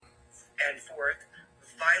and forth,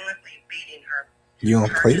 violently beating her. You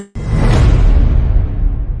gonna play it?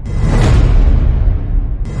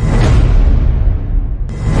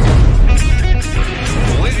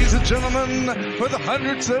 Ladies and gentlemen, for the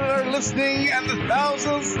hundreds that are listening and the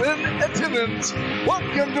thousands in attendance,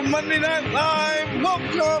 welcome to Monday Night Live.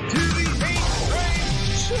 Welcome to the 8th Train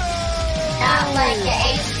Show. Not like the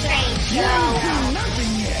 8th Train Show. You ain't do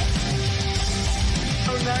nothing yet.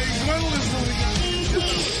 Oh, now you're going to listen to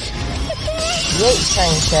The 8th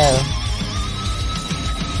Train Show.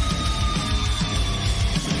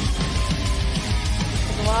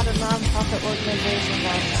 There's a lot of non-profit organizations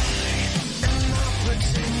out there.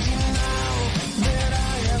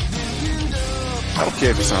 I don't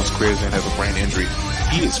care if he sounds crazy and has a brain injury.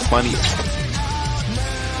 He is funny as fuck.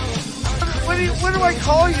 What do I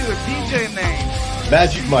call you? A DJ name?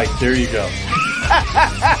 Magic Mike. There you go.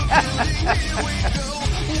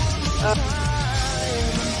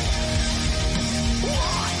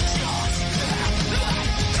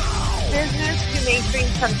 Business to mainstream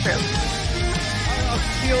come true. I'm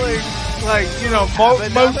feeling like,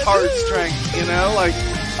 Mozart strength, like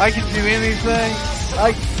I can do anything.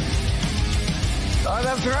 Oh,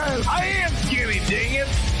 that's right. I am skinny, dang it.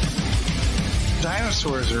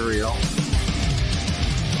 Dinosaurs are real.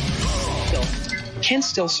 Can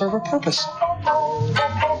still serve a purpose.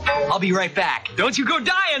 I'll be right back. Don't you go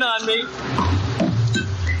dying on me.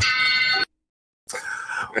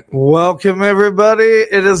 Welcome, everybody.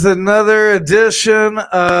 It is another edition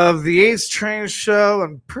of the 8th Train Show,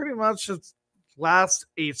 and pretty much it's last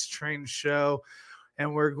 8th Train Show.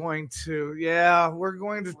 And we're going to try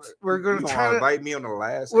to invite me on the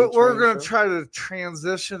last. We're going to try to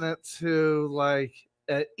transition it to like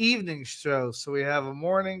an evening show. So we have a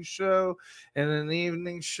morning show and an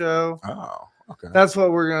evening show. Oh, okay. That's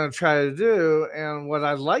what we're going to try to do. And what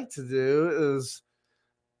I'd like to do is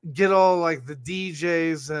get all like the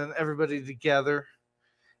DJs and everybody together,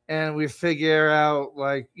 and we figure out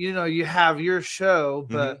like, you have your show,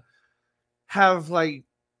 but have like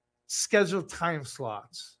scheduled time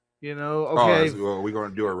slots, okay. Are we going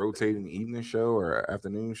to do a rotating evening show or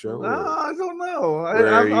afternoon show? I don't know.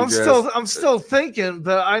 I'm still thinking,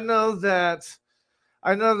 but I know that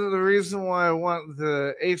the reason why I want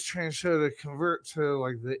the 8th Train Show to convert to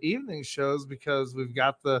like the evening shows, because we've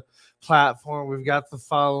got the platform, we've got the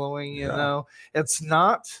following, it's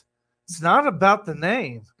not about the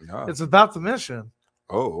name. No. It's about the mission.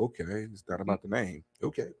 Oh, okay. It's not about the name.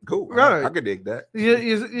 Okay, cool. Right. I could dig that.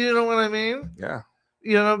 You know what I mean? Yeah.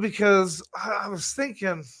 Because I was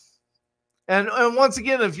thinking, and once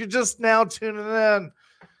again, if you're just now tuning in,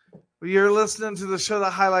 you're listening to the show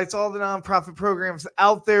that highlights all the nonprofit programs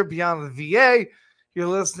out there beyond the VA. You're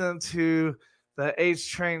listening to the 8th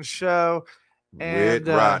Train Show. And,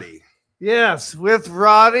 with Roddy. Yes, with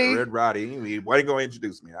Roddy. Red Roddy. Why are you going to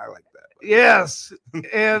introduce me? I like that. Yes.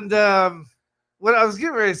 And what I was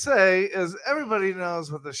getting ready to say is everybody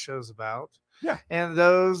knows what this show's about. Yeah. And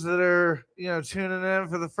those that are, tuning in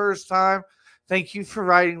for the first time, thank you for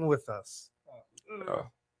riding with us. Could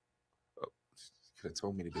have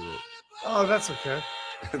told me to do it. Oh, that's okay.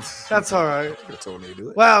 That's all right. Could have told me to do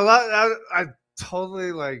it. Wow, I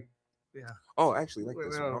totally yeah. Oh, actually, like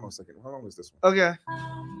this one. Hold on a second. How long is this one? Okay.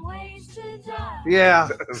 Yeah.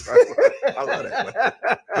 I love that one.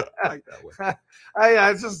 I like that one.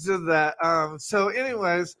 I just did that. So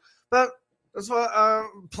anyways, but that's what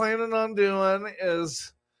I'm planning on doing,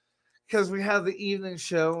 is because we have the evening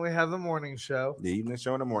show and we have the morning show. The evening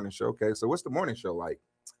show and the morning show. Okay, so what's the morning show like?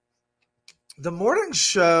 The morning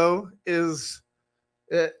show is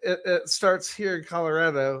it starts here in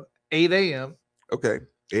Colorado, 8 a.m. Okay,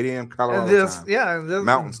 8 a.m. Colorado time. Yeah, and this,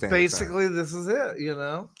 Mountain Standard basically time. This is it.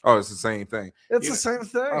 Oh, it's the same thing. It's the same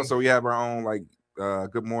thing. Oh, so we have our own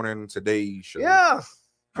Good Morning Today show. Yeah,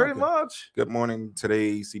 pretty much. Good Morning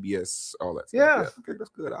Today, CBS, all that stuff. Yeah. Okay,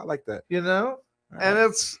 that's good. I like that. And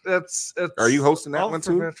it's. Are you hosting that one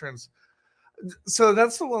too? Veterans. So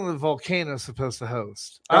that's the one that Volcano's supposed to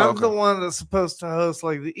host. Oh, I'm the one that's supposed to host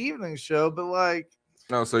like the evening show, but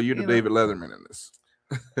no. So you're the David Letterman in this.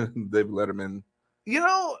 David Letterman.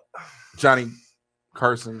 Johnny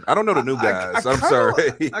Carson. I don't know the new guys. I'm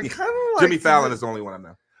sorry. I kind of Jimmy Fallon is the only one I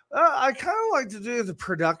know. I kind of like to do the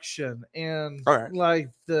production and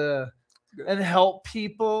and help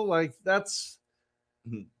people. Like that's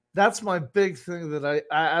my big thing that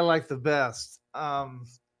I like the best. I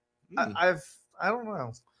don't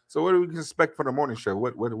know. So what do we expect for the morning show?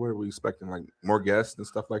 What are we expecting? Like more guests and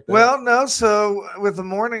stuff like that? Well, no. So with the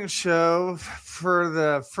morning show, for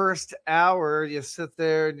the first hour, you sit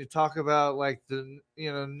there and you talk about like the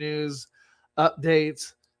news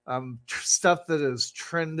updates. stuff that is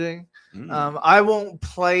trending. I won't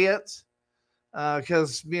play it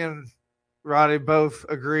because me and Roddy both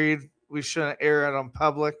agreed we shouldn't air it on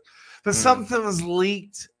public. But something was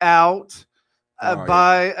leaked out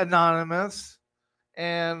by Anonymous,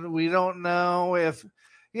 and we don't know if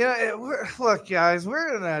look, guys,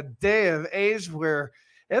 we're in a day of age where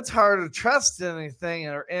it's hard to trust anything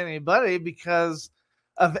or anybody because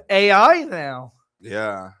of AI now.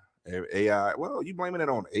 Yeah. AI. Well, you blaming it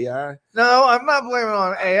on AI? No, I'm not blaming it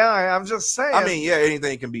on AI. I'm just saying. I mean, yeah,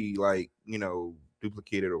 anything can be like,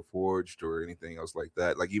 duplicated or forged or anything else like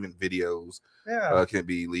that. Like even videos can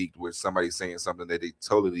be leaked with somebody saying something that they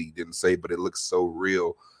totally didn't say, but it looks so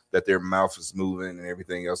real that their mouth is moving and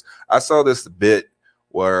everything else. I saw this bit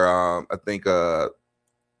where I think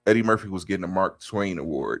Eddie Murphy was getting a Mark Twain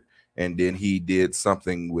award, and then he did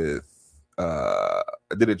something with I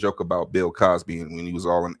did a joke about Bill Cosby and when he was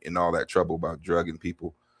all in all that trouble about drugging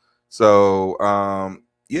people. So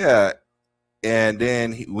yeah. And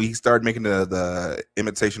then we started making the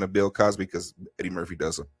imitation of Bill Cosby because Eddie Murphy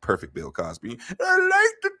does a perfect Bill Cosby. I'd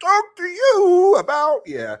like to talk to you about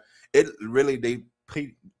it. Really, they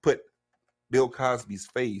put Bill Cosby's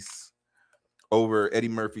face over Eddie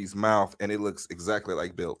Murphy's mouth, and it looks exactly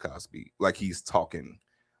like Bill Cosby, like he's talking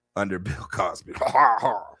under Bill Cosby.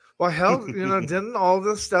 Well, hell, didn't all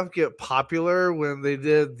this stuff get popular when they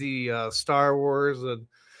did the Star Wars and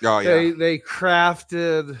they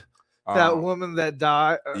crafted that woman that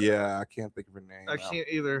died? Yeah, I can't think of her name. I can't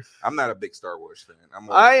either. I'm not a big Star Wars fan.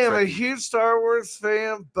 I am a huge Star Wars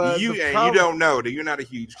fan, but you don't know that you're not a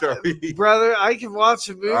huge Star Wars brother. I can watch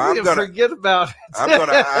a movie and forget about it. I'm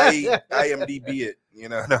gonna IMDb it.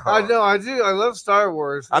 No. I know, I do. I love Star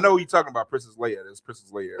Wars. I know what you're talking about. Princess Leia. There's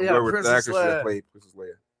Princess Leia. Yeah, where the actress that played Princess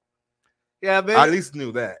Leia. Yeah, maybe. I at least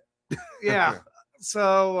knew that. Yeah.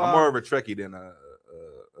 So I'm more of a Trekkie than a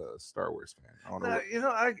Star Wars fan. I don't know.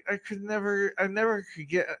 I never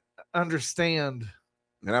could understand.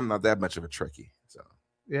 And I'm not that much of a Trekkie, so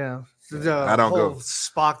yeah. I don't go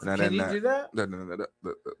Spock. Can you do that?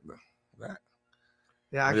 That.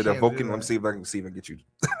 Yeah, I can't do Vulcan. that. Let me see if I can get you.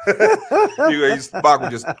 Spock would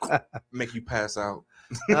just make you pass out.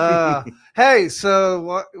 Hey, so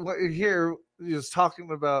what you're here is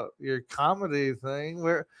talking about your comedy thing.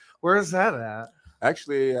 Where's that at?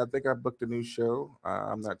 Actually, I think I booked a new show.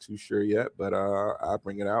 I'm not too sure yet, but I'll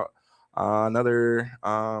bring it out. Another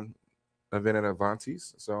event at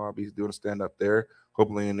Avanti's, so I'll be doing stand up there.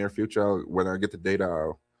 Hopefully, in the near future, when I get the data,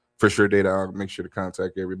 I'll make sure to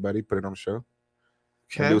contact everybody, put it on the show,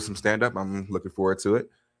 and do some stand up. I'm looking forward to it.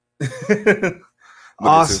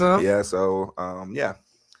 Awesome. So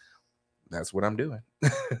that's what I'm doing.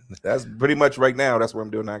 That's pretty much right now. That's what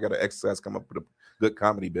I'm doing. I got to exercise, come up with a good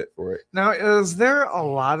comedy bit for it. Now, is there a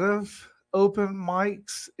lot of open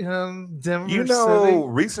mics in Denver City?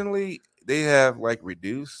 Recently they have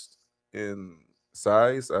reduced in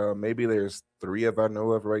size. Maybe there's 3 I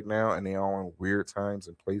know of right now, and they all in weird times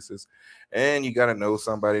and places. And you got to know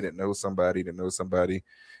somebody that knows somebody that knows somebody.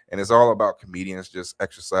 And it's all about comedians just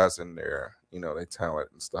exercising their talent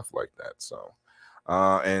and stuff like that. So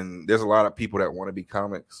and there's a lot of people that want to be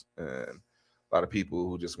comics, and a lot of people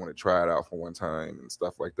who just want to try it out for one time and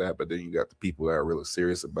stuff like that. But then you got the people that are really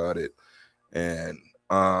serious about it, and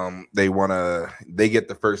they get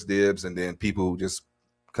the first dibs, and then people who just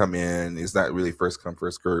come in, it's not really first come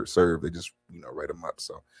first serve. They just write them up.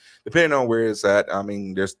 So depending on where it's at, I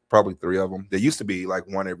mean, there's probably 3 of them. There used to be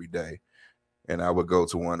one every day, and I would go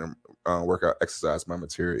to one and work out, exercise my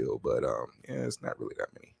material. But it's not really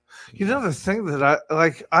that many. The thing that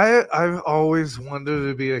I've always wanted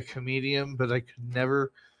to be a comedian, but I could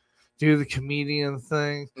never do the comedian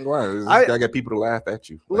thing. Why? I got people to laugh at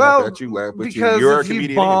you. Laugh at you, laugh with because you. You're if a comedian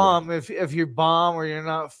you bomb, anyway. if you bomb or you're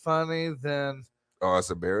not funny, then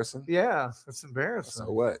it's embarrassing. Yeah, it's embarrassing.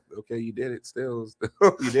 So what? Okay, you did it. Still,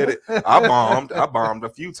 you did it. I bombed a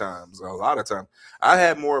few times. A lot of times. I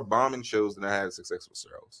had more bombing shows than I had successful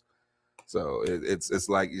shows. So it's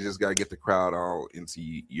like you just got to get the crowd all into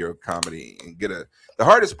your comedy and the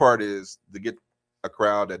hardest part is to get a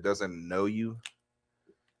crowd that doesn't know you,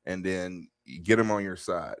 and then you get them on your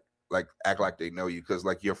side, act like they know you, because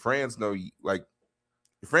your friends know you,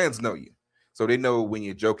 so they know when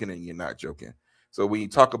you're joking and you're not joking. So when you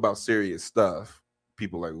talk about serious stuff,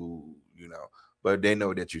 people ooh, but they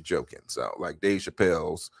know that you're joking. So Dave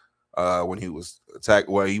Chappelle's. When he was attacked,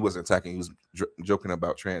 he wasn't attacking. He was joking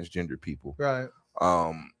about transgender people. Right.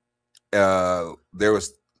 There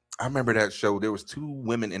was. I remember that show. There was 2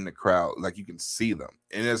 women in the crowd. You can see them,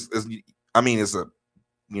 and it's a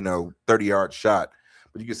 30-yard shot,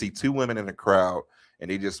 but you can see 2 women in the crowd, and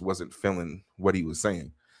they just wasn't feeling what he was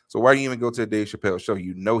saying. So why do you even go to a Dave Chappelle show?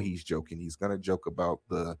 You know he's joking. He's gonna joke about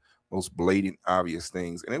the most blatant, obvious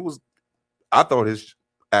things. And I thought his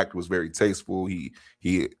act was very tasteful. He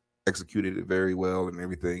executed it very well and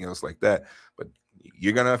everything else like that. But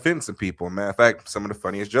you're gonna offend some people. Matter of fact, some of the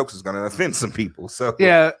funniest jokes is gonna offend some people. So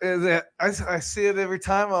yeah, I see it every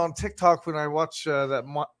time on TikTok when I watch that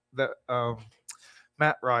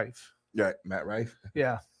Matt Rife. Yeah, Matt Rife.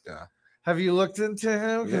 Yeah. Yeah. Have you looked into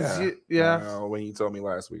him? Yeah. When you told me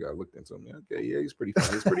last week, I looked into him. Okay, yeah, he's pretty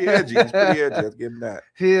funny. He's pretty edgy. He's pretty edgy. I'll give him that.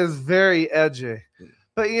 He is very edgy.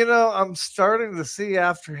 But I'm starting to see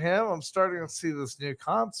after him, I'm starting to see this new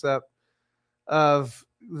concept of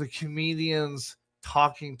the comedians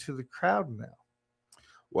talking to the crowd now.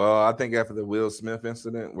 Well, I think after the Will Smith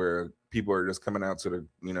incident where people are just coming out to the,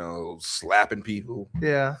 slapping people.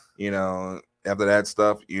 Yeah. After that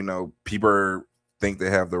stuff, people think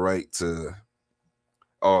they have the right to,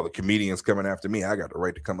 the comedians coming after me. I got the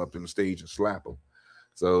right to come up in the stage and slap them.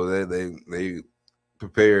 So they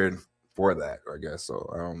prepared for that, I guess. So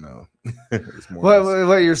I don't know. It's more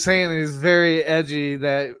what you're saying is very edgy.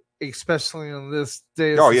 That especially in this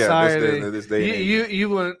day of society. This day you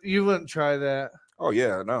wouldn't try that. Oh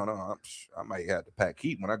yeah, no. I might have to pack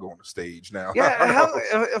heat when I go on the stage now. Yeah,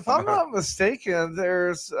 if I'm not mistaken, there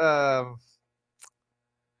was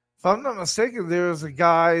a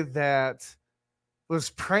guy that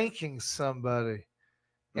was pranking somebody,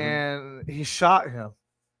 and he shot him.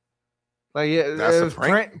 Like that's it was a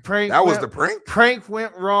prank. The prank. Prank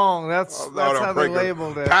went wrong. That's how they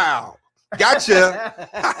labeled it. Pow!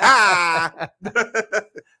 Gotcha.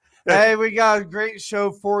 Hey, we got a great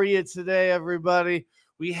show for you today, everybody.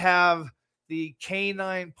 We have the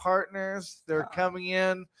Canine partners. They're coming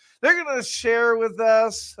in. They're going to share with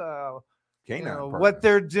us what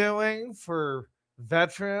they're doing for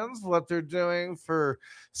veterans, what they're doing for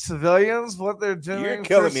civilians, what they're doing. You're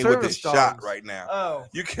killing for me with this dogs. shot right now. Oh,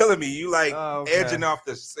 you're killing me. You edging off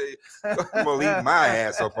the. I'm gonna leave my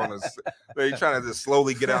ass up on the. You're trying to just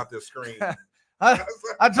slowly get out the screen. I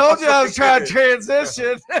told you I was trying to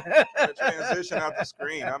transition. Transition out the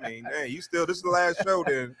screen. I mean, hey, you still. This is the last show.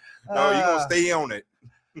 Then no, you're gonna stay on it.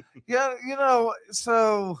 Yeah,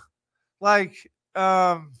 so I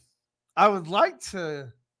would like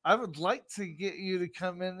to get you to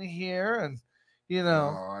come in here and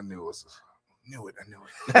Oh, I knew it.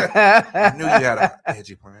 I knew you had an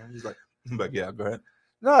edgy plan. He's like, but yeah, go ahead.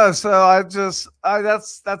 No, so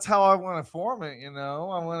that's how I want to form it. I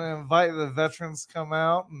want to invite the veterans to come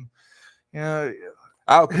out, and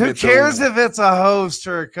who cares if it's a host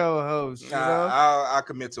or a co-host? I'll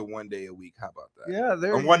commit to 1 day a week. How about that? Yeah,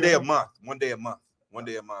 there. Or 1 day a month. 1 day a month. 1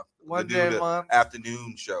 day a month. 1 day a month.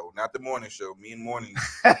 Afternoon show, not the morning show. Me and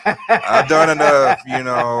mornings. I've done enough,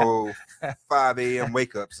 5 a.m.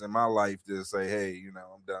 wake ups in my life to say, hey,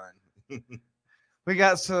 I'm done. We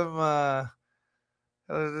got some.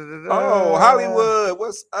 Hollywood,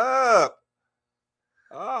 what's up?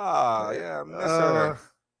 Yeah, I miss her.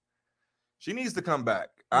 She needs to come back.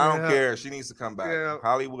 I don't care. She needs to come back. Yeah.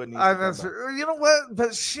 Hollywood needs to come back. Her. You know what?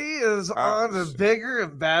 But she is on the bigger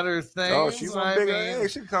and better things. Oh, she's on bigger. Hey,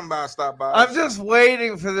 she can come by and stop by. I'm just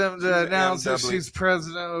waiting for them to announce that she's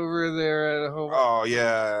president over there at home. Oh,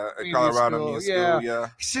 yeah. Colorado School. Yeah.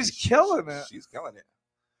 She's killing it. She's killing it.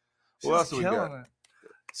 What else we got?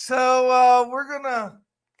 So we're gonna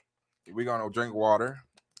drink water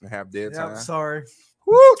and have dead time. Sorry.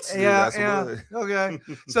 Whoops, yeah. Okay.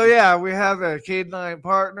 So we have the Canine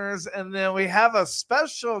partners, and then we have a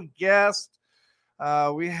special guest.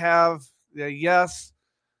 We have the Yes,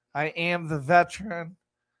 I Am the Veteran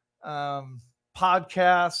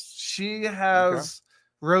podcast. She has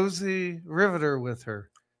Rosie Riveter with her.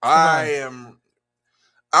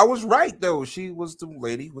 I was right though. She was the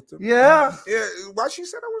lady with the yeah. Why she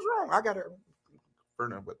said I was wrong? I got to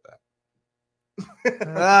burn her with that.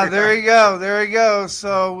 There you go.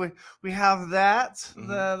 So we have that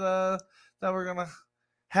that we're gonna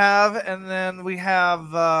have, and then we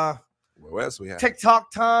have what else we have? TikTok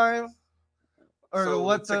time, or the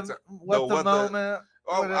moment.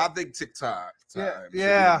 I think TikTok time.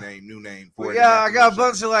 Yeah. New name for it. Yeah, I got a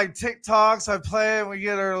bunch of TikToks I play, and we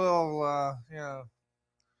get our little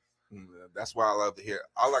That's why I love to hear.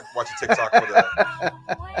 I like watching TikTok for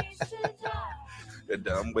the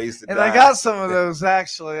dumb ways to die. And I got some of those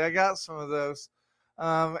actually. And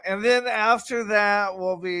then after that,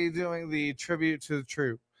 we'll be doing the tribute to the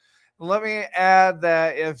troop. Let me add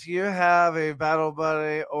that if you have a battle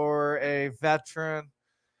buddy or a veteran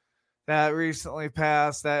that recently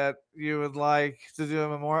passed that you would like to do a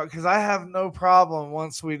memorial, because I have no problem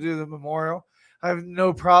once we do the memorial. I have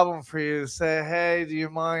no problem for you to say, hey, do you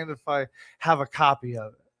mind if I have a copy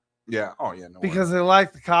of it? Yeah. Oh yeah. No because they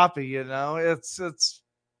like the copy. You know, it's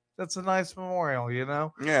a nice memorial. You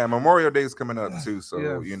know. Yeah, Memorial Day is coming up too, so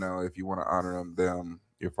Yeah. you know if you want to honor them,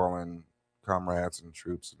 your fallen comrades and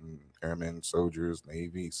troops and airmen, soldiers,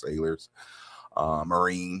 Navy, sailors,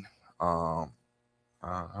 Marine. I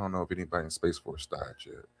don't know if anybody in Space Force died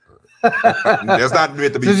yet. That's not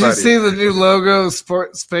meant to be. Did funny. You see the new logo,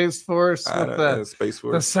 Space Force, with the Space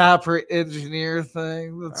Force, the sapper engineer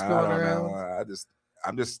thing that's going around?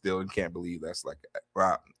 I'm just still can't believe that's like.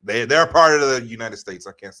 Wow, they're part of the United States.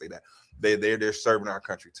 I can't say that they're serving our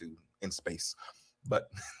country too in space, but.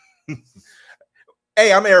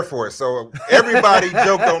 Hey, I'm Air Force, so everybody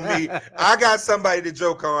joke on me. I got somebody to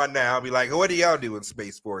joke on now. I'll be like, what do y'all do in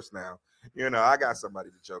Space Force now? You know, I got somebody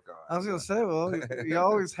to joke on. I was going to say, well, you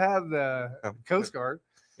always had the Coast Guard.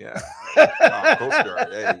 Yeah. Coast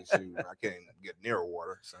Guard. Hey, shoot, I can't get near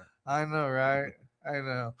water. So. I know, right? I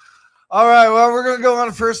know. All right, well, we're going to go on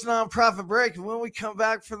a first nonprofit break. And when we come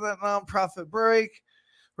back from that nonprofit break,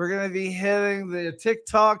 we're going to be hitting the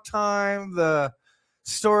TikTok time, the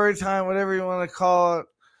story time, whatever you want to call it.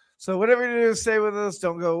 So whatever you do, stay with us.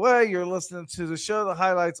 Don't go away. You're listening to the show that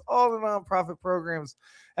highlights all the nonprofit programs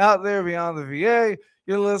out there beyond the VA.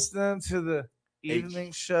 You're listening to the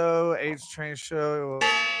evening show, H Train Show.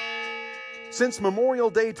 Since Memorial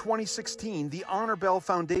Day 2016, the Honor Bell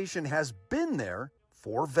Foundation has been there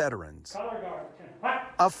for veterans.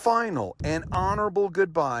 A final and honorable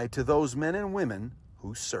goodbye to those men and women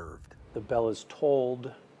who served. The bell is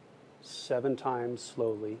tolled 7 times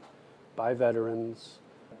slowly by veterans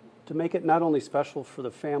to make it not only special for the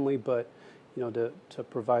family, but to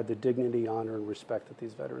provide the dignity, honor, and respect that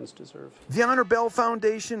these veterans deserve. The Honor Bell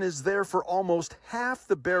Foundation is there for almost half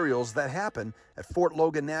the burials that happen at Fort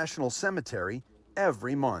Logan National Cemetery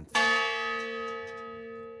every month.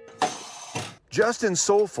 Justin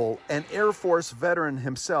Soulful, an Air Force veteran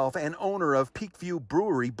himself and owner of Peakview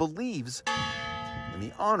Brewery, believes in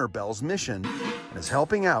the Honor Bell's mission and is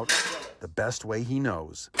helping out the best way he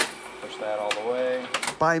knows. Push that all the way.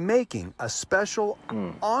 By making a special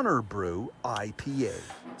Honor Brew IPA.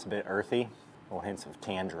 It's a bit earthy, little hints of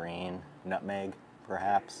tangerine, nutmeg,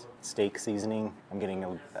 perhaps, steak seasoning. I'm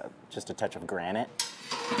getting just a touch of granite.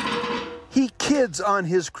 He kids on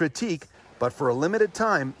his critique, but for a limited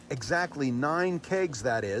time, exactly 9 kegs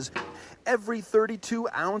that is, every 32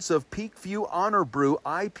 ounce of Peakview Honor Brew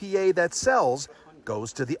IPA that sells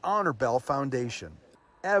goes to the Honor Bell Foundation.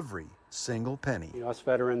 Every single penny. Us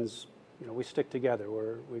veterans, we stick together.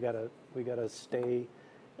 We gotta stay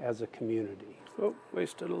as a community. Oh,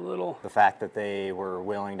 wasted a little. The fact that they were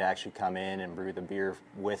willing to actually come in and brew the beer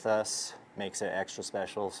with us makes it extra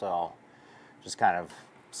special. So, just kind of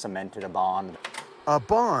cemented a bond. A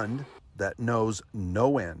bond that knows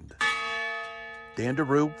no end. Dan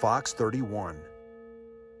DeRue, Fox 31.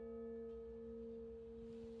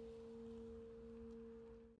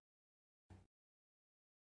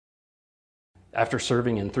 After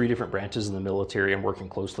serving in 3 different branches in the military and working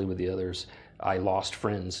closely with the others, I lost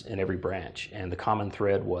friends in every branch, and the common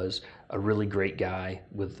thread was a really great guy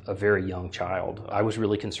with a very young child. I was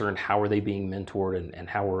really concerned, how are they being mentored and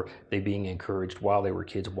how were they being encouraged while they were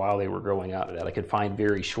kids, while they were growing up? That I could find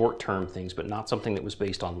very short-term things, but not something that was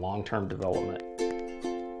based on long-term development.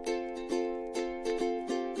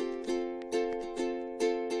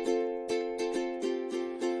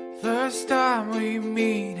 First time we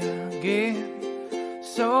meet again,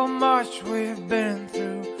 so much we've been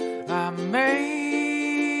through. I'm amazed.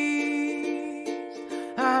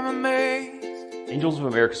 Angels of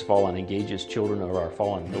America's Fallen engages children of our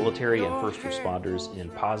fallen military and first responders in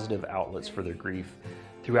positive outlets for their grief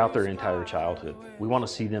throughout their entire childhood. We want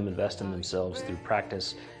to see them invest in themselves through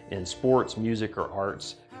practice in sports, music, or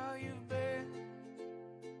arts.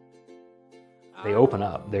 They open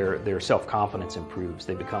up, their self-confidence improves,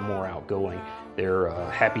 they become more outgoing, their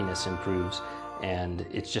happiness improves, and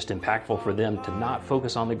it's just impactful for them to not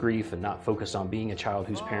focus on the grief and not focus on being a child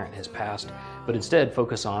whose parent has passed, but instead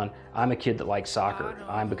focus on, I'm a kid that likes soccer,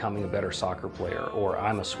 I'm becoming a better soccer player, or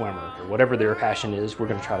I'm a swimmer. Or whatever their passion is, we're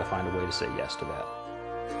going to try to find a way to say yes to that.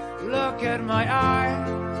 Look at my eyes,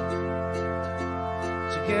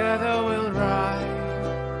 together we'll ride,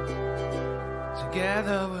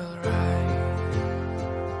 together we'll ride.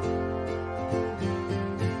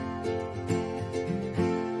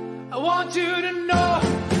 I want you to know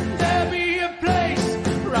there'll be a place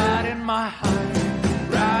right in my heart,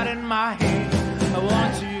 right in my head. I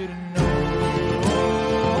want you to know.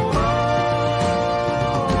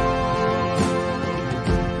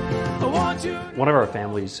 I want you. One of our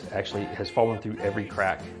families actually has fallen through every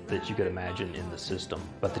crack that you could imagine in the system.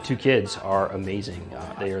 But the 2 kids are amazing.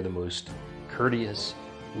 They are the most courteous,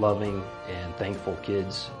 loving, and thankful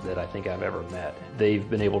kids that I think I've ever met. They've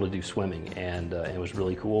been able to do swimming, and it was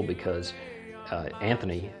really cool because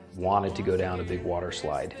Anthony wanted to go down a big water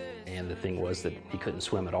slide, and the thing was that he couldn't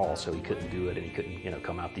swim at all, so he couldn't do it, and he couldn't,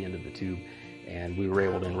 come out the end of the tube. And we were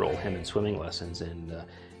able to enroll him in swimming lessons, and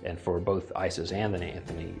for both Isis and then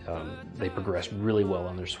Anthony, they progressed really well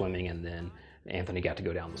on their swimming, and then Anthony got to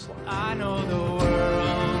go down the slide. I know the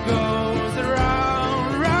world goes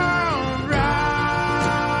round, round,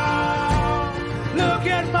 round. Look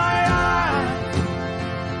at my eyes.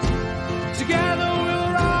 Together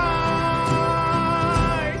we'll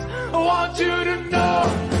rise. I want you to know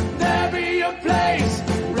there'll be a place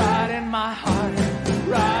right in my heart,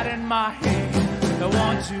 right in my head. I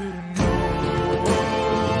want you to know.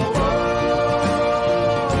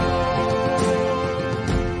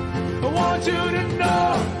 I want you to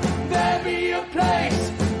know there'll be a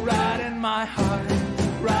place right in my heart,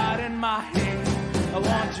 right in my head. I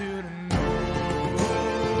want you to know.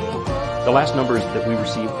 The last numbers that we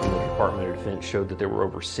received from the Department of Defense showed that there were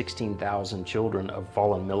over 16,000 children of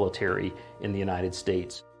fallen military in the United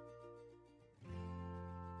States.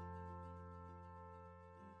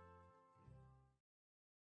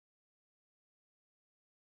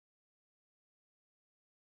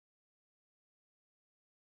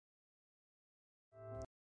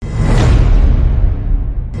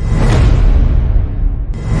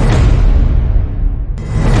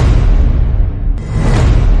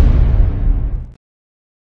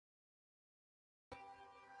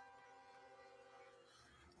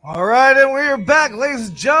 All right, and we're back, ladies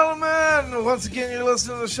and gentlemen. Once again, you're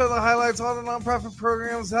listening to the show that highlights all the nonprofit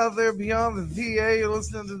programs out there beyond the VA. You're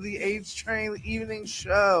listening to the H Train Evening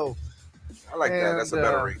Show. I like that. That's a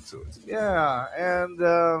better ring to it. Yeah, and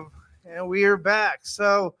we are back.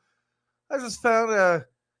 So I just found a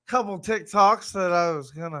couple TikToks that I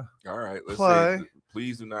was gonna all right. Let's play. say,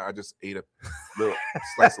 please do not. I just ate a little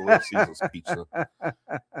slice of Little Caesars pizza.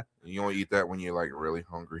 You only eat that when you're like really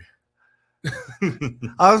hungry.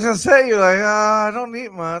 I was gonna say, you're like, I don't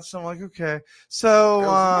eat much. I'm like, okay. So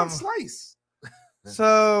slice.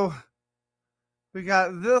 So we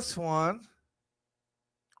got this one.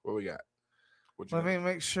 What we got? Let me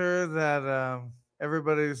make sure that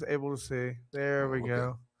everybody's able to see. There we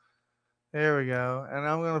go. There we go. And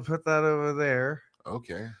I'm gonna put that over there.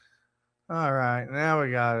 Okay. All right. Now we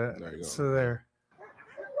got it. There you go. So there.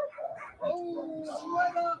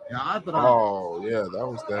 Oh yeah, that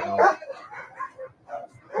was that one.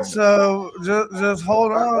 So just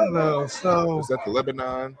hold on though. So is that the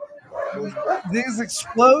Lebanon? These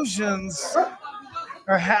explosions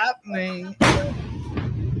are happening.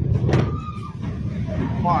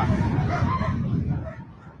 Why?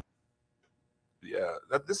 Yeah,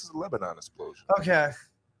 this is a Lebanon explosion. Okay.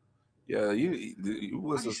 Yeah, you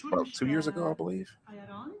was this about 2 years ago, I believe.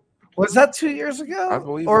 Was that 2 years ago? I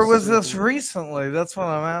believe. Or was this recently? That's what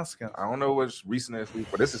I'm asking. I don't know what's recent this week,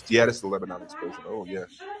 but this is the Lebanon explosion. Oh yeah.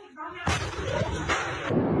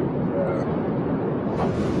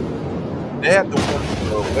 They had the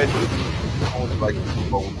one wedding, like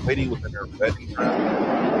a lady within their wedding,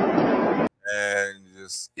 and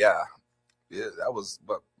just yeah, that was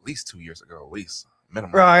at least 2 years ago, at least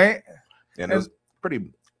minimum. Right. And it was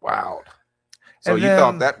pretty wild. So you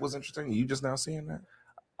thought that was interesting? You just now seeing that?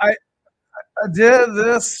 I did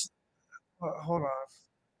this. Hold on.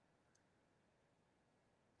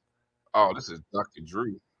 Oh, this is Dr.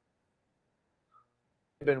 Drew.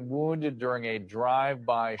 Been wounded during a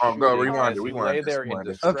drive-by shooting. No, rewind it. Lay there in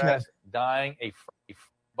distress, dying a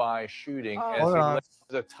by shooting. As he lay, it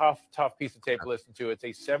was a tough piece of tape to listen to. It's a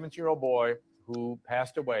 17-year-old boy who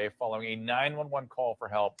passed away following a 911 call for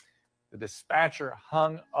help. The dispatcher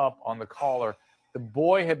hung up on the caller. The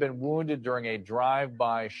boy had been wounded during a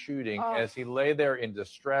drive-by shooting. As he lay there in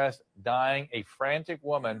distress, dying, a frantic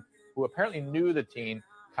woman who apparently knew the teen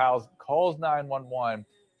calls 911,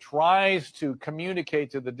 tries to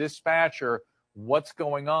communicate to the dispatcher what's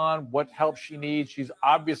going on, what help she needs. She's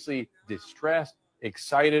obviously distressed,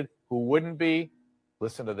 excited. Who wouldn't be?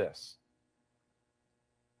 Listen to this.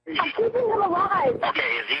 I'm keeping him alive.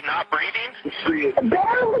 Okay, is he not breathing?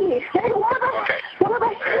 Barely. Stay one of us. Okay. One of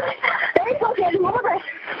us. There you go, Jaden. One of us.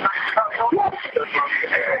 Yes. There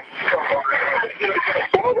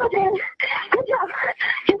you go, Jaden. Good job.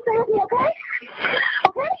 Just stay with me, okay?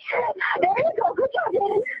 Okay? There you go. Good job,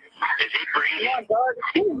 Jaden. Is he breathing?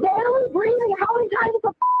 He's barely breathing. How many times did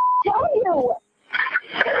I tell you?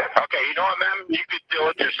 Okay, you know what, ma'am? You could deal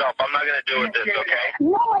with yourself. I'm not going to deal with this, okay?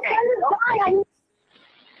 No, my friend is dying.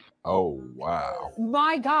 Oh wow!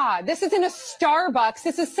 My God, this is in a Starbucks.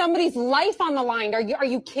 This is somebody's life on the line. Are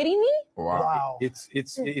you kidding me? Wow!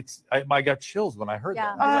 I got chills when I heard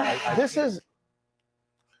that. This is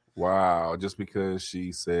wow. Just because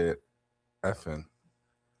she said effing,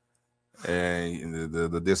 and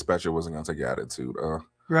the dispatcher wasn't gonna take attitude.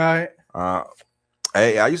 Right.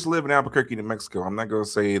 Hey, I used to live in Albuquerque, New Mexico. I'm not gonna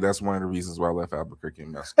say that's one of the reasons why I left Albuquerque,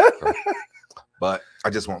 New Mexico, but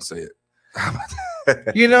I just won't say it.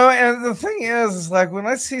 You know, and the thing is like when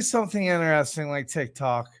I see something interesting like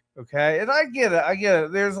TikTok, okay, and I get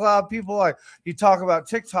it. There's a lot of people like you talk about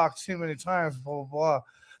TikTok too many times, blah blah blah.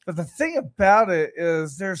 But the thing about it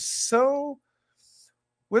is there's so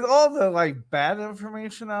with all the like bad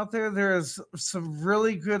information out there, there is some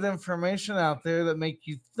really good information out there that make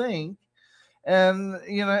you think. And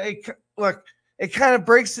you know, it kind of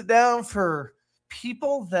breaks it down for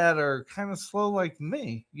people that are kind of slow like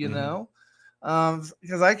me, you know,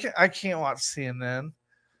 because I can't watch CNN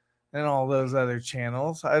and all those other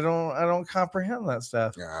channels. I don't comprehend that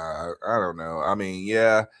stuff. I don't know. I mean,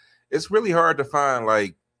 yeah, it's really hard to find.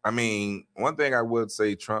 Like, I mean, one thing I would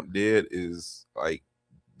say Trump did is like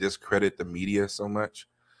discredit the media so much.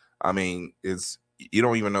 I mean, you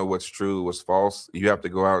don't even know what's true, what's false. You have to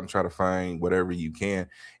go out and try to find whatever you can.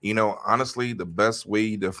 You know, honestly, the best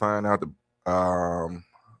way to find out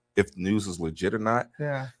if news is legit or not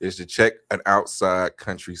is to check an outside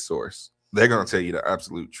country source. They're going to tell you the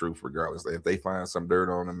absolute truth regardless. If they find some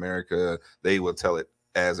dirt on America, they will tell it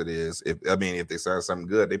as it is. If they find something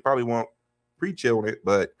good, they probably won't preach on it,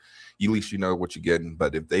 but at least you know what you're getting.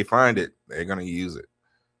 But if they find it, they're going to use it.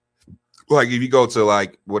 Like if you go to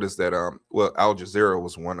like what is that? Well, Al Jazeera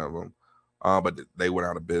was one of them, but they went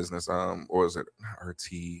out of business. Or is it RT?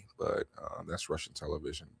 But that's Russian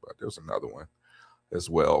television. But there's another one as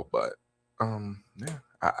well. But yeah,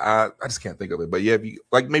 I just can't think of it. But yeah, if you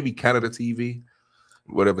like maybe Canada TV,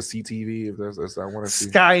 whatever CTV, if that's I want to see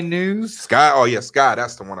Sky News. Sky. Oh yeah, Sky.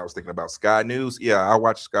 That's the one I was thinking about. Sky News. Yeah, I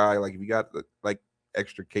watch Sky. Like if you got like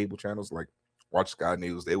extra cable channels, like watch Sky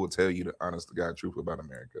News. They will tell you the honest to God truth about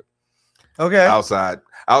America. Okay. Outside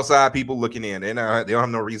people looking in. They don't have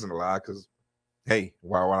no reason to lie because, hey,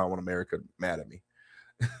 why I want America mad at me?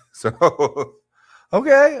 So,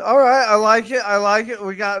 okay, all right, I like it.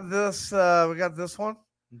 We got this. We got this one.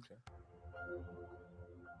 Okay.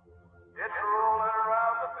 It's rolling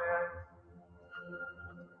around the bend,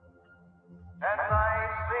 and I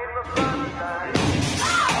ain't seen the sunshine.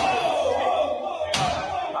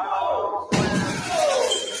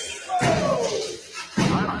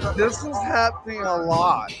 This is happening a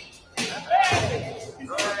lot.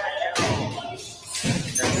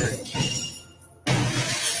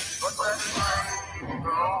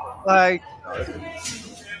 Like,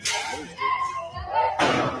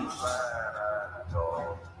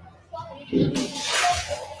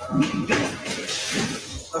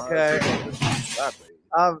 okay.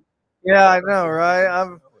 Yeah, I know,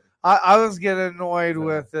 right? I was getting annoyed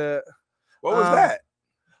with it. What was that?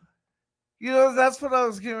 You know, that's what I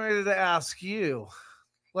was getting ready to ask you.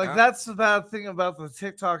 Like, that's the bad thing about the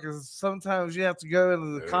TikTok is sometimes you have to go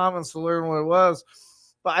into the comments to learn what it was.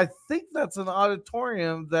 But I think that's an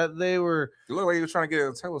auditorium that they were. It looked like he was trying to get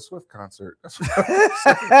a Taylor Swift concert. That's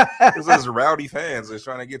what those rowdy fans are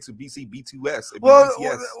trying to get to B2S. Well,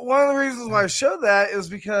 one of the reasons why I showed that is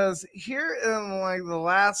because here in like the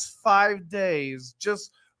last 5 days,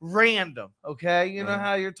 just random. Okay, you know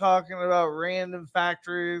how you're talking about random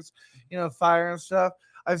factories, you know, fire and stuff.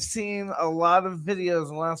 I've seen a lot of videos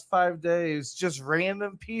in the last 5 days, just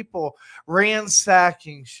random people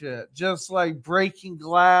ransacking shit, just like breaking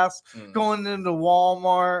glass, going into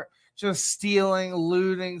Walmart, just stealing,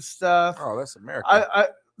 looting stuff. Oh, that's America.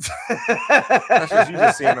 That's just you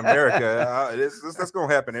just see in America. That's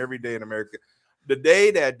gonna happen every day in America. The day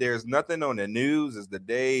that there's nothing on the news is the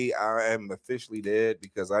day I am officially dead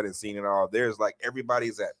because I didn't see it all. There's like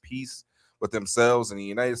everybody's at peace with themselves in the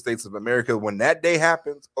United States of America. When that day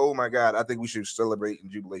happens, oh my God, I think we should celebrate in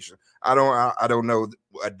jubilation. I don't know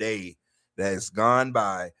a day that has gone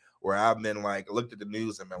by where I've been like looked at the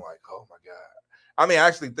news and been like, oh my God. I mean, I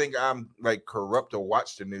actually think I'm like corrupt to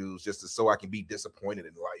watch the news just so I can be disappointed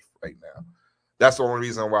in life right now. That's the only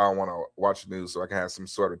reason why I want to watch the news, so I can have some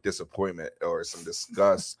sort of disappointment or some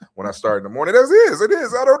disgust when I start in the morning. It is.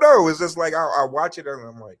 I don't know. It's just like I watch it and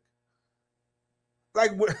I'm like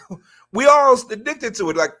we all addicted to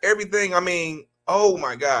it. Like everything. I mean, oh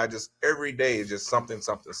my God, just every day is just something. And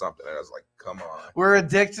I was like, come on. We're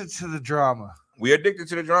addicted to the drama. We're addicted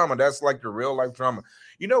to the drama. That's like the real life drama.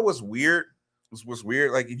 You know what's weird? What's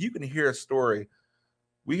weird? Like if you can hear a story,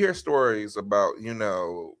 we hear stories about, you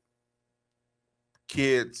know,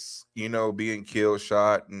 kids, being killed,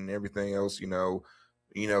 shot, and everything else,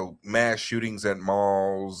 mass shootings at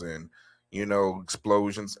malls and,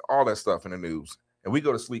 explosions, all that stuff in the news. And we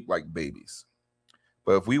go to sleep like babies.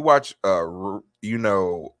 But if we watch,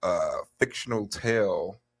 fictional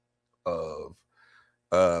tale of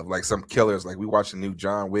like some killers, like we watch the new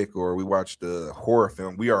John Wick or we watch the horror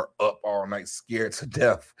film, we are up all night scared to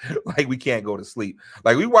death. Like we can't go to sleep.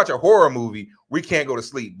 Like we watch a horror movie, we can't go to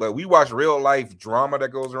sleep. But we watch real life drama that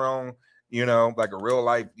goes around, like a real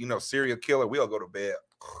life, serial killer, we'll go to bed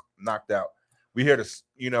knocked out. We hear this,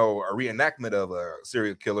 a reenactment of a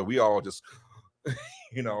serial killer, we all just,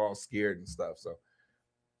 all scared and stuff. So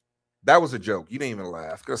that was a joke. You didn't even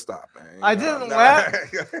laugh. Go stop, man. I didn't laugh.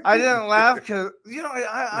 I didn't laugh because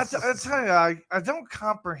I tell you, I don't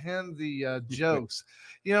comprehend the jokes.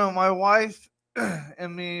 My wife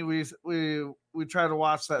and me, we try to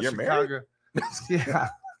watch that You're Chicago. Married? Yeah,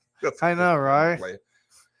 I know, right?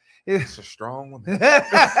 It's a strong woman.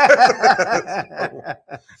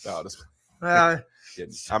 No,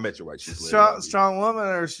 I met your wife. She's strong woman,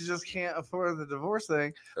 or she just can't afford the divorce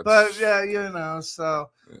thing. But yeah, so.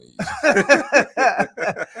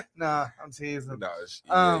 No, I'm teasing. No,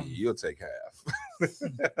 you'll take half.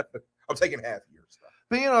 I'm taking half of your stuff.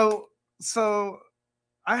 But so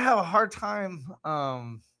I have a hard time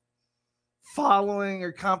following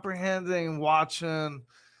or comprehending watching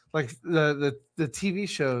like the TV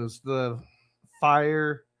shows, the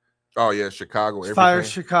Fire. Oh yeah, Chicago. Fire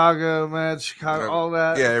Chicago, Mad Chicago, all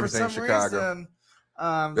that. Yeah, everything Chicago.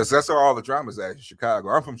 That's where all the drama's at in Chicago.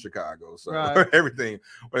 I'm from Chicago, so right. Everything.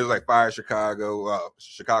 It's like Fire Chicago,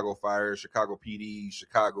 Chicago Fire, Chicago PD,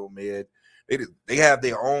 Chicago Med. They have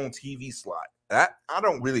their own TV slot. That I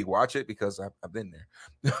don't really watch it because I've been there.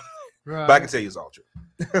 Right. But I can tell you it's all true.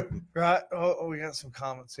 Right. Oh, we got some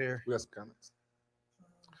comments here. We got some comments.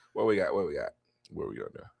 What we got? Where we gonna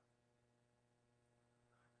do?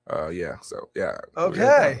 Yeah. So yeah.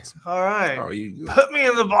 Okay. All right. Oh, you put me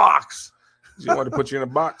in the box. You want to put you in a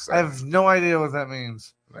box? I have no idea what that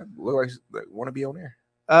means. That look like want to be on there.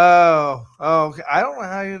 Oh, okay. I don't know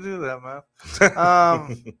how you do that, man.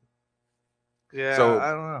 Yeah, so,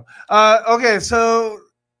 I don't know. Okay, so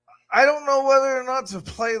I don't know whether or not to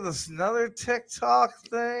play this another TikTok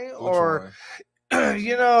thing, or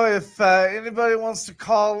if anybody wants to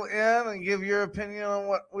call in and give your opinion on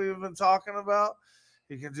what we've been talking about,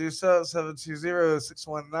 you can do so at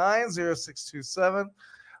 720-619-0627.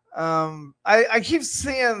 I keep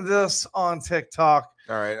seeing this on TikTok.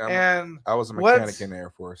 All right, and I was a mechanic in the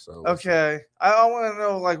Air Force, so okay, I want to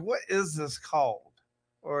know what is this called?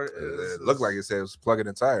 Or it looked like it says plug in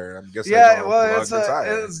a tire. I'm guessing. Yeah, well,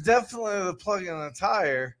 it's definitely the plug in a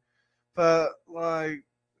tire, but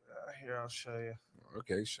here I'll show you.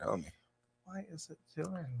 Okay, show me. Why is it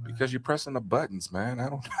doing that? Because you're pressing the buttons, man. I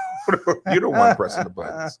don't know. You're the one pressing the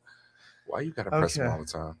buttons. Why you gotta press them all the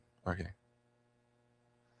time? Okay.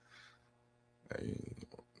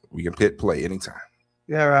 We can hit play anytime.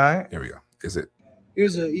 Yeah, right. There we go. Is it?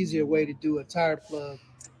 Here's an easier way to do a tire plug.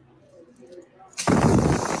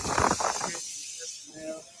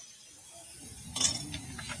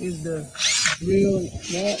 Is the real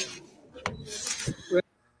nut.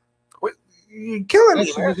 What? You're killing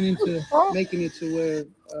me. Looking into making it to where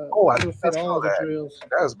it'll fit all the drills.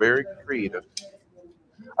 That's very creative.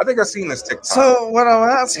 I think I've seen this TikTok. So what I'm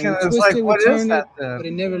asking is what is that then? But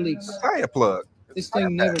it never leaks. A tire plug. This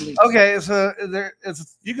thing never leaks. Okay, so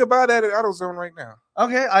you can buy that at AutoZone right now.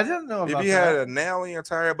 Okay, I didn't know about that. If you had a nail in your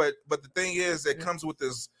tire, but the thing is, it comes with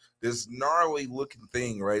this gnarly looking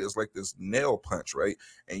thing, right? It's like this nail punch, right?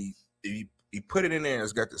 And you put it in there, and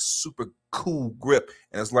it's got this super cool grip,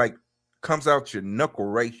 and it's like comes out your knuckle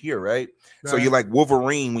right here, right? So you're like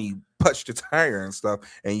Wolverine when you punch the tire and stuff,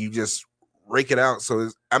 and you just rake it out. So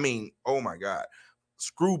oh my god,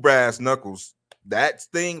 screw brass knuckles. That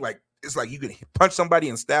thing, it's like you can punch somebody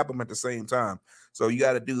and stab them at the same time. So you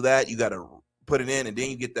got to do that. You got to put it in, and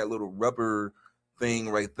then you get that little rubber thing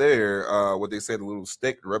right there. What they say, the little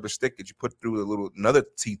stick, the rubber stick that you put through another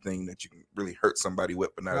teeth thing that you can really hurt somebody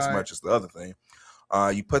with, but not as much as the other thing.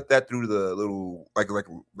 You put that through the little like a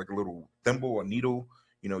little thimble or needle.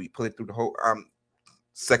 You put it through the whole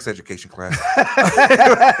sex education class.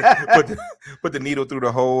 put the needle through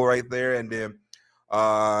the hole right there, and then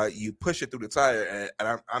you push it through the tire.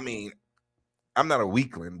 And I'm not a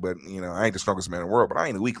weakling, but I ain't the strongest man in the world, but I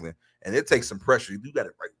ain't a weakling, and it takes some pressure. You got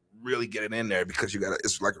to really get it in there because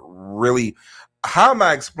it's really, how am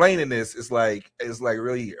I explaining this? It's like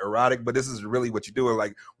really erotic, but this is really what you're doing.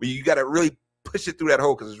 Like, you got to really push it through that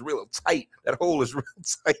hole because it's real tight. That hole is real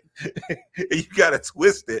tight. And you got to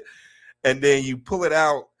twist it, and then you pull it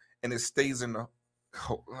out, and it stays in the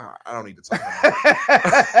Oh, I don't need to talk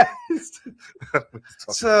about it.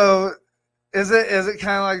 So, is it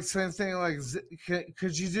kind of like the same thing? Like,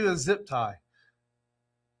 could you do a zip tie?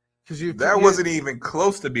 That wasn't even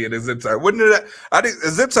close to being a zip tie. Wouldn't it? I think a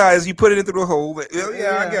zip tie is you put it in through the hole.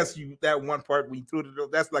 Yeah, I guess that one part we threw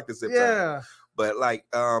it. That's like a zip tie. But like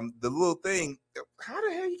the little thing, how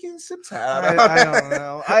the hell you getting zip tied? I don't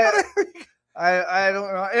know. I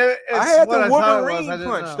don't know. I had the Wolverine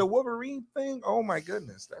punch, the Wolverine thing. Oh my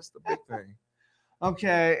goodness, that's the big thing.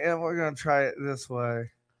 Okay, and we're gonna try it this way.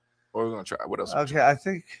 What are we gonna try? What else? Okay, I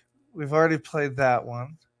think we've already played that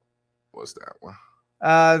one. What's that one?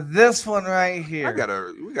 This one right here.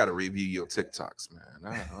 We gotta review your TikToks, man.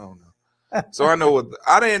 I don't know. So I know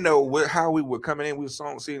I didn't know how we were coming in. We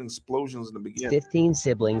were seeing explosions in the beginning. 15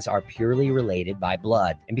 siblings are purely related by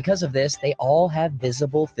blood, and because of this, they all have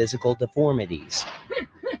visible physical deformities.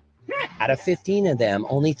 Out of 15 of them,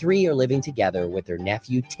 only 3 are living together with their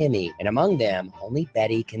nephew Timmy, and among them, only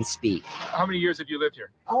Betty can speak. How many years have you lived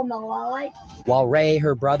here? Oh my life. While Ray,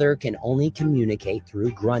 her brother, can only communicate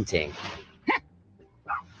through grunting.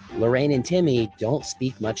 Lorraine and Timmy don't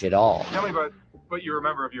speak much at all. Tell me about what you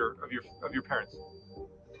remember of your parents.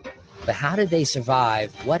 But how did they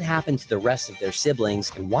survive? What happened to the rest of their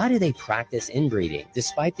siblings? And why do they practice inbreeding?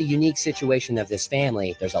 Despite the unique situation of this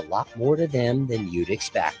family, there's a lot more to them than you'd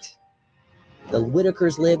expect. The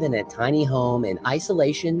Whitakers live in a tiny home in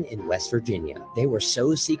isolation in West Virginia. They were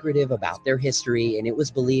so secretive about their history, and it was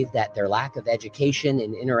believed that their lack of education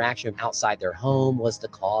and interaction outside their home was the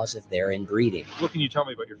cause of their inbreeding. What can you tell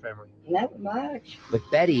me about your family? Not much. But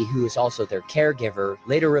Betty, who is also their caregiver,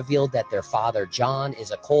 later revealed that their father, John,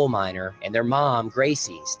 is a coal miner, and their mom,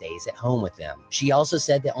 Gracie, stays at home with them. She also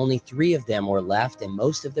said that only 3 of them were left, and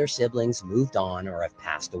most of their siblings moved on or have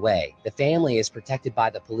passed away. The family is protected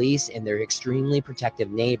by the police and their extremely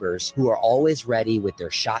protective neighbors who are always ready with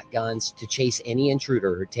their shotguns to chase any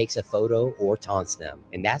intruder who takes a photo or taunts them.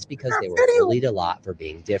 And that's because they were bullied a lot for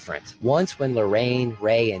being different. Once when Lorraine,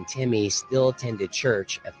 Ray, and Timmy still attended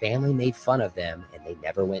church, a family made fun of them and they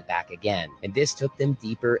never went back again. And this took them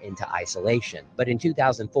deeper into isolation. But in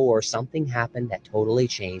 2004, something happened that totally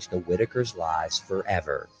changed the Whitakers' lives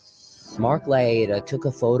forever. Mark Laeta took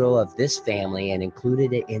a photo of this family and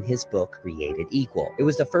included it in his book, Created Equal. It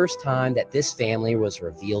was the first time that this family was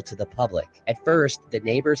revealed to the public. At first, the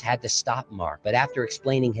neighbors had to stop Mark, but after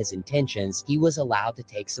explaining his intentions, he was allowed to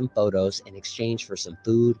take some photos in exchange for some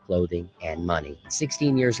food, clothing, and money.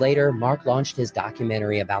 16 years later, Mark launched his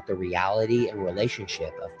documentary about the reality and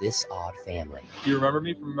relationship of this odd family. Do you remember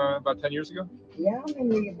me from about 10 years ago? Yeah, I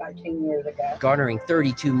remember you about 10 years ago. Garnering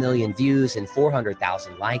 32 million views and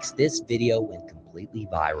 400,000 likes, this video went completely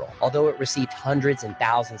viral. Although it received hundreds and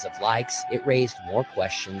thousands of likes, it raised more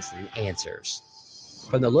questions than answers.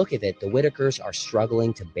 From the look of it, the Whitakers are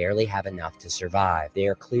struggling to barely have enough to survive. They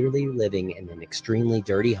are clearly living in an extremely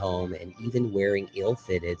dirty home and even wearing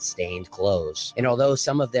ill-fitted, stained clothes. And although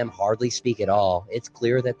some of them hardly speak at all, it's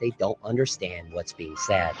clear that they don't understand what's being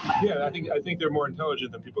said. Yeah, I think they're more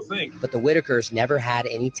intelligent than people think. But the Whitakers never had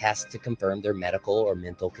any tests to confirm their medical or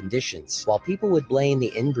mental conditions. While people would blame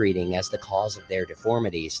the inbreeding as the cause of their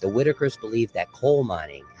deformities, the Whitakers believed that coal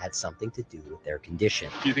mining had something to do with their condition.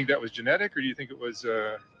 Do you think that was genetic, or do you think it was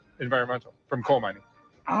environmental from coal mining?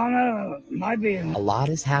 I don't know. Might be. A lot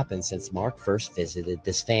has happened since Mark first visited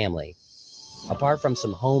this family. Apart from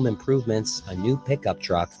some home improvements, a new pickup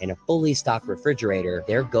truck, and a fully stocked refrigerator,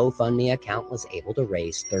 their GoFundMe account was able to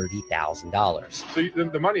raise $30,000. So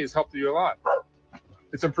the money has helped you a lot.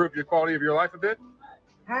 It's improved the quality of your life a bit?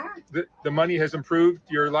 Huh? The money has improved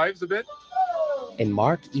your lives a bit? And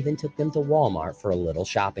Mark even took them to Walmart for a little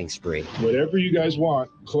shopping spree. Whatever you guys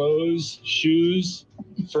want, clothes, shoes,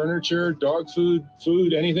 furniture, dog food,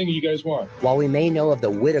 anything you guys want. While we may know of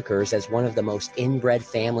the Whitakers as one of the most inbred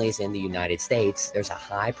families in the United States, there's a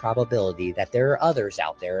high probability that there are others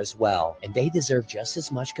out there as well, and they deserve just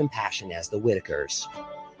as much compassion as the Whitakers.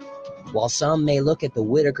 While some may look at the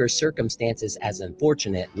Whitakers' circumstances as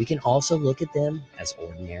unfortunate, we can also look at them as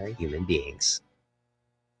ordinary human beings.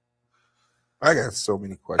 I got so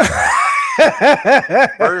many questions.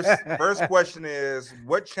 First question is,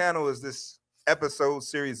 what channel is this episode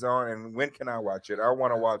series on, and when can I watch it? I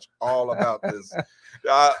want to watch all about this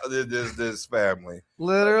this family.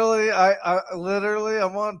 Literally,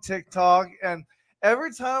 I'm on TikTok, and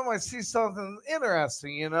every time I see something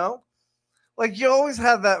interesting, like you always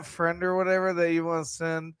have that friend or whatever that you want to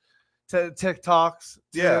send to TikToks.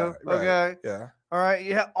 Yeah. Right. Okay. Yeah. All right.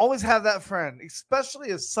 You always have that friend, especially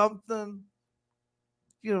if something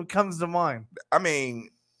comes to mind. I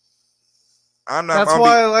mean, I'm not. That's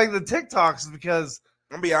why I like the TikToks, because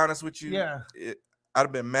I'm gonna be honest with you. Yeah. I'd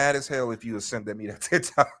have been mad as hell if you had sent me that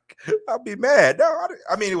TikTok. I'd be mad. No,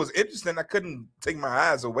 I mean, it was interesting. I couldn't take my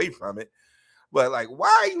eyes away from it. But like,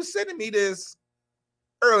 why are you sending me this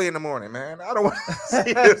early in the morning, man? I don't want to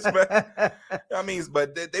see this, man. I mean,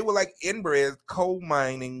 but they were like inbred coal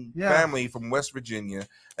mining family from West Virginia.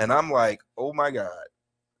 And I'm like, oh my God.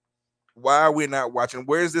 Why are we not watching?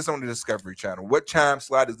 Where is this on the Discovery Channel? What time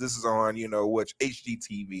slot is this on? Which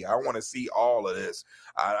HGTV? I want to see all of this.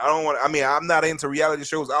 I don't want. I mean, I'm not into reality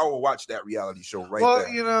shows. I will watch that reality show right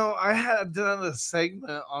there. Well, I had done a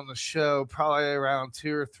segment on the show probably around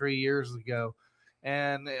 2 or 3 years ago,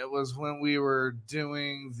 and it was when we were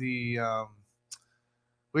doing we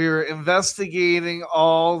were investigating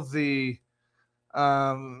all the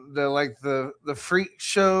freak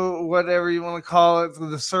show, whatever you want to call it,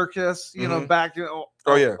 the circus, back in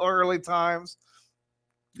early times.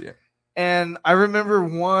 Yeah. And I remember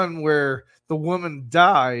one where the woman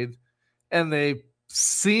died and they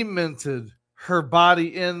cemented her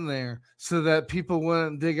body in there so that people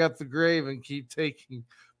wouldn't dig up the grave and keep taking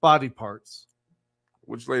body parts.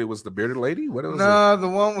 Which lady was the bearded lady? What was the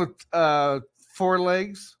one with 4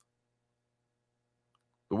 legs.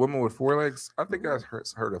 The woman with 4 legs. I think I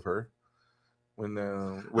heard of her.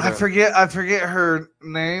 I forget her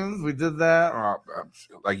name. We did that.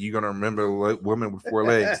 Like you're gonna remember woman with 4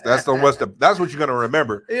 legs. That's what you're gonna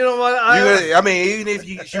remember. You know what? I mean, even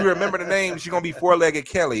if you remember the name, she's gonna be 4-legged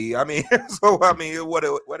Kelly. I mean,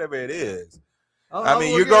 whatever it is.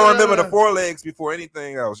 You're gonna remember the 4 legs before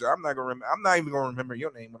anything else. I'm not even gonna remember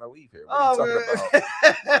your name when I leave here. What are you talking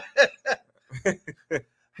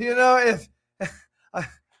about? If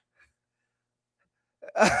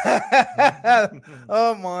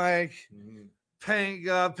oh, Mike. Thank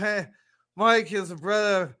God. Mike is a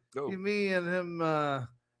brother of me and him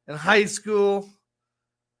in high school.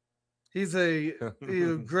 He's a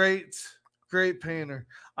great painter.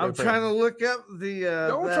 I'm trying to look up the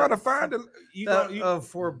don't try to find it.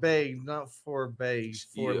 For beige, not for beige.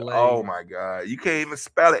 For leg. Oh my God. You can't even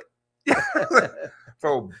spell it.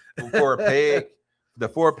 for a peg. The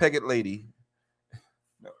 4-pegged lady.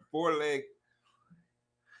 4-leg.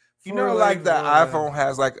 Like the iPhone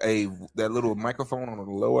has like that little microphone on the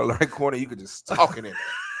lower right corner. You could just talk it in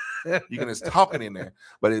there. You can just talk it in there,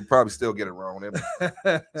 but it probably still get it wrong.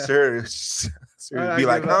 Sure, be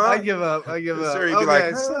like, huh? I give up. Sure, you'd be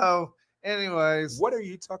like, huh? So, anyways, what are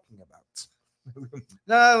you talking about?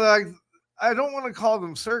 No, like I don't want to call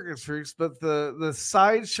them circus freaks, but the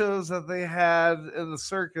sideshows that they had in the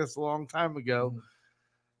circus a long time ago,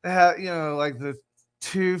 they had like the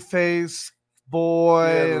Two-Face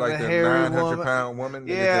boy, like and the the hairy 900-pound woman.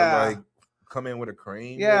 Yeah, that could, come in with a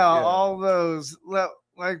crane. Yeah, all those.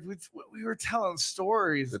 Like we were telling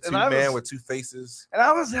stories. The man with 2 faces. And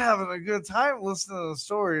I was having a good time listening to the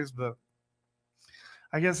stories, but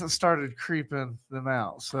I guess it started creeping them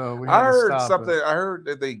out. So we had I heard to stop something. it. I heard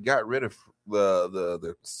that they got rid of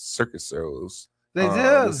the circus shows. They did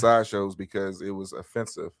the side shows because it was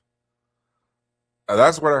offensive.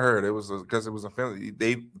 That's what I heard. It was because it was offensive.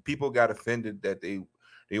 People got offended that they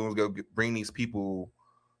want to go bring these people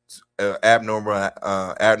abnormal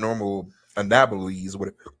anomalies,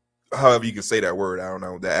 however you can say that word. I don't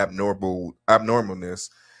know, the abnormalness,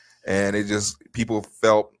 and it just people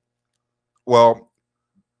felt. Well,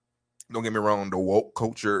 don't get me wrong. The woke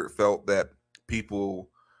culture felt that people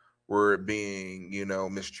were being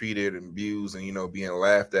mistreated and abused and being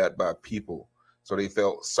laughed at by people, so they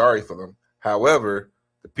felt sorry for them. However,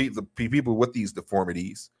 the people with these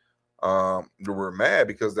deformities they were mad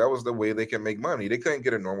because that was the way they can make money. They couldn't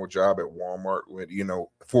get a normal job at Walmart with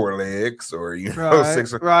 4 legs or 6.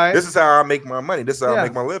 Right. This is how I make my money. This is how I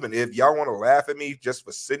make my living. If y'all want to laugh at me just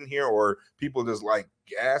for sitting here, or people just like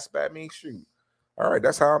gasp at me, shoot. All right,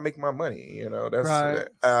 that's how I make my money. That's right.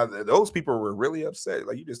 Those people were really upset.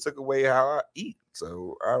 Like, you just took away how I eat.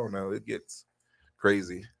 So I don't know. It gets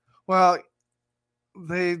crazy. Well,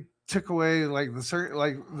 they took away like the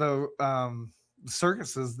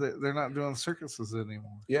circuses. They're not doing circuses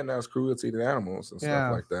anymore. Yeah, now it's cruelty to animals and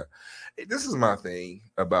stuff like that. This is my thing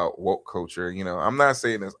about woke culture. I'm not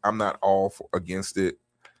saying this. I'm not all against it,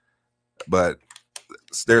 but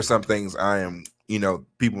there's some things I am.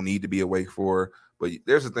 People need to be awake for. But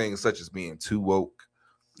there's a thing such as being too woke,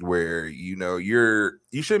 where you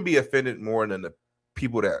shouldn't be offended more than the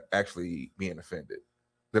people that actually being offended.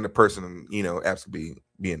 Than the person, absolutely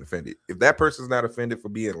being offended. If that person's not offended for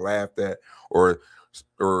being laughed at or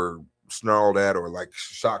snarled at or like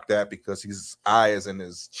shocked at because his eye is in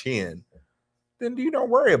his chin, then you don't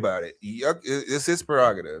worry about it. It's his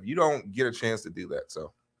prerogative. You don't get a chance to do that.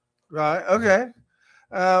 So, right, okay.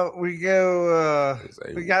 We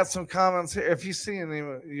got some comments here. If you see any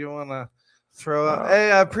you want to throw up.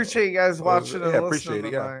 Hey, I appreciate you guys watching and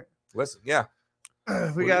listening tonight. Listen, yeah.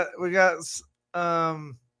 We got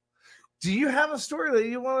do you have a story that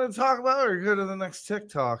you want to talk about, or go to the next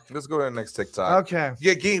TikTok? Let's go to the next TikTok. Okay.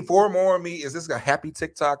 Yeah, getting 4 more on me. Is this a happy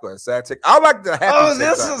TikTok or a sad TikTok? I like the happy TikTok.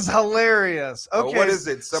 This is hilarious. Okay. What is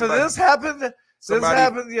it? So this happened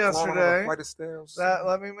yesterday.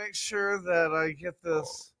 Let me make sure that I get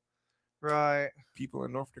this right. People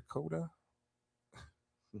in North Dakota.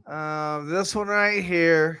 This one right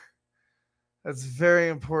here. It's very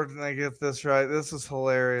important I get this right. This is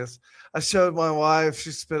hilarious. I showed my wife.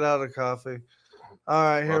 She spit out a coffee. All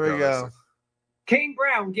right, here we go. Kane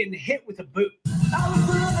Brown getting hit with a boot.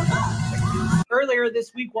 Earlier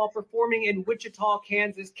this week, while performing in Wichita,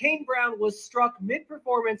 Kansas, Kane Brown was struck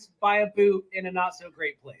mid-performance by a boot in a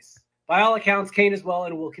not-so-great place. By all accounts, Kane is well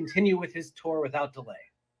and will continue with his tour without delay.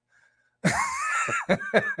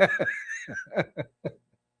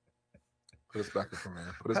 Put us back up on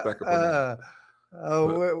there. Put us back up on there.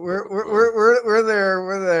 We're there.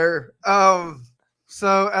 We're there.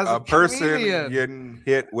 So as a person comedian, getting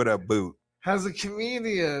hit with a boot. As a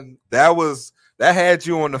comedian, that had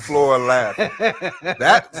you on the floor laughing.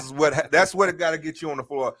 That's what it got to get you on the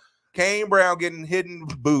floor. Kane Brown getting hit in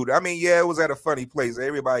the boot. I mean, yeah, it was at a funny place.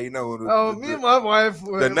 Everybody knows. Me and my wife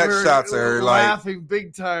were nut shots are laughing like,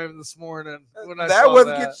 big time this morning when I that saw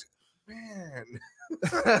wasn't that. Man.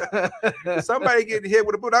 Somebody getting hit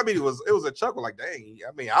with a boot. I mean, it was a chuckle. Like, dang.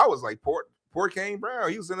 I mean, I was like, poor Kane Brown.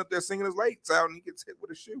 He was sitting up there singing his lights out, and he gets hit with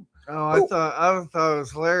a shoe. I thought it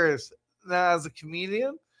was hilarious. Now, as a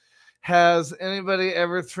comedian, has anybody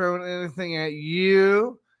ever thrown anything at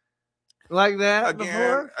you like that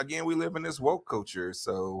before? Again, we live in this woke culture,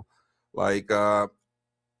 so like, I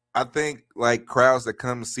think like crowds that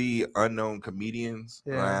come see unknown comedians.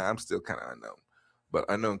 Yeah. I'm still kind of unknown, but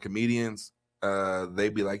unknown comedians. They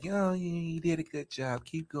be like, yo, you did a good job.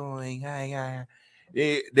 Keep going. Hi.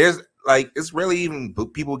 There's like, it's really even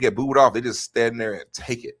people get booed off. They just stand there and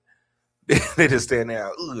take it. They just stand there.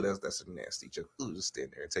 Ooh, that's a nasty joke. Ooh, just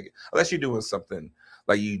stand there and take it. Unless you're doing something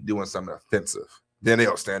offensive, then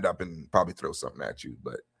they'll stand up and probably throw something at you.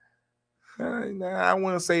 But I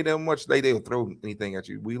wouldn't say that much. They'll throw anything at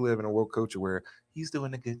you. We live in a world culture where he's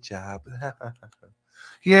doing a good job.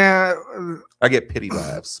 Yeah, I get pity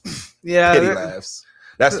laughs. Yeah, pity laughs.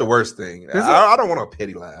 That's the worst thing. I don't want a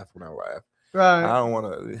pity laugh when I laugh. Right. I don't want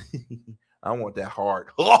to. I don't want that hard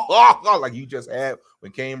like you just had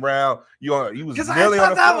when Kane Brown. You was nearly on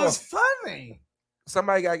the floor. That was funny.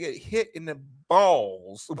 Somebody got to get hit in the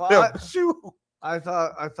balls. Well, I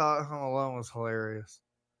thought Home Alone was hilarious.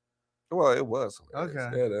 Well, it was hilarious. Okay.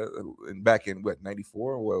 Yeah, and back in what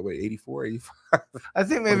 94? What 84, 85? I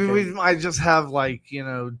think maybe we might just have like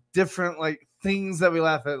different like things that we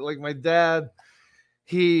laugh at. Like my dad,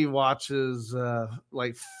 he watches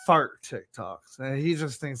like fart TikToks, and he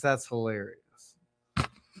just thinks that's hilarious.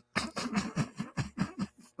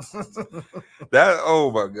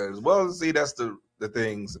 Oh my goodness. Well, see, that's the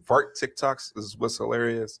things. Fart TikToks is what's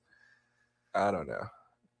hilarious. I don't know.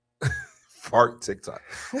 Fart TikTok.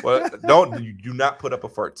 Well, do not put up a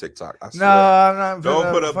fart TikTok. I swear. No, I'm not.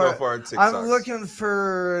 Don't put up a fart TikTok. I'm looking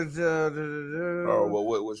for Oh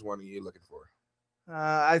well, which one are you looking for?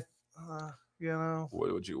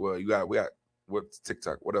 What would you? Well, we got what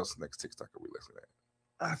TikTok? What else next TikTok are we looking at?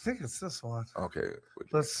 I think it's this one. Okay,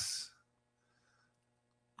 let's.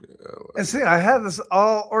 And see, I had this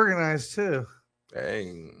all organized too.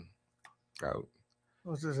 Dang.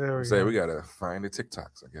 Let's just say we gotta find the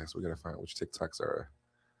TikToks. I guess we gotta find which TikToks are.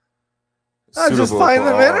 I just find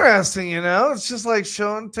them interesting, It's just like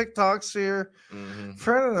showing TikToks to your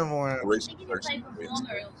friend in the morning.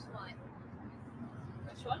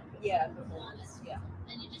 Yeah, performance. Yeah.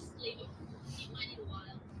 And you just leave it. You might need a while.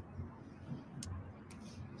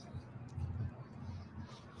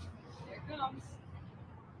 Here it comes.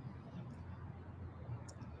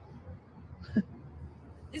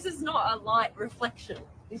 This is not a light reflection.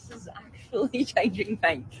 This is actually changing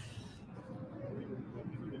paint.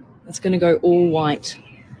 It's going to go all white.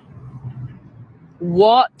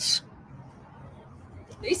 What?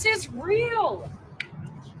 This is real.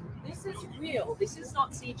 This is real. This is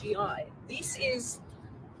not CGI. This is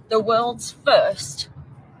the world's first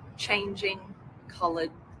changing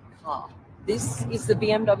colored car. This is the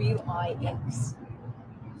BMW iX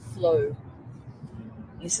Flow.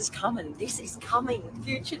 This is coming. This is coming.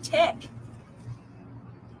 Future tech.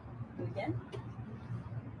 Again.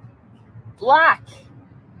 Black.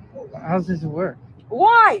 How does this work?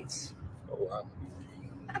 White. Oh wow.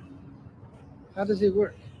 How does it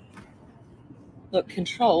work? Look,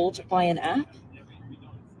 controlled by an app.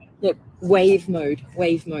 Look, wave mode.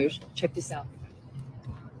 Check this out.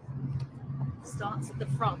 Starts at the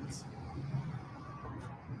front.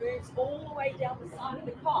 Moves all the way down the side of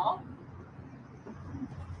the car.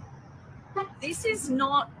 This is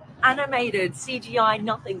not animated, CGI,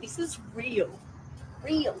 nothing. This is real.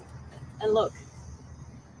 And look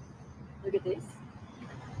at this.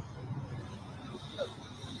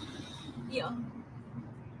 Here,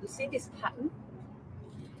 you see this pattern?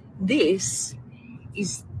 This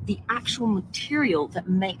is the actual material that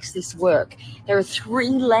makes this work. There are 3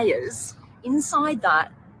 layers. Inside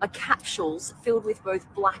that are capsules filled with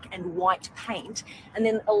both black and white paint, and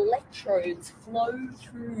then electrodes flow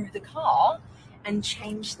through the car and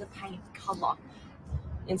change the paint color.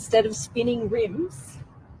 Instead of spinning rims,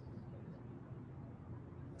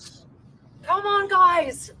 come on,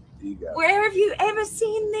 guys. Where have you ever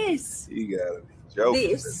seen this? You gotta be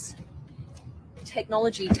joking. This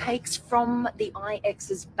technology takes from the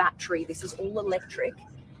iX's battery. This is all electric.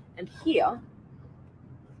 And here,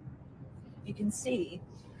 you can see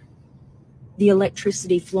the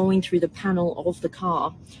electricity flowing through the panel of the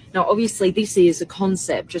car. Now, obviously, this is a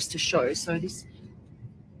concept just to show. So this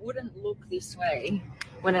wouldn't look this way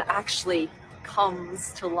when it actually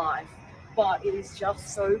comes to life. But it is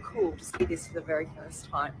just so cool to see this for the very first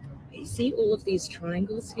time. You see all of these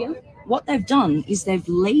triangles here? What they've done is they've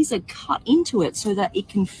laser cut into it so that it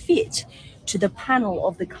can fit to the panel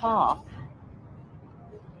of the car.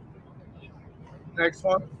 Next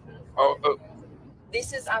one. Oh.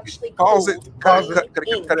 This is actually Pause it. Cut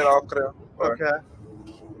ink. it off. Okay.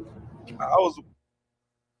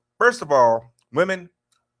 First of all, women,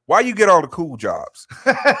 why you get all the cool jobs?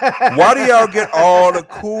 Why do y'all get all the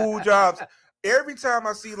cool jobs? Every time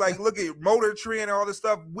I see, like, look at Motor Trend and all this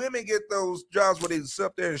stuff, women get those jobs where they sit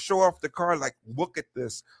up there and show off the car, like, look at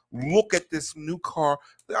this new car.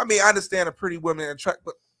 I mean, I understand a pretty woman in a truck,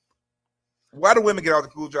 but why do women get all the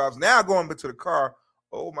cool jobs? Now going into the car,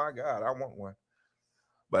 oh my God, I want one.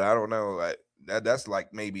 But I don't know, like that's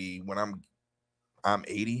like maybe when I'm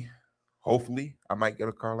 80, hopefully I might get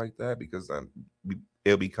a car like that because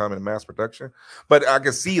it'll be coming in mass production. But I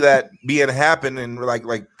can see that being happen and like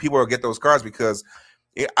people will get those cars because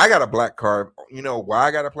I got a black car. You know why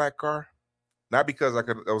I got a black car? Not because that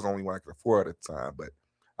was the only one I could afford at the time, but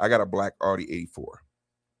I got a black Audi 84.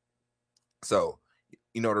 So,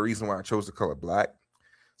 you know the reason why I chose the color black,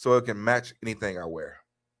 so it can match anything I wear.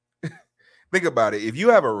 Think about it. If you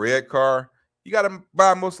have a red car, you got to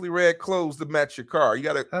buy mostly red clothes to match your car. You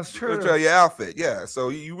got to That's true. Your outfit. Yeah. So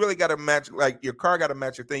you really got to match, like your car got to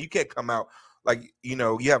match your thing. You can't come out like, you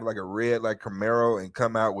know, you have like a red, like Camaro and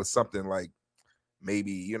come out with something like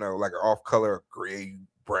maybe, you know, like an off color, gray,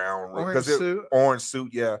 brown, orange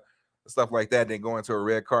suit. Yeah. Stuff like that. Then go into a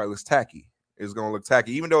red car. It looks tacky. It's going to look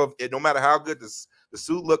tacky. Even though no matter how good the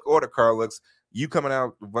suit look or the car looks, you coming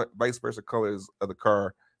out vice versa colors of the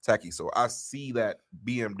car tacky. So I see that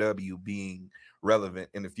BMW being relevant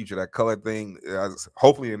in the future. That color thing,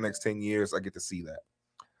 hopefully in the next 10 years, I get to see that.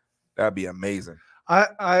 That'd be amazing. I'm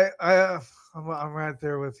right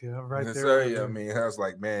there with you. I'm right there. Sorry, I mean, I was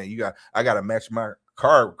like, man, I got to match my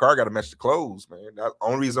car. Car got to match the clothes, man. That's the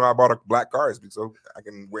only reason I bought a black car is because I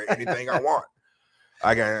can wear anything I want.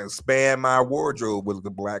 I can span my wardrobe with the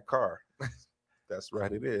black car. That's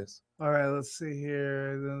right, it is. All right, let's see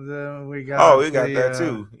here. Then we got. Oh, we got that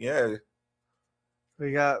too. Yeah.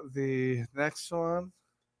 We got the next one.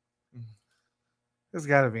 There's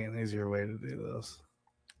got to be an easier way to do this.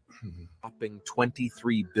 Dropping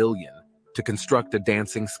 $23 billion to construct a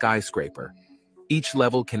dancing skyscraper. Each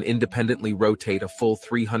level can independently rotate a full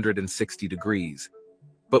 360 degrees.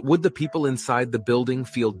 But would the people inside the building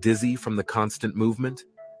feel dizzy from the constant movement?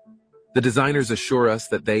 The designers assure us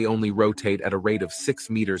that they only rotate at a rate of 6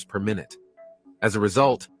 meters per minute. As a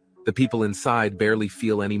result, the people inside barely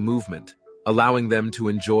feel any movement, allowing them to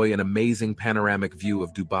enjoy an amazing panoramic view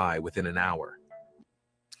of Dubai within an hour.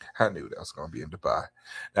 I knew that was going to be in Dubai.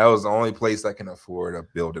 That was the only place I can afford a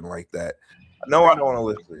building like that. No, I don't want to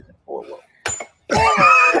live for it.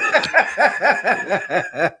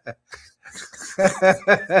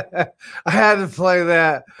 I had to play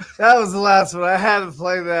that. That was the last one. I had to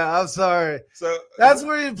play that. I'm sorry. So that's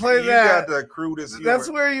where you play that. Got the crudest humor. That's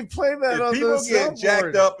where you play that. If on people the get soundboard.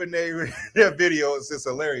 jacked up in their video, it's just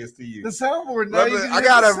hilarious to you. The soundboard. Now you can I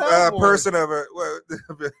got a person of a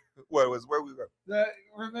where we go?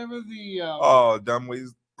 Remember the dumb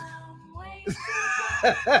ways.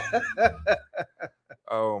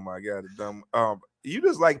 Oh my God, dumb. You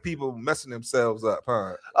just like people messing themselves up,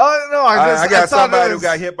 huh? Oh no, I got somebody who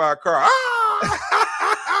got hit by a car.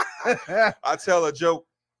 I tell a joke.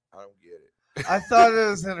 I don't get it. I thought it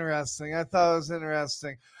was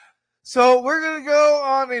interesting. So we're going to go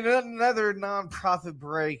on another nonprofit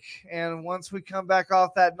break. And once we come back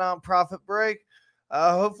off that nonprofit break,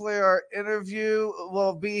 hopefully our interview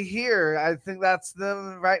will be here. I think that's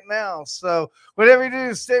them right now. So whatever you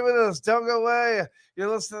do, stay with us. Don't go away. You're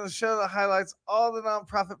listening to the show that highlights all the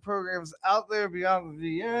nonprofit programs out there beyond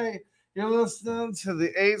the VA. You're listening to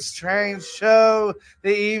the H Train Show,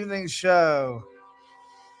 the evening show.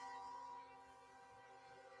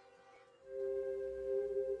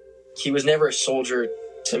 He was never a soldier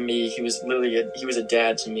to me. He was literally he was a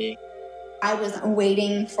dad to me. I was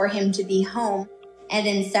waiting for him to be home, and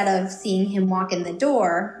instead of seeing him walk in the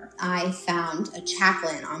door, I found a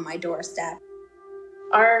chaplain on my doorstep.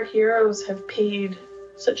 Our heroes have paid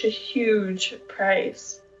such a huge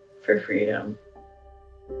price for freedom.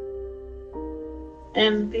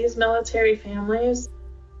 And these military families,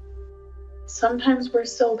 sometimes we're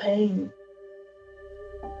still paying.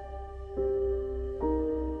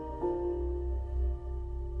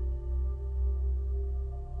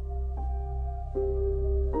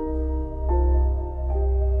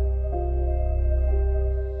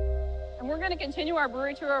 And we're going to continue our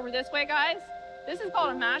brewery tour over this way, guys. This is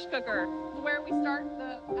called a mash cooker. This is where we start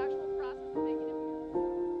the actual process of making it.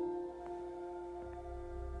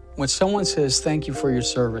 When someone says thank you for your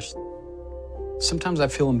service, sometimes I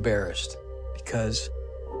feel embarrassed because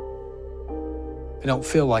I don't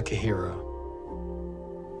feel like a hero.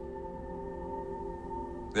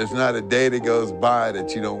 There's not a day that goes by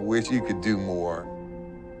that you don't wish you could do more.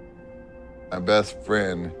 My best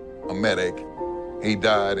friend, a medic, he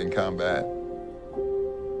died in combat.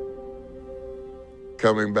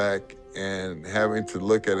 Coming back and having to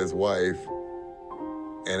look at his wife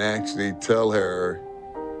and actually tell her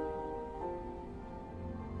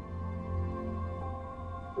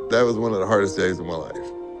that was one of the hardest days of my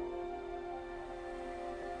life.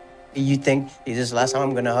 You think, is this the last time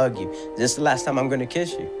I'm gonna hug you? Is this the last time I'm gonna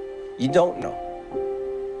kiss you? You don't know.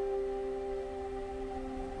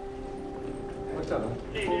 What's up, man?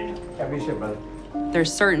 Hey, happy shit, brother.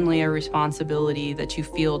 There's certainly a responsibility that you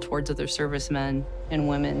feel towards other servicemen and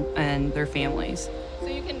women and their families. So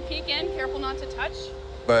you can peek in, careful not to touch.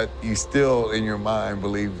 But you still, in your mind,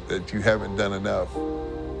 believe that you haven't done enough.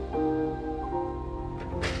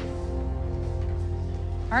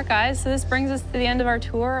 All right, guys, so this brings us to the end of our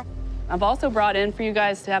tour. I've also brought in for you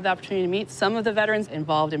guys to have the opportunity to meet some of the veterans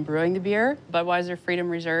involved in brewing the beer, Budweiser Freedom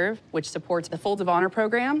Reserve, which supports the Folds of Honor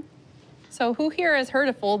program. So who here has heard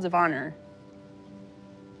of Folds of Honor?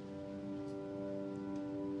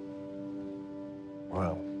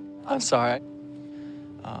 Wow. I'm sorry.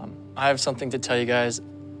 I have something to tell you guys.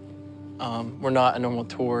 We're not a normal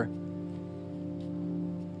tour.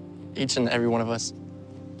 Each and every one of us.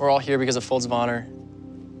 We're all here because of Folds of Honor.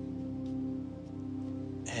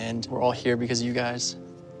 And we're all here because of you guys.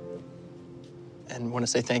 And want to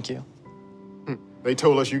say thank you. They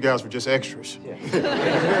told us you guys were just extras.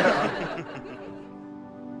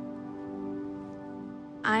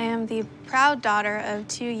 I am the proud daughter of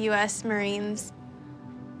 2 U.S. Marines.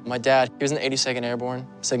 My dad, he was in the 82nd Airborne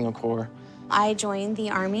Signal Corps. I joined the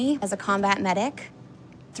Army as a combat medic.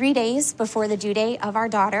 3 days before the due date of our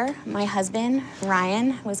daughter, my husband,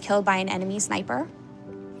 Ryan, was killed by an enemy sniper.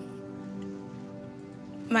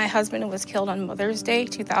 My husband was killed on Mother's Day,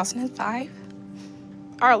 2005.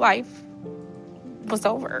 Our life was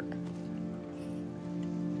over.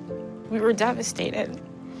 We were devastated.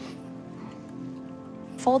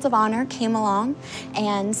 Folds of Honor came along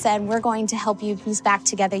and said, we're going to help you piece back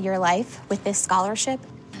together your life with this scholarship.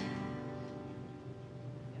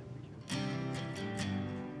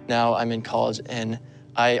 Now I'm in college, and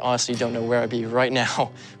I honestly don't know where I'd be right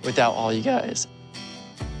now without all you guys.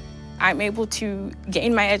 I'm able to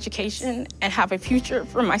gain my education and have a future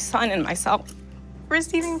for my son and myself.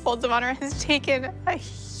 Receiving Folds of Honor has taken a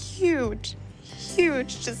huge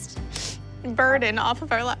just burden off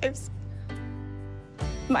of our lives.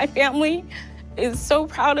 My family is so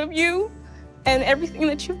proud of you and everything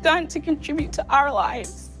that you've done to contribute to our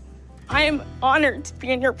lives. I am honored to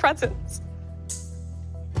be in your presence.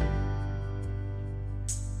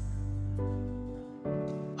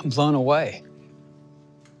 I'm blown away.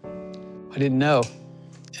 I didn't know.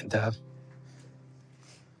 And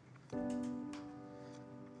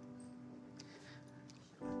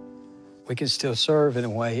we can still serve in a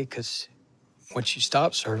way, because once you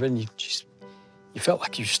stop serving, you felt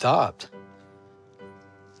like you stopped.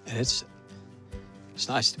 And it's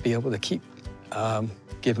nice to be able to keep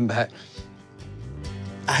giving back.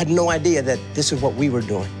 I had no idea that this is what we were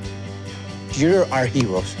doing. You're our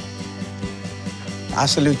heroes. I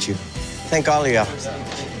salute you. Thank all of y'all.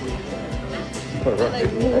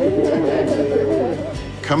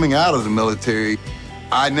 Coming out of the military,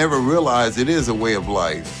 I never realized it is a way of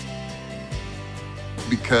life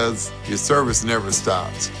because your service never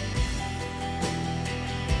stops.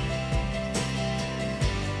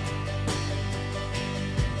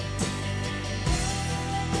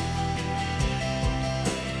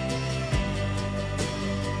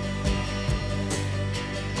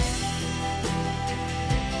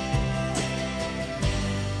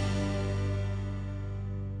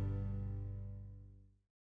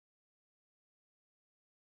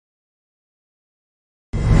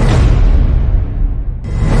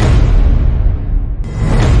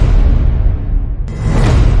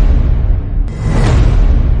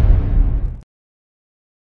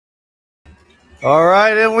 All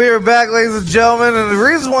right, and we are back, ladies and gentlemen. And the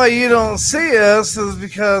reason why you don't see us is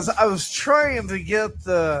because I was trying to get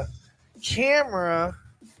the camera.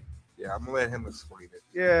 Yeah, I'm gonna let him explain it.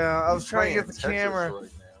 Yeah, I was trying to get the Tetris camera. right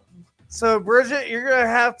now. So, Bridget, you're gonna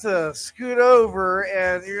have to scoot over,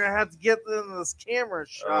 and you're gonna have to get in this camera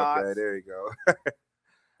shot. Okay, there you go.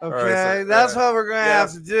 Okay, right, so, that's what we're gonna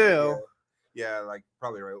have to do. Yeah, like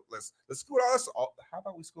probably right. Let's scoot. How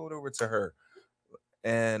about we scoot over to her?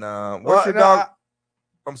 And where's your dog?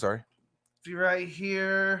 I'm sorry. Be right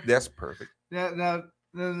here. That's perfect. Yeah,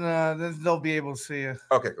 then they'll be able to see you.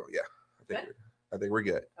 Okay, go. Yeah, I think we're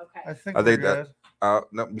good. Okay. I think we're good.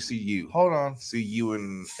 No, we see you. Hold on. See you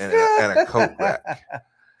in a coat rack.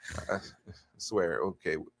 I swear.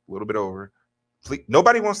 Okay, a little bit over. Please,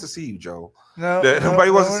 nobody wants to see you, Joe. Nobody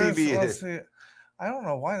wants to see me. I don't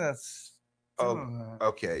know why that's.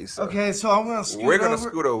 Okay. So I'm gonna scoot over. We're gonna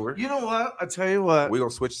scoot over. You know what? I tell you what. We're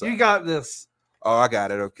gonna switch sides. You got this. Oh, I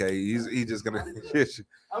got it. Okay, he's just gonna.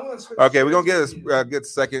 I'm gonna switch. Okay, we're gonna get a good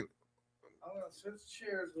second. I'm gonna switch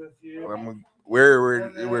chairs with you.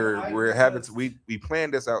 We're having to, we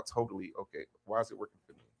planned this out totally. Okay, why is it working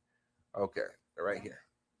for me? Okay, right here.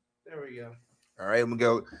 There we go. All right, I'm gonna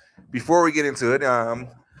go. Before we get into it,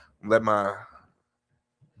 let my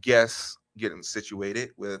guests get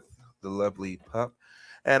situated with the lovely pup.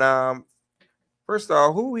 And first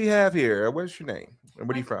off, who we have here? What's your name? And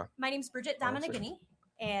where are you from? My name's Bridget Dominagini,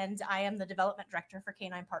 and I am the development director for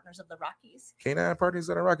Canine Partners of the Rockies. Canine Partners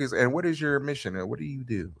of the Rockies. And what is your mission? And what do you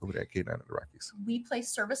do over at Canine of the Rockies? We place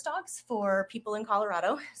service dogs for people in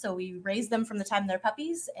Colorado. So we raise them from the time they're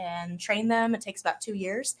puppies and train them. It takes about 2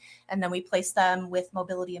 years. And then we place them with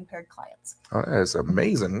mobility impaired clients. Oh, that's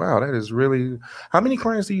amazing. Wow, that is really... How many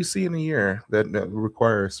clients do you see in a year that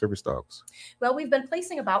require service dogs? Well, we've been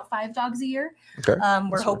placing about 5 dogs a year. Okay.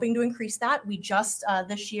 We're hoping to increase that. We just,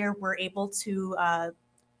 this year, were able to...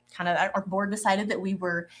 our board decided that we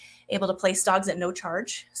were able to place dogs at no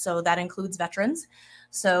charge. So that includes veterans.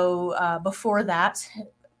 So before that,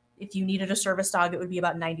 if you needed a service dog, it would be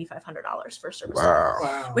about $9,500 for a service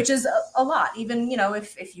dog, which is a lot. Even,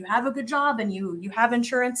 if you have a good job and you have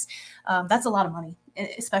insurance, that's a lot of money,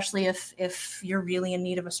 especially if you're really in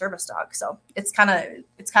need of a service dog. So it's kind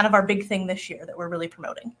of our big thing this year that we're really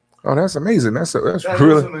promoting. Oh, that's amazing. That's that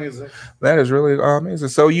really is amazing. That is really amazing.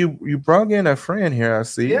 So you brought in a friend here, I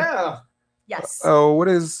see. Yeah. Yes. Oh, what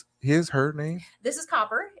is her name? This is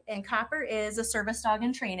Copper, and Copper is a service dog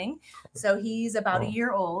in training. So he's about a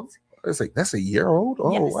year old. That's a year old?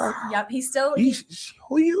 Oh, yes. Wow. Yep. He's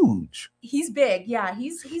huge. He's big. Yeah.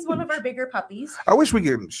 He's one of our bigger puppies. I wish we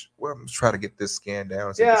could try to get this scan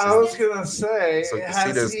down. So I was gonna say, so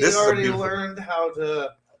has he already learned how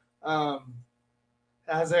to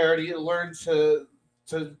has already learned to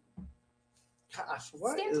gosh,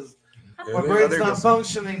 what is my brain's not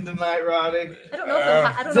functioning tonight, Roddy. I don't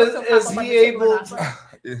know if is he able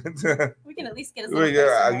to we can at least get his little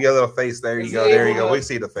face. Your little face. There you go. There you go. We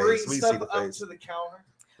see the face. We see the face. To the counter.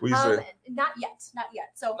 Not yet. So not yet,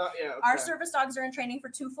 okay. Our service dogs are in training for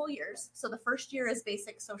 2 full years. So the first year is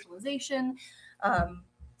basic socialization,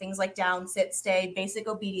 things like down, sit, stay, basic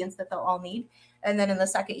obedience that they'll all need. And then in the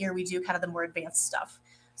second year, we do kind of the more advanced stuff.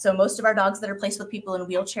 So most of our dogs that are placed with people in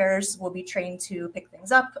wheelchairs will be trained to pick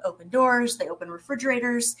things up, open doors, they open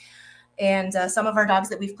refrigerators. And some of our dogs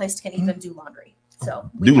that we've placed can even do laundry. So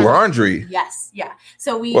do laundry? Yes. Yeah.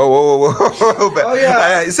 So we. Whoa. Oh,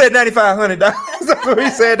 yeah. You said $9,500. That's what we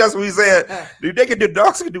said. That's what we said. Dude, they can do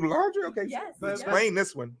dogs can do laundry? Okay. Yes. Explain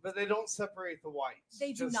this one. But they don't separate the whites.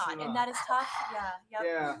 They do not. And that is tough. Yeah.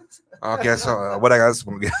 Yeah. Okay. So what I got this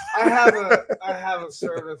one again? I have a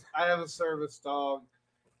service dog.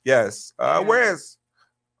 Yes. Where is?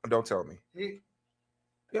 Don't tell me. You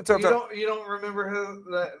don't remember who?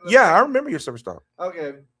 Yeah, I remember your service dog.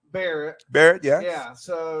 Okay. Barrett, yeah. Yeah,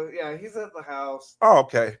 so yeah, he's at the house. Oh,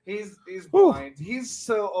 okay. He's blind. He's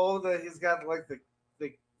so old that he's got like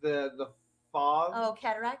the fog. Oh,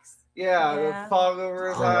 cataracts. Yeah, Yeah. the fog over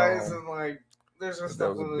his eyes, and like there's just That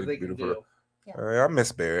was a nothing that big, they can beautiful. do. I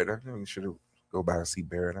miss Barrett. I think we should go by and see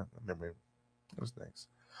Barrett. I remember it was nice.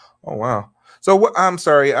 Oh wow! So what? I'm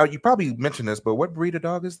sorry. You probably mentioned this, but what breed of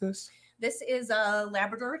dog is this? This is a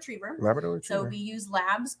Labrador Retriever. Labrador Retriever. So we use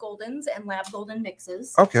Labs Goldens and Lab Golden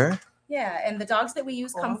mixes. Okay. Yeah, and the dogs that we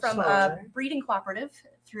use come from a breeding cooperative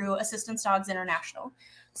through Assistance Dogs International.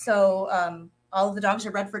 So all of the dogs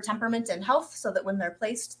are bred for temperament and health, so that when they're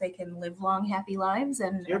placed, they can live long, happy lives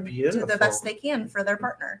and do the best they can for their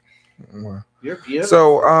partner. Wow. You're beautiful.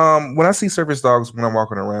 So when I see service dogs when I'm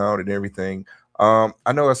walking around and everything,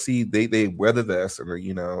 I know I see they weather vests and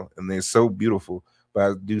and they're so beautiful. But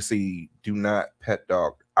I do see do not pet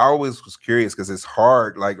dog. I always was curious because it's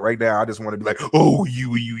hard. Like right now, I just want to be like, oh,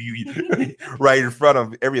 you, right in front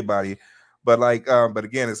of everybody. But but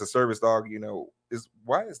again, it's a service dog.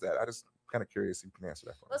 Why is that? I just kind of curious if you can answer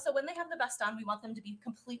that for me. Well, so when they have the vest on, we want them to be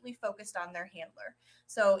completely focused on their handler.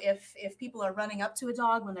 So if people are running up to a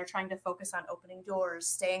dog when they're trying to focus on opening doors,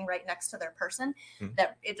 staying right next to their person,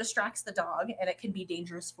 that it distracts the dog and it can be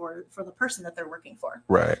dangerous for the person that they're working for.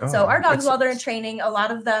 Right. So our dogs, while they're in training, a lot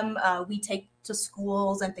of them we take to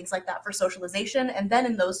schools and things like that for socialization, and then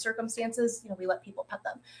in those circumstances, we let people pet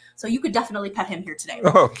them. So you could definitely pet him here today.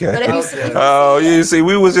 Okay. But if you see,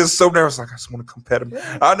 we was just so nervous. Like I just want to come pet him.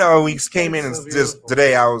 I know we came in and just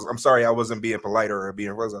today. I'm sorry, I wasn't being polite or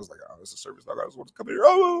being rude. I was like, oh, it's a service dog. I just want to come here.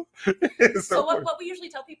 Oh. So what we usually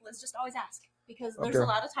tell people is just always ask, because there's a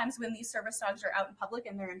lot of times when these service dogs are out in public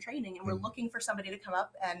and they're in training, and we're looking for somebody to come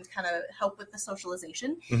up and kind of help with the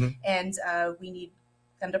socialization, and we need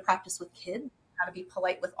them to practice with kids how to be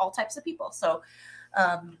polite with all types of people. So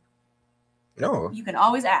you can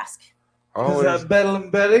always ask. Is that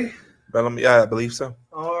Bedlam Betty? Bedlam, yeah, I believe so.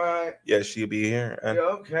 All right. Yeah, she'll be here. And yeah,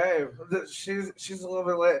 okay. She's a little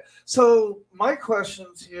bit late. So my question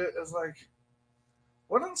to you is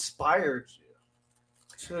what inspired you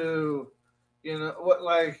to,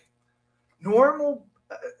 normal?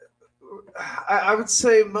 I would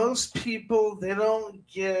say most people, they don't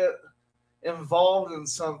get involved in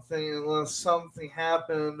something unless something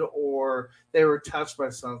happened or they were touched by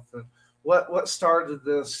something. What started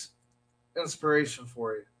this inspiration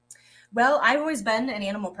for you? Well, I've always been an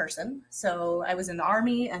animal person. So I was in the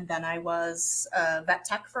Army, and then I was a vet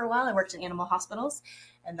tech for a while. I worked in animal hospitals,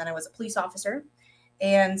 and then I was a police officer.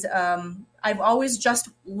 And I've always just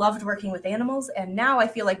loved working with animals. And now I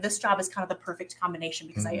feel like this job is kind of the perfect combination,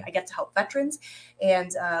 because I get to help veterans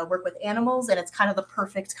and work with animals. And it's kind of the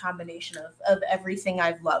perfect combination of everything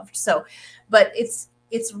I've loved. So, but it's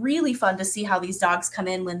really fun to see how these dogs come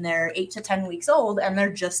in when they're 8 to 10 weeks old, and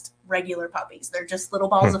they're just regular puppies. They're just little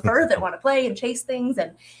balls of fur that want to play and chase things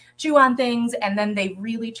and chew on things. And then they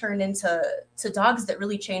really turn into dogs that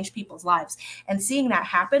really change people's lives. And seeing that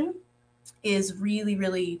happen is really,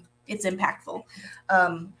 really, it's impactful.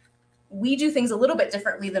 We do things a little bit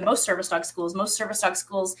differently than most service dog schools. Most service dog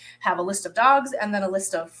schools have a list of dogs and then a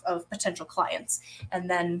list of potential clients. And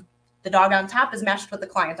then the dog on top is matched with the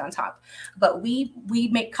client on top. But we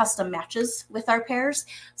make custom matches with our pairs.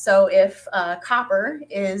 So if Copper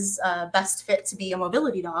is best fit to be a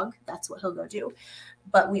mobility dog, that's what he'll go do.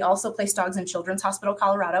 But we also place dogs in Children's Hospital,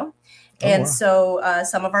 Colorado. And so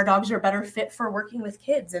some of our dogs are better fit for working with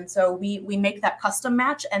kids. And so we make that custom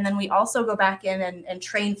match. And then we also go back in and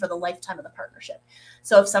train for the lifetime of the partnership.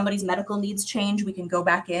 So if somebody's medical needs change, we can go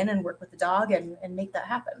back in and work with the dog and make that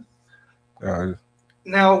happen.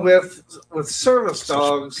 Now with service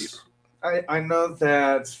dogs, I know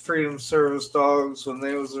that Freedom Service Dogs, when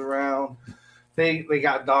they was around, they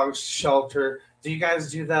got dogs to shelter. Do you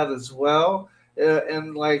guys do that as well?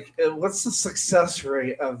 And what's the success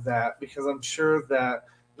rate of that? Because I'm sure that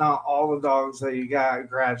not all the dogs that you got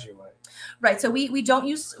graduate. Right. So we don't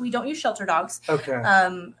use shelter dogs.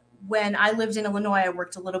 Okay. When I lived in Illinois, I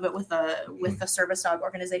worked a little bit with a service dog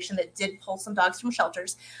organization that did pull some dogs from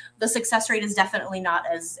shelters. The success rate is definitely not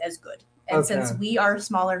as good. And since we are a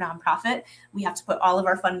smaller nonprofit, we have to put all of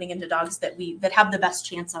our funding into dogs that have the best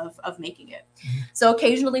chance of making it. So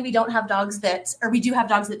occasionally we do have dogs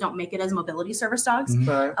that don't make it as mobility service dogs.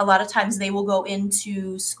 Right. A lot of times they will go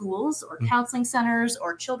into schools or counseling centers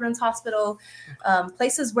or children's hospital,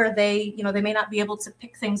 places where they may not be able to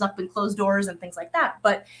pick things up and close doors and things like that,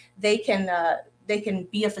 but they can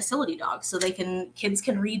be a facility dog. So kids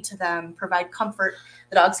can read to them, provide comfort.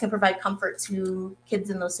 The dogs can provide comfort to kids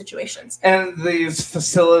in those situations. And these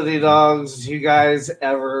facility dogs, do you guys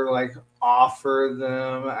ever offer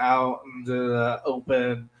them out into the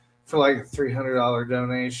open for a $300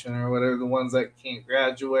 donation or whatever? The ones that can't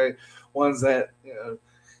graduate, ones that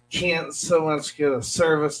can't so much get a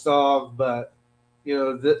service dog, but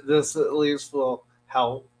this at least will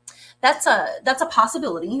help. That's a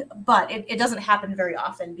possibility, but it doesn't happen very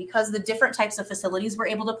often because the different types of facilities we're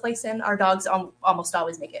able to place in, our dogs almost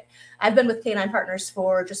always make it. I've been with Canine Partners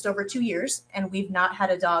for just over 2 years, and we've not had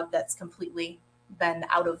a dog that's completely been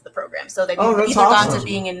out of the program. So they've either gone to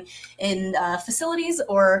being in facilities,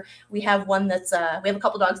 or we have one that's we have a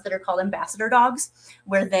couple dogs that are called ambassador dogs,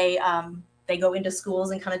 where they go into schools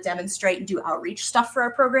and kind of demonstrate and do outreach stuff for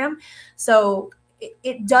our program. So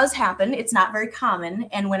it does happen. It's not very common.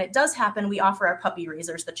 And when it does happen, we offer our puppy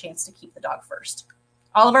raisers the chance to keep the dog first.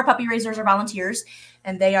 All of our puppy raisers are volunteers,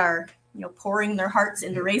 and they are, pouring their hearts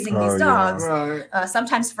into raising these dogs,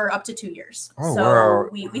 sometimes for up to 2 years.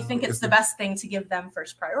 We think it's the best thing to give them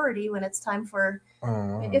first priority when it's time for,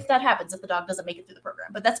 if that happens, if the dog doesn't make it through the program.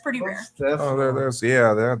 But that's pretty rare.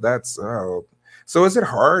 That's so is it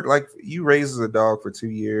hard? Like, you raise a dog for 2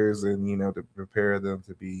 years and, to prepare them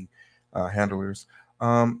to be handlers.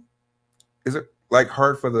 Is it like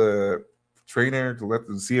hard for the trainer to let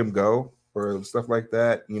them see him go or stuff like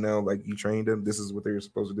that? Like you trained them, this is what they're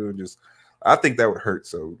supposed to do, and just, I think that would hurt.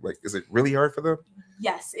 So, like, is it really hard for them?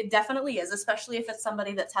 Yes, it definitely is, especially if it's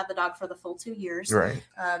somebody that's had the dog for the full 2 years. Right.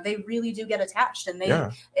 They really do get attached, and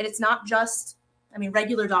and it's not just,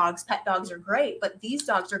 regular dogs, pet dogs are great, but these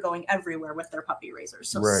dogs are going everywhere with their puppy raisers.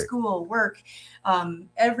 So school, work,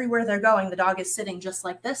 everywhere they're going, the dog is sitting just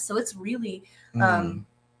like this. So it's really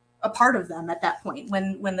a part of them at that point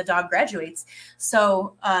when the dog graduates.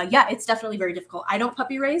 So it's definitely very difficult. I don't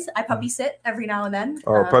puppy raise. I puppy sit every now and then.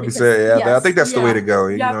 Puppy sit. Yeah, I think that's the way to go.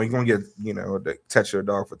 You're going to get touch your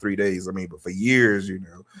dog for 3 days. But for years,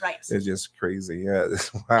 right. It's just crazy. Yeah.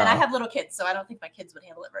 Wow. And I have little kids, so I don't think my kids would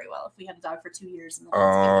handle it very well if we had a dog for 2 years. And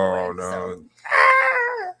no. So.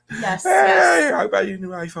 Yes. I buy you a new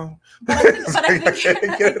iPhone. But I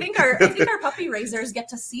think our puppy raisers get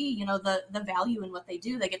to see, the value in what they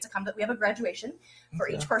do. They get to come to, we have a graduation for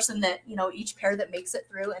each person that, each pair that makes it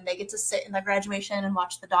through, and they get to sit in the graduation and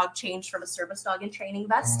watch the dog change from a service dog and training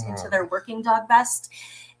vest into their working dog vest.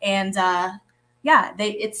 And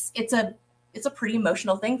it's a pretty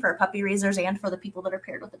emotional thing for puppy raisers and for the people that are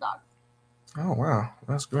paired with the dog. Oh, wow.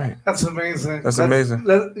 That's great. That's amazing. That's amazing.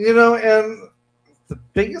 And the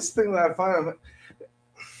biggest thing that I find,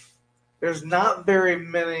 there's not very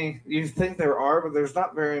many, you think there are, but there's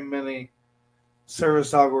not very many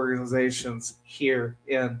service dog organizations here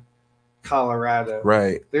in Colorado.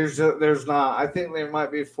 Right. There's not. I think there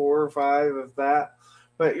might be 4 or 5 of that,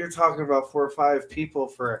 but you're talking about 4 or 5 people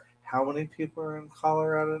for how many people are in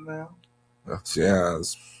Colorado now? It's in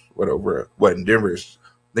Denver?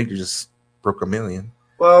 I think you just broke 1 million.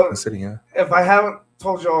 Well, in the city, if I haven't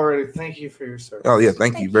told you already, thank you for your service. Oh yeah,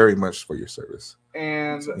 thank you very much for your service.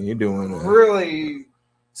 And you're doing really.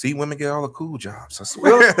 See, women get all the cool jobs. I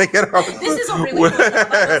swear, they get all. This is a really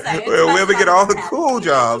cool women get all the cool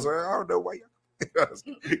jobs. I don't know why.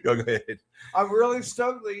 Go ahead. I'm really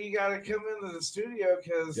stoked that you got to come into the studio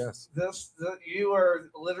because you are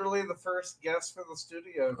literally the first guest for the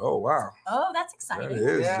studio. Oh wow! Oh, that's exciting. That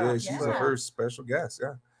is. Yeah, she's the first special guest.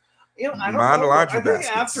 Yeah. I don't know. I think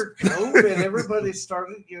after COVID, everybody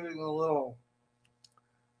started getting a little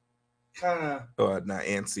kind of not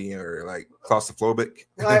antsy or like claustrophobic.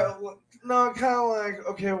 No, kind of like,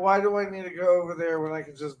 okay, why do I need to go over there when I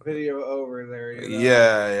can just video over there?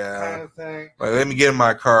 Kind of thing. Like, let me get in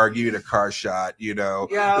my car, give you the car shot. Sit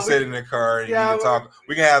in the car and you can talk.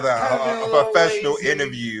 We can have a professional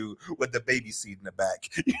interview with the baby seat in the back.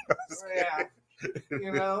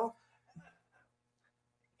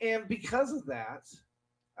 And because of that,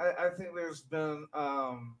 I think there's been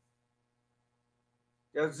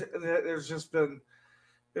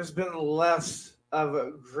there's been less of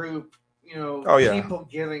a group, people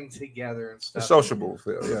getting together and stuff. A sociable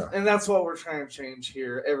feel, yeah. And that's what we're trying to change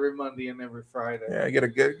here every Monday and every Friday. Yeah, get a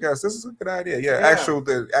good guys. This is a good idea. Yeah.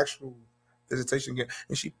 The actual visitation game,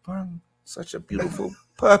 and she brought such a beautiful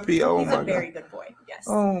puppy. Oh, he's a very good boy. Yes.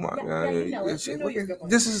 Oh my God.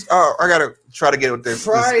 This is. I gotta try to get with this.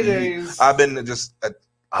 Fridays. I've been just.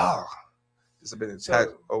 It's been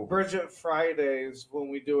attacked. Bridget Fridays, when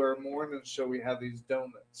we do our morning show, we have these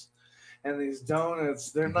donuts. And these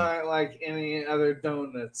donuts, they're not like any other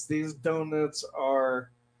donuts. These donuts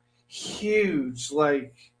are huge,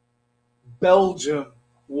 like Belgium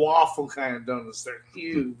waffle kind of donuts. They're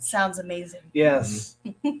huge. Sounds amazing. Yes.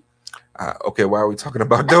 Okay, why are we talking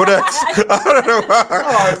about donuts? I don't know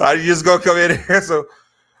why. I just gonna come in here. So,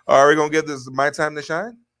 are we gonna get this my time to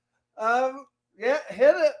shine? Yeah,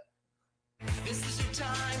 hit it. This is your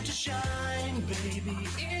time to shine, baby.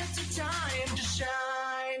 It's your time to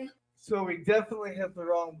shine. So we definitely hit the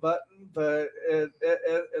wrong button, but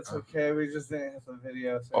it's okay. We just didn't hit the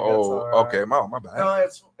video. So that's all right. Okay. My bad. No,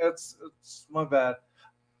 it's my bad.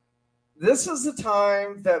 This is the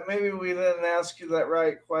time that maybe we didn't ask you that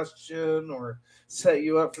right question or set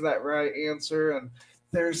you up for that right answer, and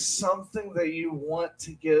there's something that you want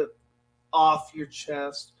to get off your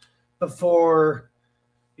chest before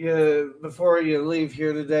you leave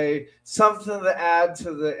here today. Something to add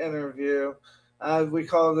to the interview. We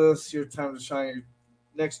call this your time to shine. Your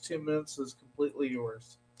next 2 minutes is completely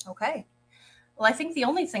yours. Okay. Well, I think the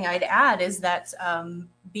only thing I'd add is that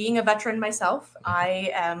being a veteran myself, I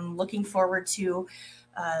am looking forward to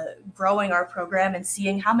growing our program and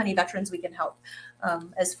seeing how many veterans we can help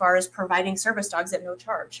as far as providing service dogs at no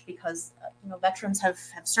charge, because veterans have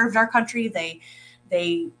served our country. They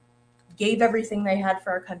gave everything they had for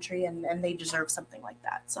our country, and they deserve something like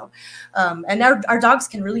that. So, and our dogs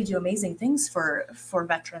can really do amazing things for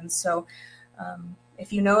veterans. So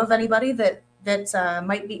if you know of anybody that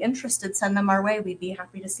might be interested, send them our way. We'd be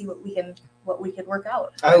happy to see what we could work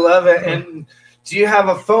out. I love it. And do you have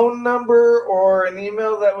a phone number or an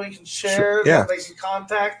email that we can share that they can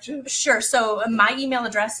contact you? Sure. So my email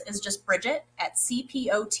address is just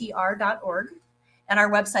Bridget@cpotr.org. And our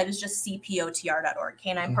website is just cpotr.org,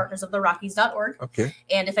 caninepartnersoftherockies.org. Okay.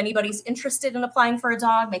 And if anybody's interested in applying for a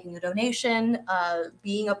dog, making a donation,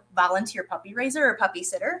 being a volunteer puppy raiser or puppy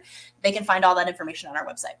sitter, they can find all that information on our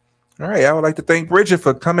website. All right. I would like to thank Bridget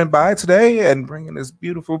for coming by today and bringing this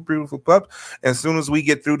beautiful, beautiful pup. As soon as we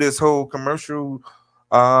get through this whole commercial,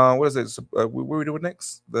 what is it? What are we doing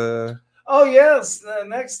next? Oh, yes. The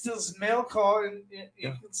next is mail call. And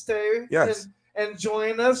you can stay. Yes. And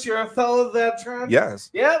join us. You're a fellow veteran. Yes.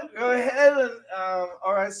 Yep. Go ahead. And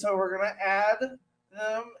all right. So we're gonna add them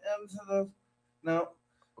into the. No.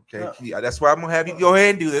 Okay. No. Yeah, that's why I'm gonna have you go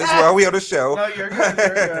ahead and do this while we on the show. No, you're good.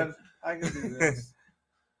 You're good. I can do this.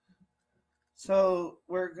 So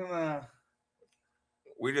we're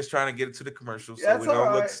just trying to get it to the commercial so That's we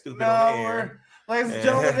don't look stupid on the air. Ladies and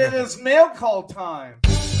gentlemen, it is mail call time.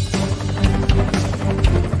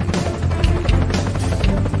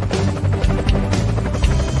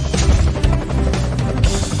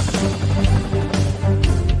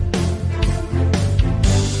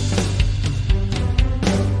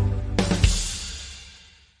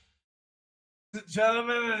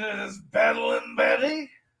 Gentlemen, it is Bedlin Betty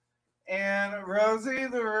and Rosie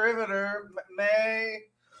the Riveter.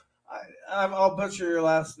 I'll butcher your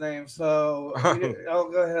last name, so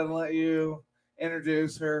I'll go ahead and let you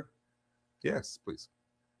introduce her. Yes, please.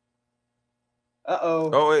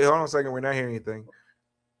 Oh, wait, hold on a second. We're not hearing anything.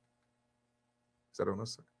 Is that on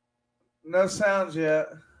us? No sounds yet.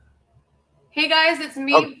 Hey guys, it's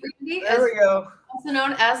me, Brandy, there we go. Also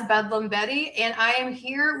known as Bedlam Betty, and I am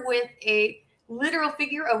here with a literal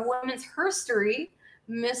figure of women's herstory,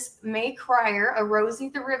 Miss May Cryer, a Rosie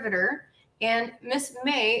the Riveter. And Miss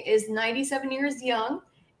May is 97 years young,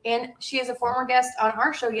 and she is a former guest on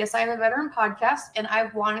our show, Yes, I Am a Veteran podcast, and I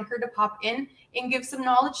wanted her to pop in and give some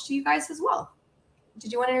knowledge to you guys as well.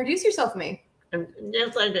 Did you want to introduce yourself, May?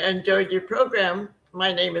 Yes, I enjoyed your program.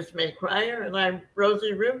 My name is May Cryer, and I'm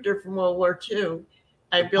Rosie Riveter from World War II.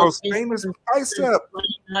 I built famous bicep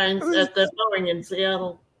at the Boeing in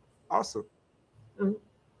Seattle. Awesome. Mm-hmm.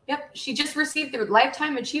 Yep, she just received the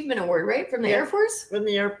Lifetime Achievement Award, right, from the Air Force? From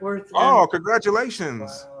the Air Force. Oh,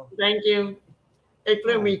 congratulations! Wow. Thank you. They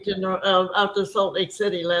flew me to out to Salt Lake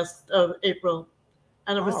City last April,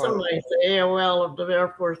 and it was so nice. The AOL of the Air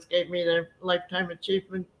Force gave me the Lifetime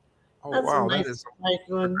Achievement. Oh, That's wow, nice, that is nice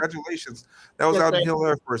one. Congratulations. That was out in Hill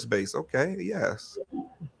Air Force Base. Okay, yes.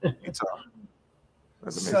 That's amazing.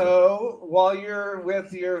 So while you're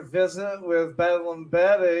with your visit with Bedlam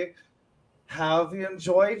Betty, how have you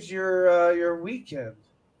enjoyed your weekend?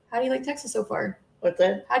 How do you like Texas so far? What's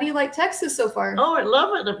that? How do you like Texas so far? Oh, I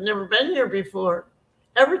love it. I've never been here before.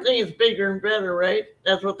 Everything is bigger and better, right?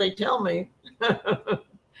 That's what they tell me.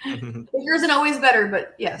 Bigger isn't always better,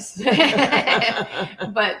 but yes.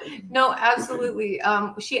 But no, absolutely.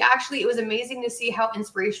 It was amazing to see how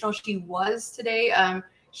inspirational she was today.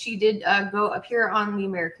 She did go appear on the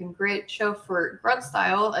American Grit show for Grunt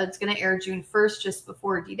Style. It's going to air June 1st, just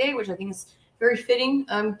before D-Day, which I think is very fitting,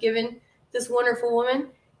 given this wonderful woman.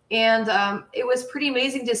 And it was pretty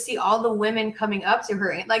amazing to see all the women coming up to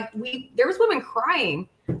her. There was women crying,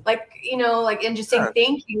 and just saying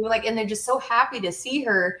thank you, and they're just so happy to see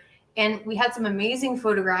her. And we had some amazing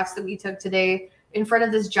photographs that we took today in front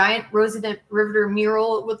of this giant Rosie the Riveter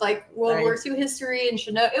mural with World War II history and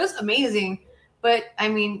Chinook. It was amazing. But I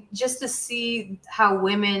mean, just to see how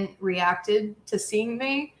women reacted to seeing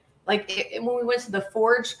May, when we went to the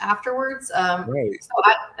Forge afterwards. Right. So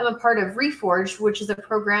I'm a part of Reforged, which is a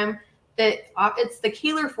program that it's the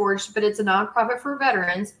Keeler Forge, but it's a nonprofit for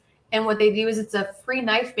veterans. And what they do is it's a free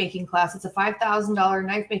knife making class. It's a $5,000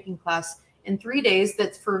 knife making class in 3 days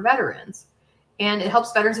that's for veterans. And it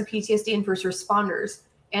helps veterans with PTSD and first responders.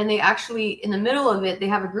 And they actually, in the middle of it, they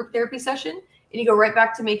have a group therapy session, and you go right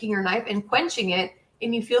back to making your knife and quenching it.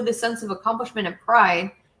 And you feel this sense of accomplishment and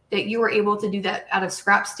pride that you were able to do that out of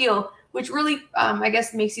scrap steel, which really, I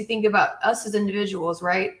guess, makes you think about us as individuals,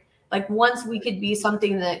 right? Like once we could be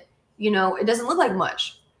something that, it doesn't look like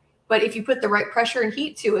much, but if you put the right pressure and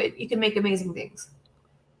heat to it, you can make amazing things.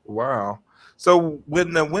 Wow. So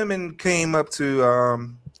when the women came up to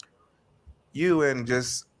you and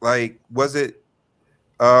just like, was it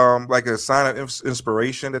like a sign of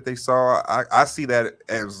inspiration that they saw? I see that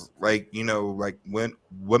as like, like when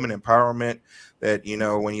women empowerment that,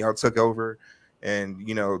 when y'all took over and,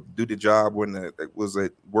 do the job when it was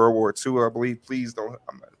at World War II, I believe. Please don't,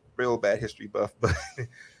 I'm a real bad history buff, but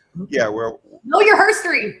yeah, well. Know your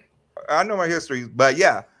history. I know my history, but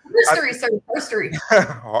yeah. History. Her story.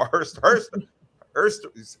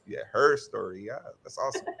 Yeah, that's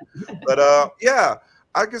awesome. But yeah,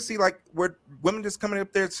 I can see like where women just coming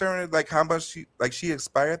up there showing like how much she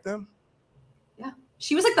inspired them. Yeah,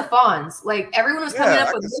 she was like the Fonz. Like everyone was coming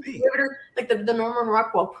up with like the Norman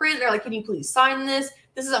Rockwell print. They're like, "Can you please sign this?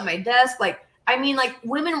 This is on my desk." Like, I mean, like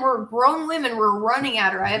grown women were running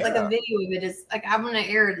at her. I have like a video of it. It's like I'm gonna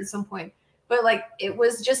air it at some point. But like it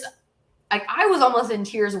was just like I was almost in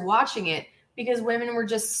tears watching it because women were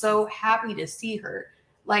just so happy to see her.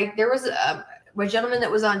 Like there was a gentleman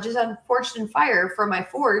that was on Forged in Fire for my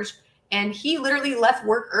Forge, and he literally left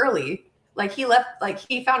work early. Like he left, like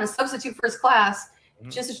he found a substitute for his class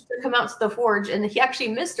just to come out to the Forge, and he actually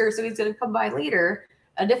missed her, so he's going to come by later,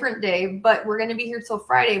 a different day. But we're going to be here till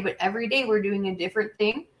Friday. But every day we're doing a different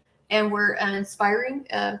thing, and we're inspiring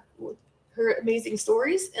her amazing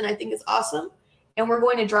stories, and I think it's awesome. And we're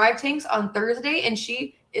going to drive tanks on Thursday, and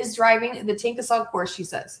she is driving the tank assault course, she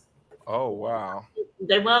says. Oh, wow.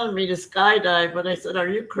 They wanted me to skydive, but I said, "Are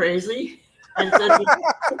you crazy?" I said,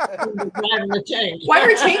 "Driving the tank." Why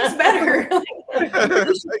are tanks better?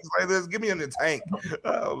 Like this, give me in the tank.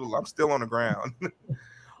 I'm still on the ground.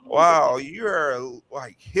 Wow, you're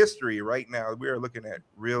like history right now. We are looking at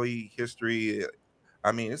really history.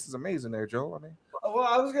 I mean, this is amazing there, Joe. I mean, well,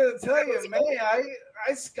 I was going to tell you, man,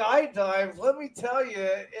 I skydive. Let me tell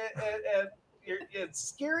you, it's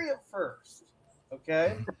scary at first.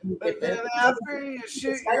 Okay, but then after you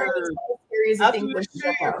shoot your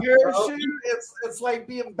parachute, it's like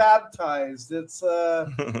being baptized. It's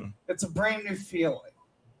a brand new feeling.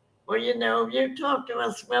 Well, you talk to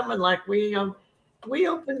us women like we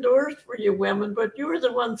open doors for you women, but you're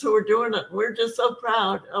the ones who are doing it. We're just so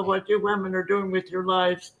proud of what you women are doing with your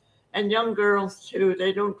lives, and young girls too.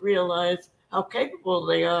 They don't realize how capable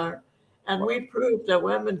they are, and we proved that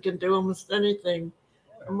women can do almost anything.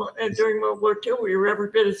 And during World War II, we were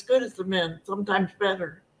every bit as good as the men, sometimes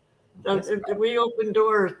better. So we opened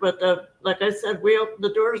doors, but like I said, we opened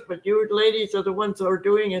the doors, but you ladies are the ones who are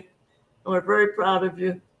doing it. And we're very proud of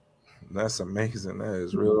you. That's amazing. That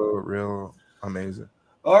is real amazing.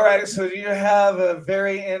 All right. So do you have a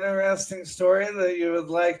very interesting story that you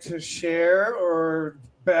would like to share? Or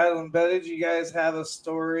Battle and Betty, do you guys have a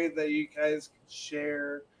story that you guys could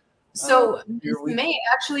share? So May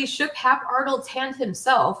actually shook Hap Arnold's hand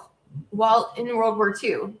himself while in World War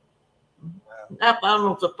II. Hap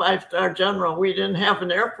Arnold's a 5-star general. We didn't have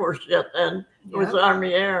an Air Force yet then. It was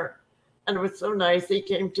Army Air. And it was so nice. He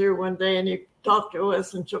came through one day and he talked to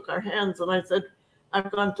us and shook our hands. And I said, "I've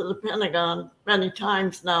gone to the Pentagon many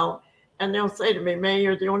times now. And they'll say to me, 'May,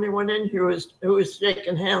 you're the only one in here who is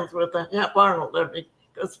shaking hands with Hap Arnold,'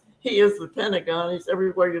 because he is the Pentagon. He's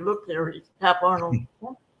everywhere you look there. He's Hap Arnold."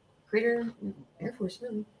 Greater Air Force,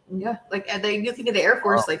 really. Yeah, like you think of the Air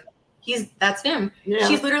Force, like that's him. Yeah.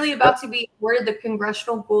 She's literally about to be awarded the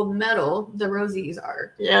Congressional Gold Medal. The Rosies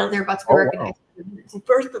are. Yeah, they're about to be recognized. Wow.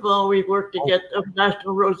 First of all, we worked to get a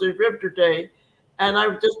National Rosie River Day, and I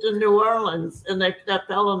was just in New Orleans, and that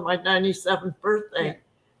fell on my 97th birthday,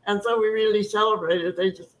 and so we really celebrated.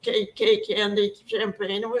 They just cake, candy,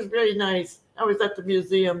 champagne. It was really nice. I was at the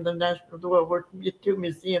museum, the World War II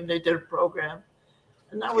Museum. They did a program.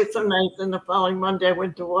 And that was so nice. And the following Monday, I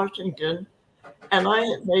went to Washington, and I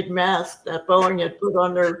had made masks that Boeing had put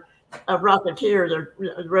on their Rocketeer, their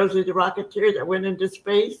Rosie the Rocketeer that went into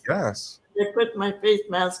space. Yes. They put my face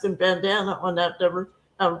mask and bandana on that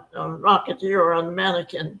Rocketeer or on the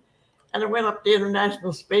mannequin. And I went up to the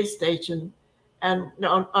International Space Station. And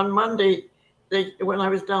on Monday, when I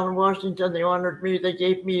was down in Washington, they honored me.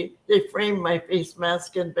 They framed my face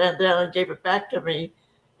mask and bandana and gave it back to me,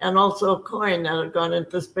 and also a coin that had gone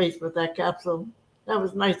into space with that capsule. That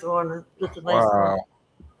was a nice honor. Just a nice honor.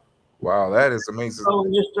 Wow, that is amazing. So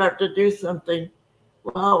when you start to do something,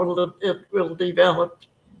 wow, it will develop.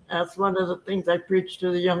 That's one of the things I preach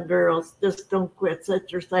to the young girls. Just don't quit.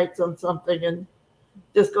 Set your sights on something and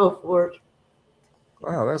just go for it.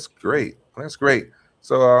 Wow, that's great. That's great.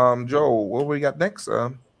 So, Joel, what we got next?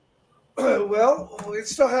 Well, we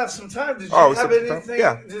still have some time. Did you have anything?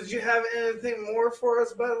 Yeah. Did you have anything more for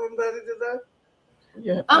us, Betty, today?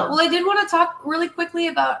 Yeah. Well, I did want to talk really quickly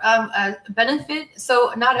about a benefit.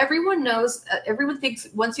 So not everyone knows. Everyone thinks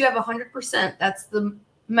once you have 100%, that's the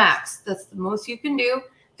max. That's the most you can do.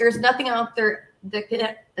 There's nothing out there that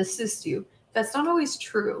can assist you. That's not always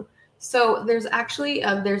true. So there's actually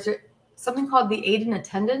something called the aid in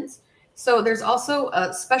attendance. So there's also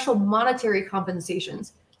special monetary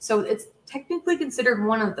compensations. So it's technically considered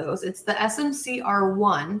one of those. It's the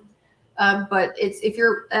SMCR1. But if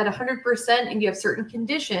you're at 100% and you have certain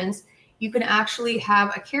conditions, you can actually have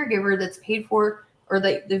a caregiver that's paid for, or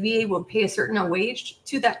the VA will pay a certain wage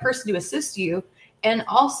to that person to assist you. And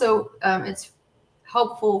also it's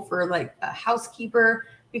helpful for like a housekeeper,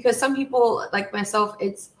 because some people like myself,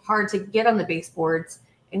 it's hard to get on the baseboards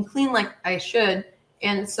and clean like I should.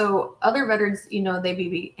 And so other veterans, they may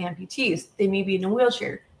be amputees, they may be in a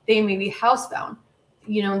wheelchair, they may be housebound,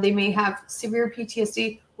 they may have severe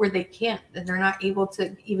PTSD where they can't, and they're not able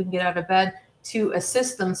to even get out of bed to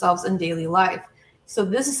assist themselves in daily life. So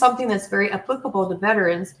this is something that's very applicable to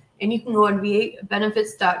veterans, and you can go on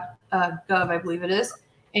vabenefits.gov, I believe it is,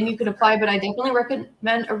 and you can apply, but I definitely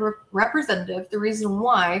recommend a representative. The reason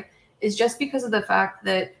why is just because of the fact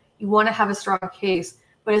that you want to have a strong case,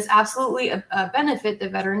 but it's absolutely a benefit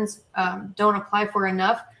that veterans don't apply for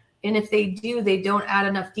enough. And if they do, they don't add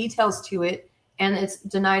enough details to it, and it's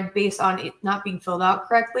denied based on it not being filled out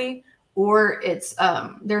correctly, or it's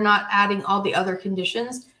they're not adding all the other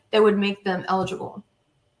conditions that would make them eligible.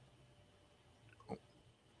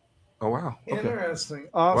 Oh, wow. Okay. Interesting.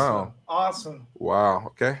 Awesome. Wow. Awesome. Wow.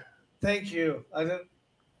 Okay. Thank you. I didn't.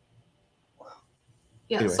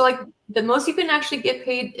 Yeah. Anyway. So like the most you can actually get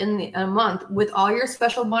paid in a month with all your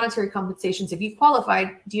special monetary compensations, if you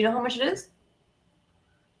qualified, do you know how much it is?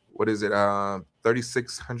 What is it?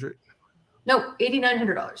 3,600? No,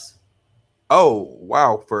 $8,900. Oh,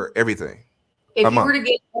 wow, for everything. If you were to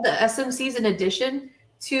get all the SMCs in addition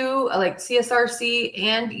to like CSRC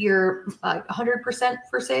and your 100%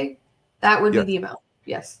 per se, that would be the amount.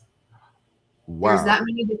 Yes. Wow. There's that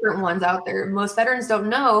many different ones out there. Most veterans don't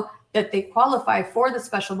know that they qualify for the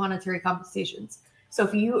special monetary compensations. So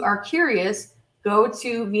if you are curious, go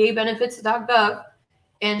to vabenefits.gov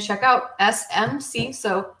and check out SMC,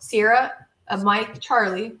 so Sierra, Mike,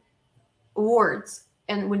 Charlie, awards.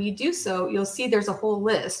 And when you do so, you'll see there's a whole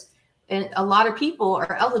list. And a lot of people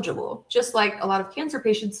are eligible, just like a lot of cancer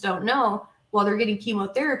patients don't know while they're getting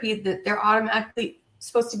chemotherapy that they're automatically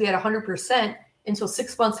supposed to be at 100% until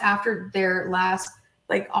 6 months after their last,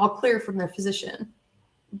 like all clear from their physician.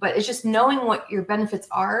 But it's just knowing what your benefits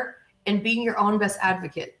are and being your own best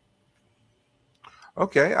advocate.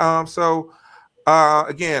 Okay. So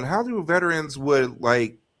again, how do veterans would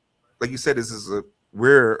like you said,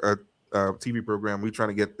 we're a TV program. We're trying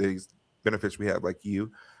to get these benefits we have, like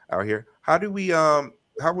you out here. How do we how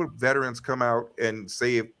would veterans come out and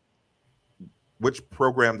say which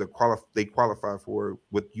program they qualify for?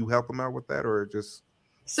 Would you help them out with that, or just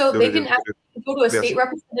so they can actually go to a state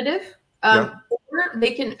representative, or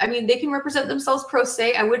they can represent themselves pro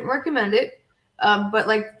se. I wouldn't recommend it, but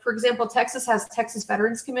like for example, Texas has Texas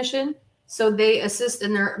Veterans Commission, so they assist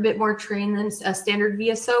and they're a bit more trained than a standard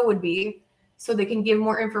VSO would be, so they can give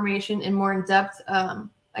more information and more in depth,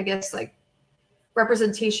 I guess, like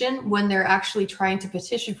representation when they're actually trying to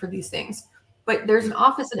petition for these things. But there's an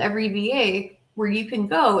office at every VA where you can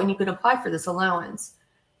go and you can apply for this allowance.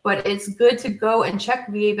 But it's good to go and check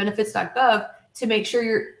vabenefits.gov to make sure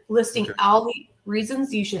you're listing all the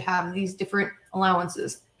reasons you should have these different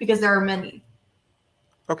allowances, because there are many.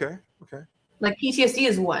 Okay. Like PTSD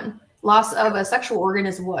is one. Loss of a sexual organ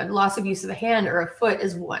is one. Loss of use of a hand or a foot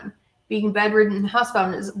is one. Being bedridden and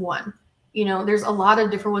housebound is one. There's a lot of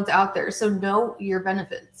different ones out there. So know your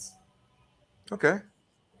benefits. Okay.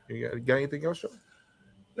 You got anything else, Sean?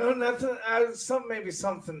 No, nothing. Maybe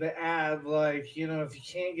something to add. Like, if you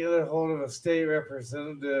can't get a hold of a state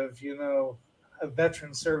representative, a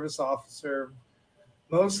veteran service officer,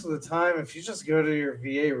 most of the time, if you just go to your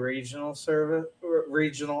VA regional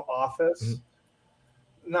office,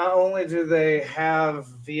 not only do they have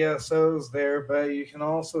VSOs there, but you can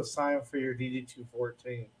also sign for your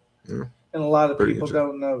DD-214. Yeah. And a lot of Pretty people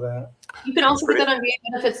don't know that. You can also get that on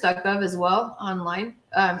VAbenefits.gov as well online.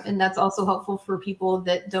 And that's also helpful for people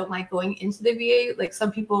that don't like going into the VA. Like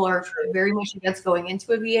some people are very much against going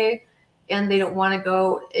into a VA and they don't want to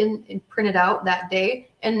go in and print it out that day.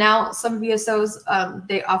 And now some VSOs,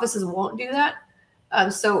 the offices won't do that.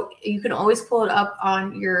 So you can always pull it up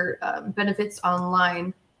on your benefits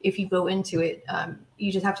online if you go into it.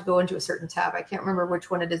 You just have to go into a certain tab. I can't remember which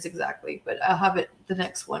one it is exactly, but I'll have it the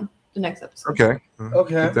next episode. Okay.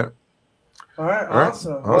 Okay. All right.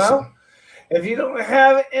 Awesome. Well, if you don't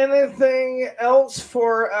have anything else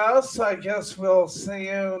for us, I guess we'll see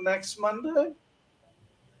you next Monday.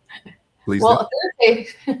 Please. Well, Thursday.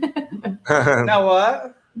 Now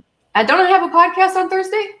what? I don't have a podcast on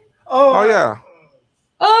Thursday. Oh yeah.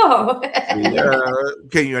 Oh.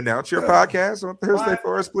 Can you announce your podcast on Thursday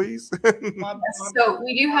for us, please? So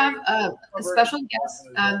we do have a special guest.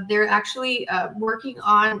 They're actually working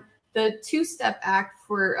on the two-step act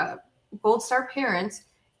for Gold Star parents,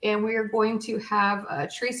 and we are going to have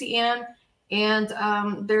Tracy Ann,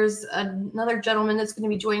 and there's another gentleman that's going to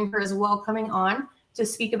be joining her as well, coming on to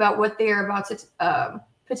speak about what they are about to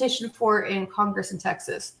petition for in Congress in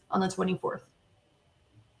Texas on the 24th.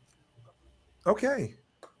 Okay.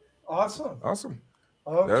 Awesome.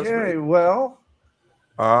 Okay. Well,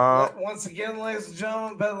 once again, ladies and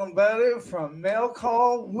gentlemen, Bedlam Betty from Mail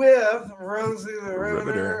Call with Rosie the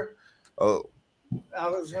Riveter. Oh,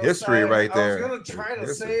 history right there. I was going to try to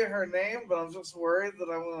say her name, but I'm just worried that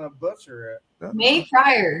I'm going to butcher it. May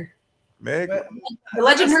Pryor. Meg. The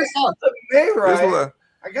legend herself. May right.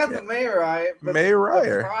 I got the May right. But May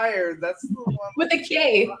Ryer. Pryor, that's the one. With a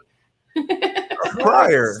K.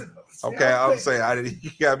 Pryor. Okay, I'm saying I didn't.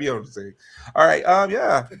 You got me on the thing. All right,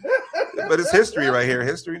 yeah, but it's history right here.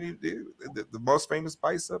 History, the most famous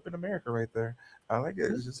spice up in America, right there. I like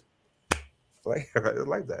it. It's just like I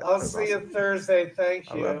like that. I'll see you Thursday.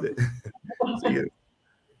 Thank you. I loved it. See you.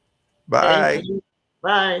 Bye.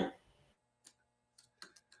 Bye.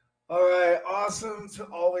 All right, awesome to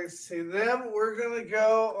always see them. We're gonna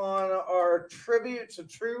go on our tribute to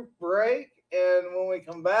Troop break, and when we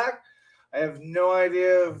come back, I have no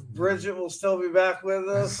idea if Bridget will still be back with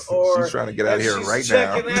us or she's trying to get out of here right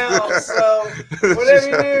checking now. Out. So whatever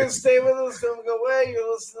you do, stay with us. Don't go away. You're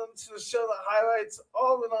listening to the show that highlights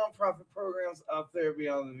all the nonprofit programs out there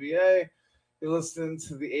beyond the VA. You're listening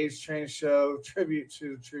to the H Train Show, tribute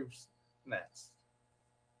to the troops. Next.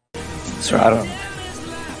 Sir, I don't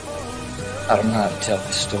know how to tell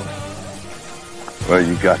this story. Well,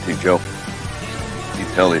 you got to, Joe. You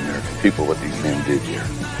tell the American people what these men did here.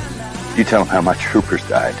 You tell them how my troopers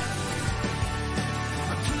died.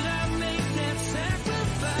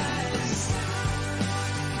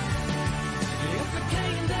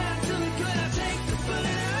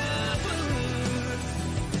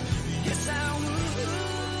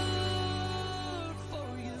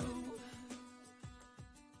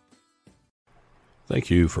 Thank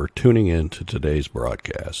you for tuning in to today's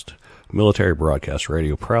broadcast. Military Broadcast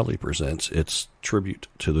Radio proudly presents its Tribute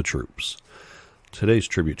to the Troops. Today's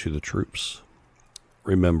Tribute to the Troops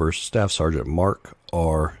remembers Staff Sergeant Mark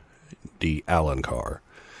R. D. Alencar.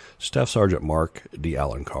 Staff Sergeant Mark D.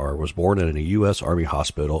 Alencar was born in a U.S. Army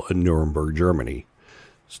hospital in Nuremberg, Germany.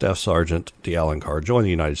 Staff Sergeant D. Alencar joined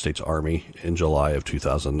the United States Army in July of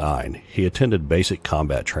 2009. He attended basic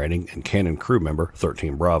combat training and Canine crew member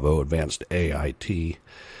 13 Bravo Advanced AIT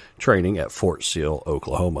training at Fort Sill,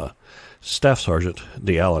 Oklahoma. Staff Sergeant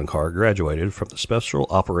D. Alencar graduated from the Special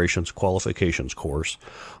Operations Qualifications course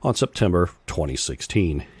on September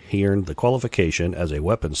 2016. He earned the qualification as a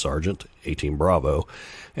Weapons Sergeant, 18 Bravo,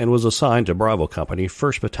 and was assigned to Bravo Company,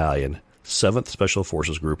 1st Battalion, 7th Special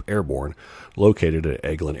Forces Group Airborne, located at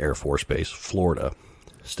Eglin Air Force Base, Florida.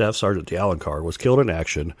 Staff Sergeant D. Alencar was killed in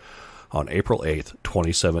action on April 8,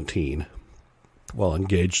 2017, while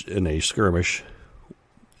engaged in a skirmish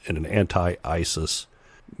in an anti-ISIS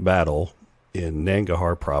battle in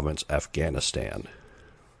Nangarhar Province, Afghanistan.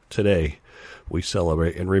 Today, we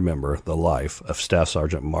celebrate and remember the life of Staff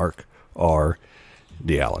Sergeant Mark R.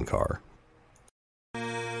 D. Alencar.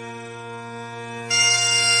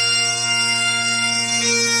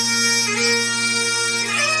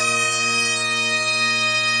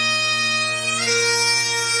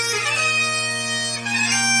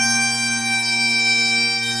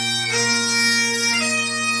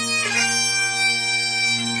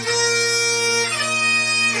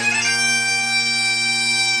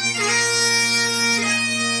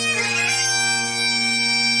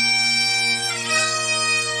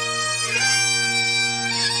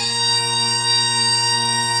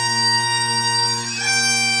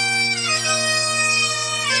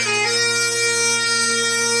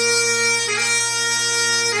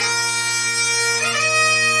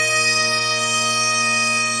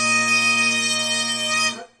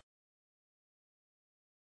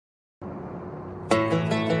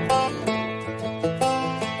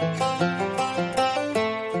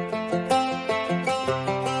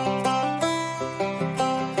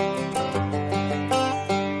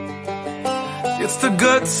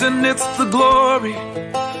 guts and it's the glory.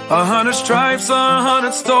 100 stripes,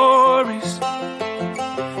 100 stories.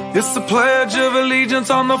 It's the Pledge of Allegiance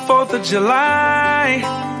on the 4th of July.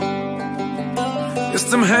 It's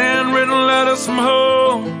them handwritten letters from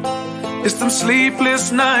home. It's them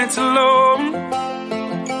sleepless nights alone.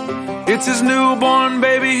 It's his newborn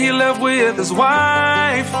baby he left with his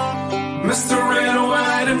wife. Mr. Red,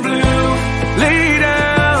 White, and Blue, lay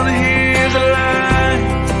down, hear the line.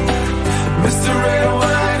 Mr. Red,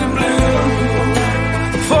 White, and Blue,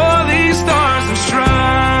 for these stars and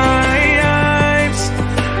stripes.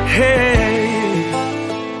 Hey.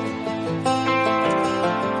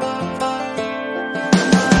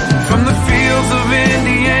 From the fields of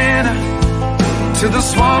Indiana to the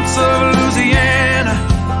swamps of Louisiana,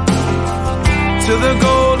 to the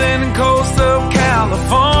golden coast of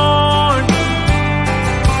California,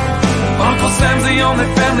 Uncle Sam's the only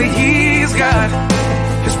family he's got.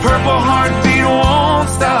 His purple heartbeat won't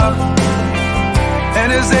stop,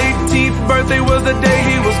 and his 18th birthday was the day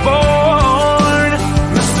he was born.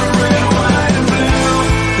 Mr. Red, White, and Blue,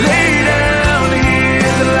 lay down,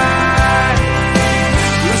 hear the light.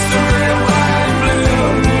 Mr. Red, White, and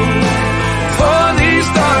Blue, for these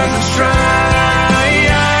stars and stripes.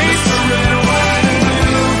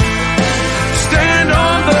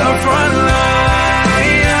 Front line.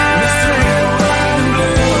 Mr. Red, White, and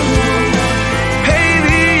Blue, pay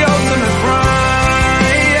the ultimate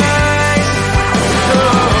price.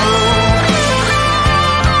 Oh.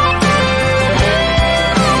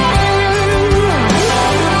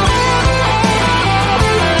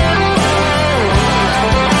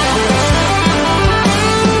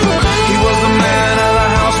 He was the man of the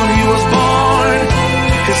house when he was born.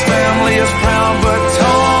 His family is proud but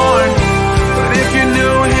torn. But if you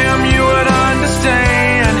knew him, you would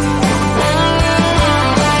understand.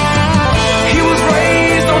 He was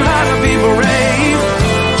raised on how to be brave,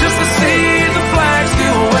 just to see the flag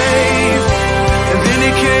still wave. And then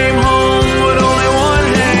he came home with only one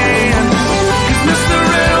hand. 'Cause Mr.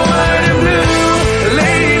 Red, White, and Blue,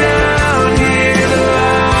 lay down, hear the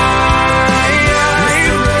light. Mr. Red, White,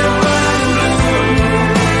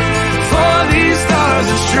 and Blue, for these stars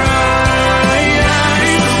and stripes.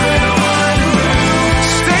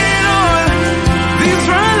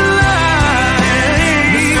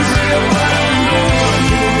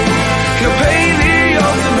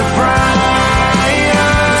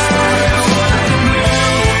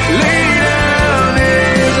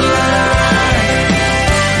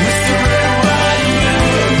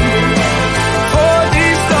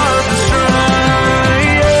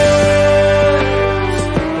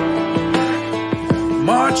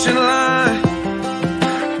 March in line,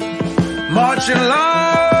 march in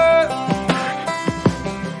line.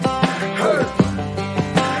 Hey.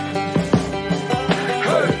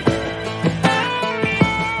 Hey.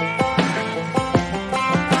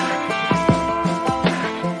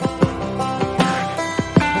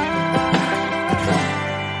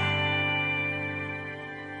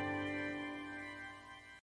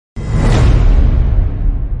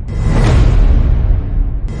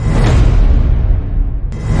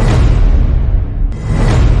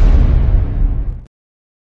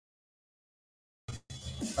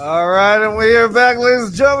 All right, and we are back, ladies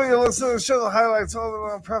and gentlemen. You're listening to the show, the highlights, all the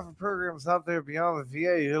non-profit programs out there beyond the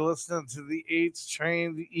VA. You're listening to the 8th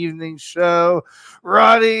Train, the evening show.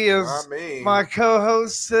 Roddy is my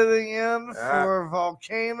co-host sitting in for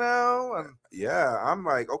Volcano. And yeah, I'm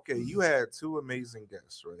like, okay, you had two amazing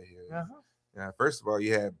guests right here. Uh-huh. Yeah, first of all,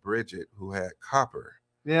 you had Bridget, who had Copper.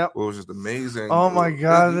 Yeah, it was just amazing. Oh my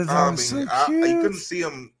God, that sounds so cute. You couldn't see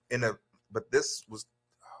him but this was.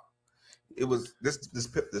 It was this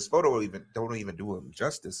photo don't even do him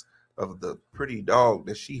justice of the pretty dog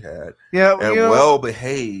that she had. Yeah, and well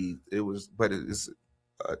behaved. It was, but it's.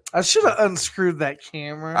 I should have unscrewed that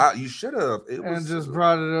camera. You should have. And just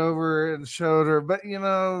brought it over and showed her. But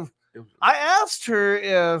I asked her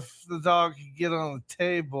if the dog could get on the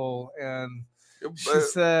table, and she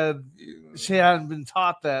said she hadn't been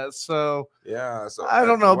taught that. So yeah, so I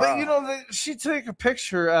don't know. wow. But she took a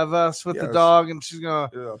picture of us with the dog, and she's gonna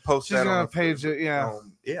post she's that gonna on page it. Yeah,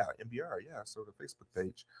 MBR. Yeah, so the Facebook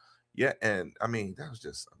page. Yeah, and I mean that was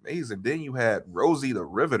just amazing. Then you had Rosie the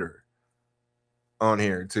Riveter on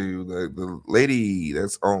here too, the lady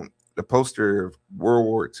that's on the poster of World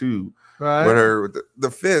War II, right? With her with the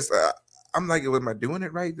fist. I'm like, am I doing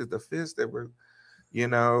it right? The fist that were,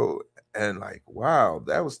 and like, wow,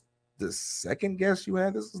 that was the second guest you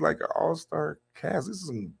had. This is like an all-star cast. This is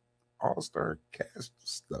some all-star cast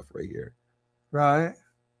stuff right here, right?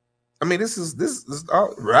 I mean, this is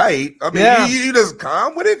all right. I mean, you just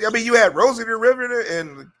calm with it. I mean, you had Rosie the River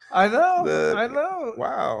and I know.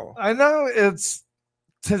 Wow. I know.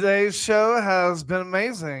 Today's show has been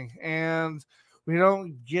amazing, and we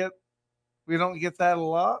don't get that a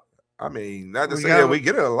lot. I mean, not to say we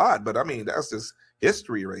get it a lot, but I mean that's just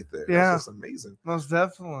history right there. Yeah, that's just amazing. Most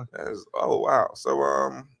definitely. Oh wow.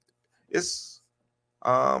 So it's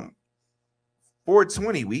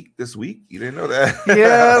 420 week this week. You didn't know that?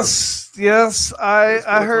 Yes.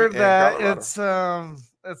 I heard that.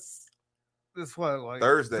 It's what, like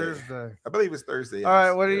Thursday. I believe it's Thursday. All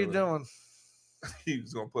right, what are you doing? He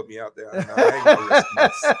was gonna put me out there. I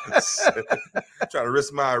ain't trying to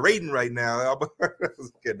risk my rating right now.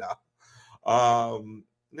 Good now.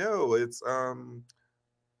 No, it's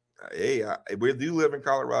hey, we do live in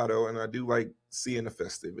Colorado, and I do like seeing the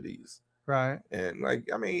festivities. Right. And like,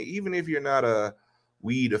 I mean, even if you're not a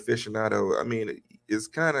weed aficionado, I mean, it's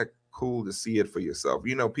kind of cool to see it for yourself.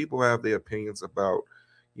 You know, people have their opinions about,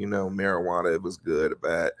 you know, marijuana, it was good or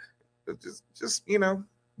bad. But just you know,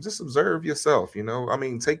 just observe yourself. You know, I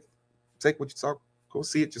mean, take what you talk, go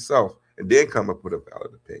see it yourself, and then come up with a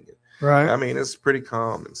valid opinion. Right. I mean, it's pretty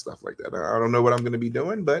calm and stuff like that. I don't know what I'm going to be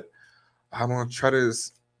doing, but I'm going to try to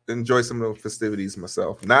enjoy some of the festivities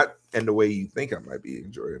myself. Not in the way you think I might be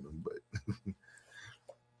enjoying them,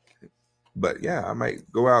 but yeah, I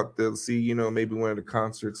might go out to see, you know, maybe one of the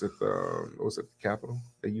concerts at the the Capitol.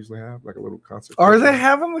 They usually have like a little concert. Are they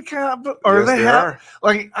having the Capitol? Yes, they are.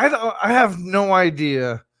 Like I have no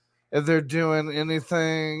idea if they're doing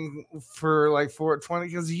anything for like 420,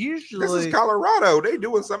 because usually this is Colorado. They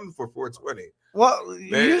doing something for 420. Well, they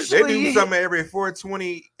do something every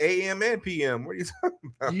 4:20 a.m. and p.m. What are you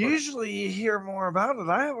talking about? Usually you hear more about it.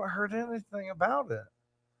 I haven't heard anything about it.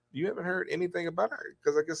 You haven't heard anything about it?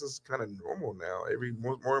 Because I guess it's kind of normal now.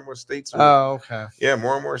 More and more states okay. Yeah,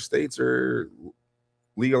 more and more states are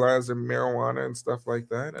legalizing marijuana and stuff like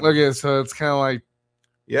that. Okay, so it's kind of like,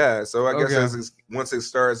 yeah. So I guess once it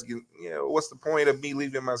starts, you know, what's the point of me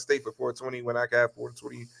leaving my state for 420 when I can have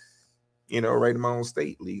 420? You know, right in my own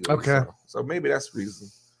state legally. Okay. So maybe that's the reason.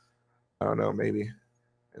 I don't know, maybe.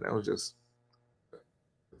 And that was just a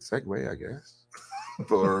segue, I guess.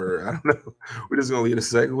 Or I don't know. We're just gonna leave a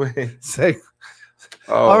segue.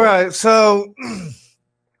 All right. So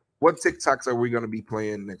what TikToks are we gonna be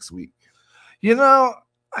playing next week? You know,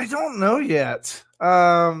 I don't know yet.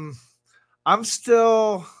 I'm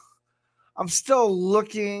still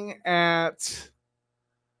looking at.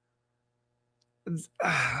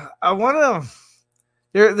 I want to.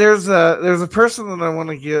 There's a person that I want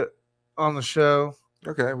to get on the show.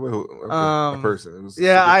 Okay, well, a person.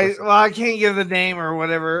 I can't give the name or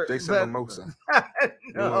whatever. Jason Mimosa.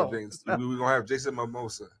 No, we're gonna have Jason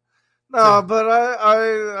Mimosa. No, but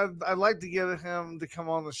I'd like to get him to come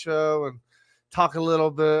on the show and talk a little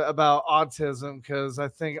bit about autism, because I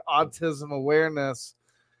think autism awareness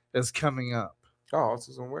is coming up. Oh,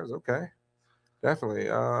 autism awareness, okay, definitely.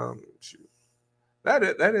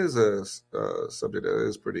 That is a subject that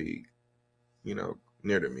is pretty, you know,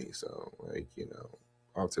 near to me. So, like, you know,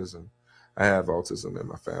 autism. I have autism in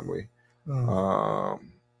my family,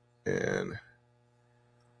 and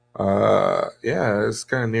yeah, it's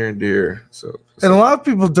kind of near and dear. So, and a lot of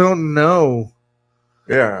people don't know.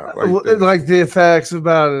 Yeah, like the effects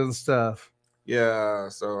about it and stuff. Yeah,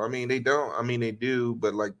 so I mean, they don't. I mean, they do,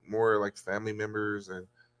 but like more like family members, and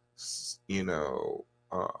you know,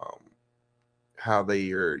 how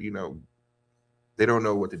they are. You know, they don't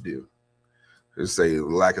know what to do. To say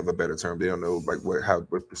lack of a better term, they don't know like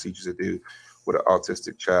what procedures to do with an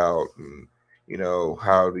autistic child, and you know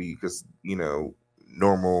how because you know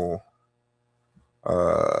normal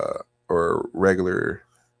or regular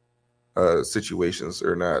situations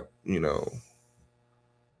are not, you know,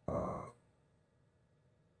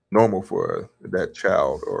 normal for that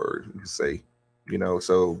child, or you could say, you know,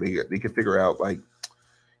 so they can figure out like,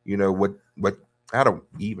 you know, what I don't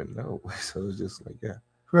even know. So it's just like, yeah,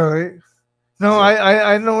 right. No,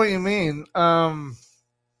 I know what you mean.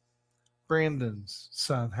 Brandon's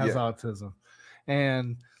son has autism,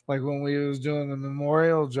 and like when we was doing the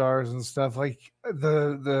memorial jars and stuff, like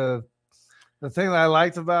the thing that I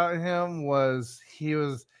liked about him was he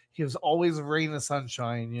was always a ray of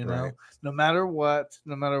sunshine, you know, no matter what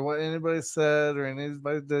anybody said or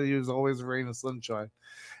anybody did, he was always a ray of sunshine.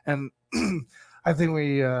 And I think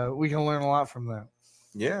we can learn a lot from that.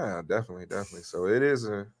 Yeah, definitely. So it is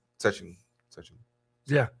a touching.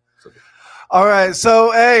 Yeah. All right.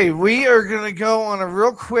 So, hey, we are going to go on a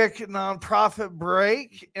real quick nonprofit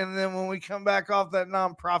break. And then when we come back off that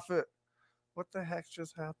nonprofit, what the heck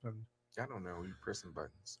just happened? I don't know. You pressing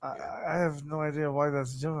buttons. I have no idea why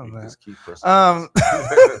that's doing that. Just keep pressing buttons.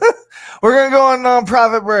 We're going to go on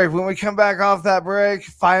non-profit break. When we come back off that break,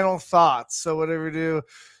 final thoughts. So whatever you do,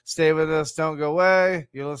 stay with us. Don't go away.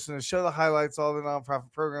 You're listening to Show the Highlights, all the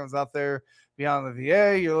nonprofit programs out there beyond the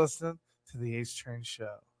VA. You're listening to the H Train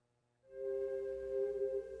Show.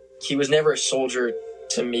 He was never a soldier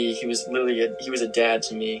to me. He was literally he was a dad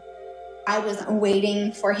to me. I was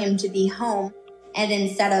waiting for him to be home, and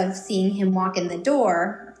instead of seeing him walk in the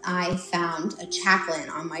door, I found a chaplain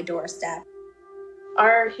on my doorstep.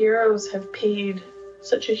 Our heroes have paid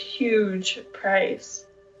such a huge price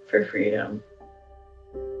for freedom.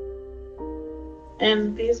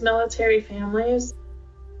 And these military families,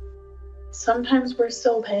 sometimes we're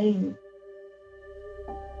still paying.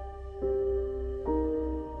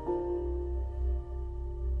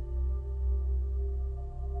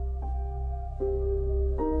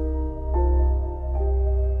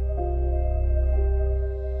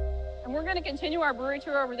 And we're going to continue our brewery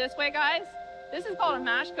tour over this way, guys. This is called a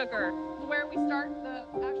mash cooker, where we start the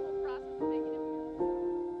actual process of making it.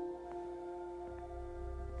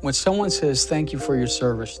 When someone says thank you for your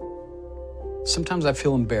service, sometimes I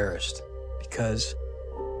feel embarrassed because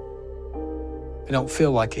I don't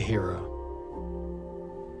feel like a hero.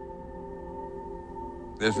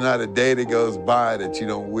 There's not a day that goes by that you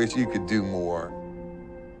don't wish you could do more.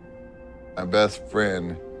 My best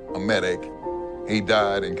friend, a medic, he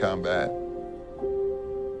died in combat.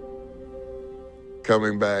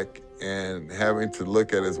 Coming back and having to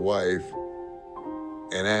look at his wife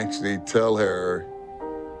and actually tell her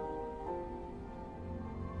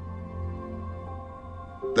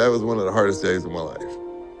that was one of the hardest days of my life.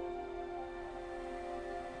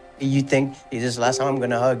 You think, this is the last time I'm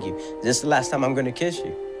gonna hug you. This is the last time I'm gonna kiss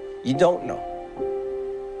you. You don't know.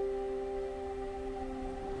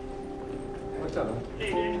 What's up,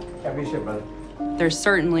 man? Happy shit, brother. There's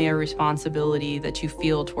certainly a responsibility that you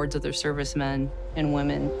feel towards other servicemen and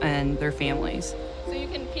women and their families. So you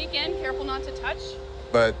can peek in, careful not to touch.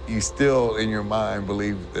 But you still, in your mind,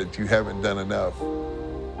 believe that you haven't done enough.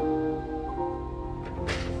 All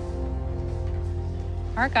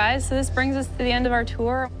right, guys, so this brings us to the end of our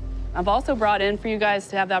tour. I've also brought in for you guys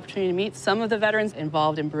to have the opportunity to meet some of the veterans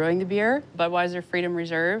involved in brewing the beer, Budweiser Freedom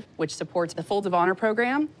Reserve, which supports the Folds of Honor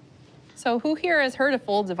program. So who here has heard of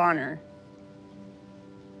Folds of Honor?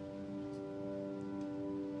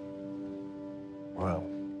 Wow.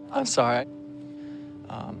 I'm sorry.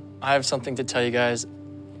 I have something to tell you guys.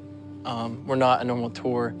 We're not a normal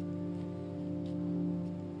tour.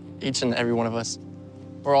 Each and every one of us.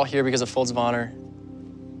 We're all here because of Folds of Honor.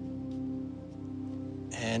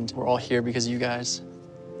 And we're all here because of you guys.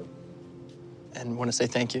 And want to say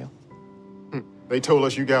thank you. They told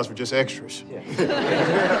us you guys were just extras.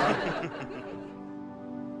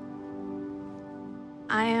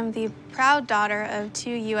 I am the proud daughter of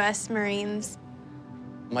 2 U.S. Marines.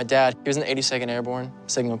 My dad, he was in the 82nd Airborne,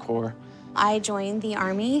 Signal Corps. I joined the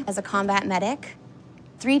Army as a combat medic.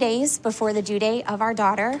 3 days before the due date of our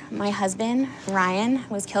daughter, my husband, Ryan,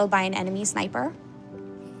 was killed by an enemy sniper.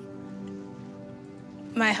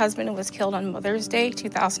 My husband was killed on Mother's Day,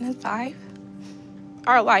 2005.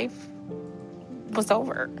 Our life was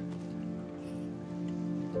over.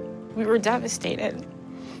 We were devastated.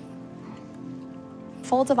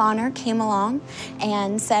 Folds of Honor came along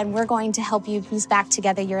and said, we're going to help you piece back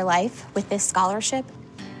together your life with this scholarship.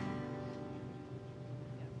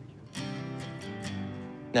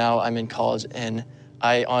 Now I'm in college, and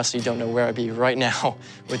I honestly don't know where I'd be right now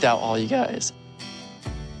without all you guys.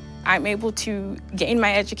 I'm able to gain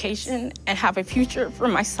my education and have a future for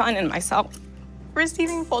my son and myself.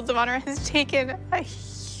 Receiving Folds of Honor has taken a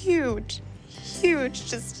huge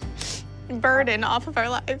just burden off of our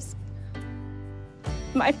lives.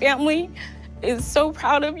 My family is so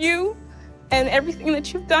proud of you and everything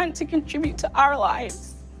that you've done to contribute to our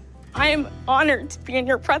lives. I am honored to be in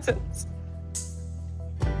your presence.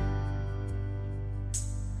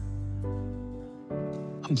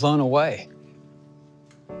 I'm blown away.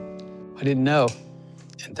 I didn't know.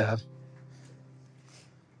 And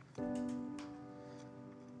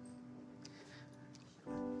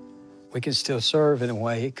we can still serve in a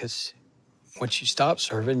way, because once you stop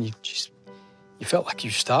serving, you felt like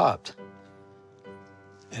you stopped.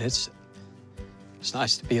 And it's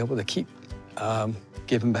nice to be able to keep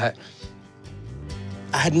giving back.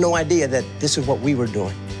 I had no idea that this is what we were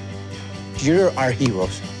doing. You're our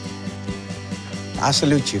heroes. I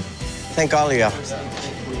salute you. Thank all of y'all.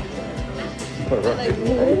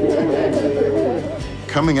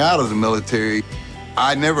 Coming out of the military,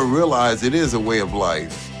 I never realized it is a way of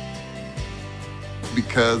life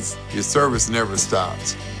because your service never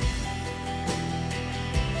stops.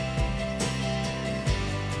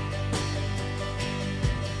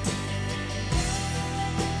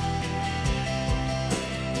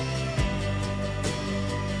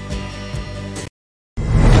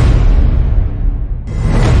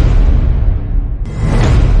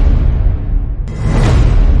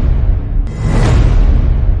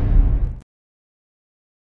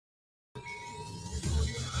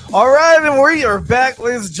 All right, and we are back,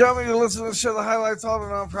 ladies and gentlemen. You're listening to the show, the highlights, all the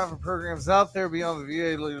nonprofit programs out there beyond the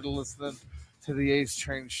VA. You're listening to the H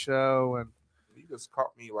Train Show, and you just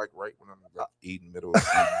caught me like right when I'm like eating middle of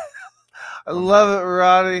eating. I love it,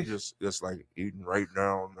 Roddy. Just like eating right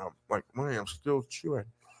now, and I'm like, man, I'm still chewing.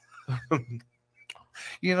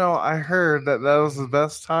 You know, I heard that was the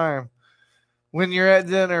best time when you're at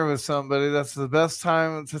dinner with somebody. That's the best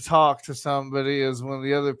time to talk to somebody is when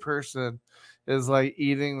the other person is like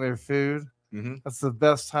eating their food. Mm-hmm. That's the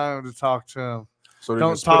best time to talk to them. So they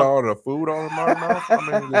just put all the food on in my mouth.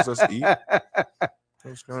 I mean, just eat.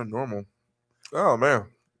 That's kind of normal. Oh man.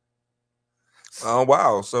 Oh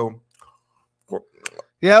wow. So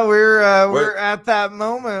yeah, we're at that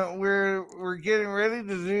moment. We're getting ready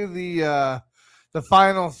to do the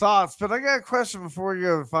final thoughts. But I got a question before you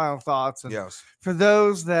go to the final thoughts. And yes. For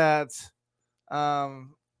those that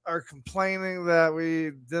are complaining that we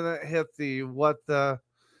didn't hit the what the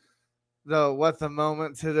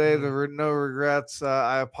moment today, the no regrets.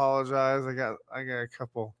 I apologize. I got a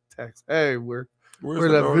couple texts. Hey, where'd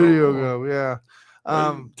that video go? Yeah.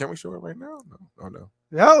 Can we show it right now? No. Oh no.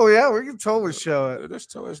 Oh yeah, we can totally show it.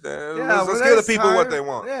 Just tell us that. Yeah, let's give the people what they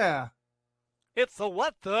want. Yeah. It's the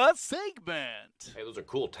What The segment. Hey, those are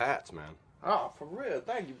cool tats, man. Oh, for real.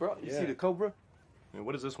 Thank you, bro. You see the Cobra? Hey,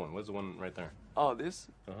 what is this one? What's the one right there? Oh, this?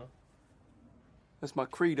 Uh-huh. That's my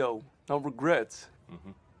credo. No regrets.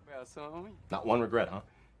 Mm-hmm. Yeah, so, Not one regret, huh?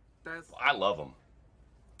 That's... I love him.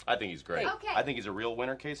 I think he's great. Okay. I think he's a real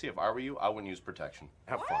winner, Casey. If I were you, I wouldn't use protection.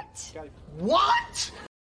 Have fun. What?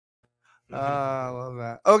 I love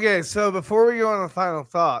that. Okay, so before we go on the final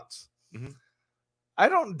thoughts, I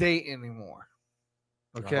don't date anymore.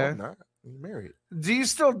 Okay. I hope not. You're married. Do you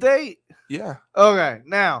still date? Yeah. Okay.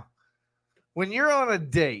 Now, when you're on a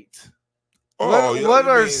date, Oh, what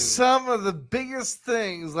are some of the biggest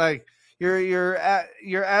things? Like you're at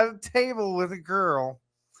a table with a girl.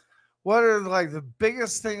 What are like the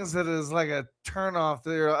biggest things that is like a turn off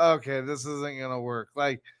that you're okay, this isn't gonna work?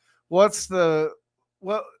 Like, what do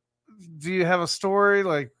you have a story?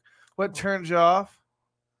 Like, what turns you off?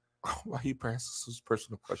 Why are you pressing those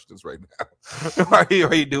personal questions right now? why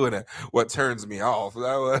are you doing that? What turns me off?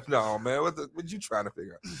 No, man. What you trying to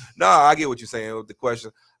figure out? No, I get what you're saying with the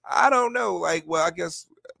question. I don't know. Like, well, I guess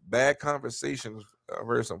bad conversations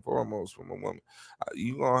first and foremost from a woman.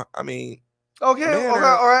 Okay, all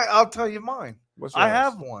right. I'll tell you mine. I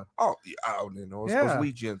have one. Oh, yeah, I don't know. I was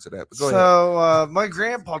lead you into that. But go ahead. My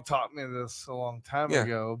grandpa taught me this a long time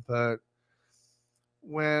ago. But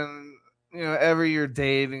when ever you're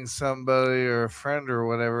dating somebody or a friend or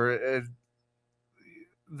whatever,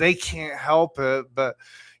 they can't help it, but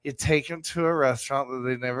you take them to a restaurant that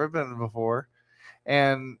they've never been before,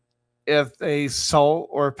 and if they salt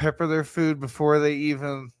or pepper their food before they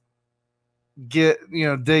even dig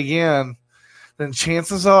in, then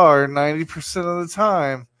chances are 90% of the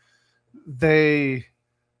time they're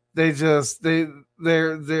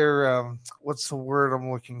what's the word I'm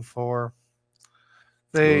looking for?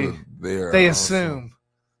 They assume.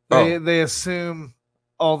 They assume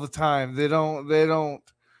all the time. They don't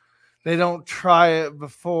try it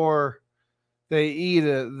before they eat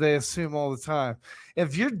it. They assume all the time.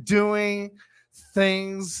 If you're doing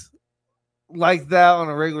things like that on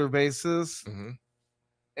a regular basis, and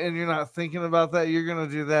you're not thinking about that, you're gonna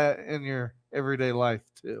do that in your everyday life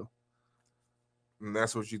too. And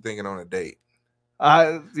that's what you're thinking on a date.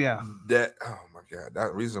 Yeah. That my God,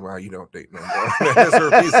 that's the reason why you don't date no more. That's the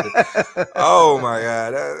reason. Oh my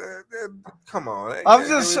God, come on. I'm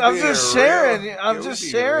just sharing. I'm just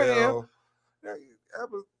sharing you.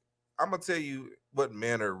 I'm gonna tell you what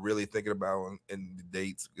men are really thinking about in the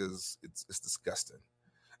dates because it's disgusting.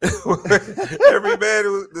 Every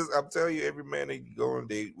man, I'm telling you, every man that you go on a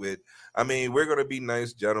date with. I mean, we're gonna be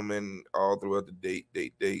nice gentlemen all throughout the date,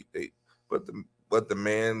 but what the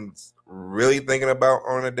man's really thinking about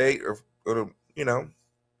on a date, or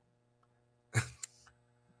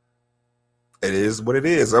it is what it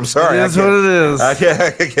is. I'm sorry. It is what it is. I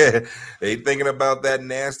can't. They thinking about that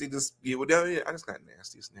nasty. It's not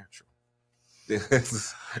nasty. It's natural.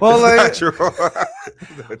 Well,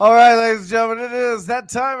 all right, ladies and gentlemen, it is that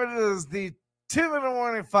time. It is the 2-minute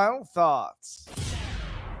warning. Final thoughts.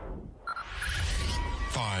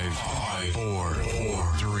 5, 4,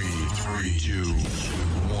 3, 2,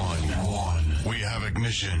 1. We have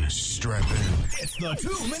ignition. Strap in. It's the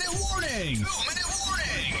 2-minute warning. 2-minute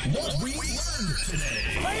warning. What we learned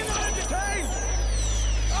today. Are you not entertained?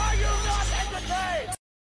 Are you not entertained?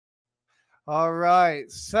 All right.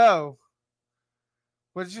 So,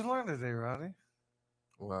 what did you learn today, Ronnie?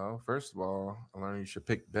 Well, first of all, I learned you should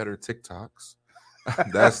pick better TikToks.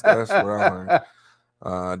 That's what I learned.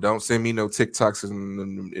 Don't send me no TikToks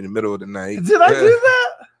in the middle of the night. Did I do that?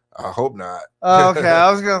 I hope not. Okay,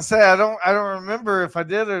 I was gonna say I don't remember if I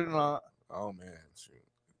did it or not. Oh man,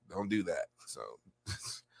 don't do that. So,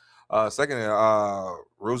 second,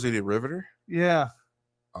 Rosie the Riveter. Yeah.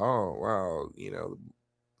 Oh wow,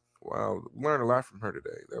 learned a lot from her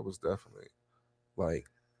today. That was definitely like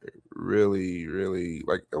really, really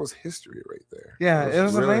like that was history right there. Yeah, it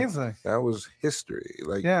was really amazing. That was history.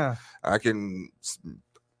 Like, yeah, I can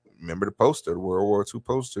remember the poster, the World War II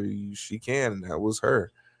poster. She can, and that was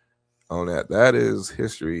her on that. That is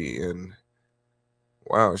history. And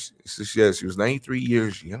wow, she was 93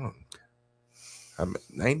 years young.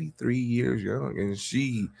 93 years young, and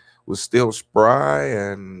she was still spry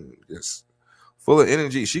and just full of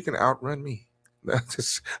energy. She can outrun me.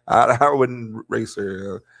 I wouldn't race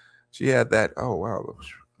her. She had that. Oh wow,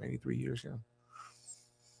 93 years young.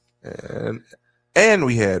 And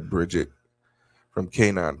we had Bridget from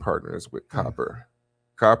Canine Partners with Copper.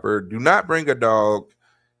 Copper, do not bring a dog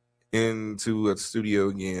into a studio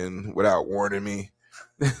again without warning me.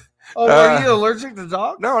 Oh, are you allergic to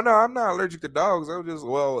dogs? No, I'm not allergic to dogs. I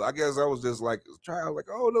guess I was just like,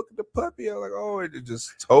 oh, look at the puppy. I was like, oh, it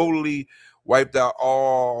just totally wiped out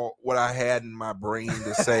all what I had in my brain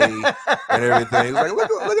to say and everything. It was like,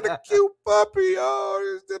 look at the cute puppy.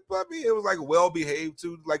 Oh, it's the puppy. It was like well behaved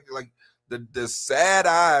too, like the sad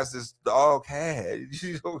eyes this dog had.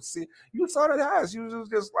 You don't see. You saw that eyes. You was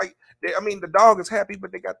just like, the dog is happy,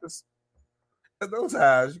 but they got those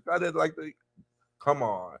eyes. You got it like come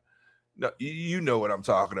on. No, you know what I'm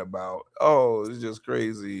talking about. Oh, it's just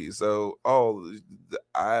crazy. So, the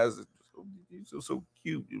eyes, so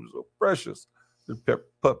cute. It was so precious. The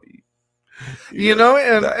puppy.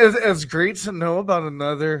 It's great to know about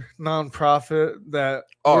another nonprofit that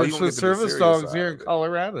works with service dogs here in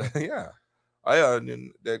Colorado. Yeah.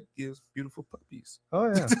 That gives beautiful puppies.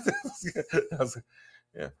 Oh, yeah.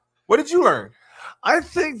 Yeah. What did you learn? I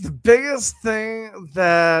think the biggest thing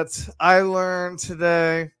that I learned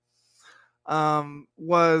today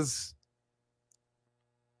was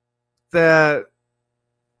that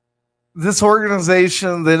this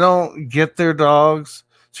organization, they don't get their dogs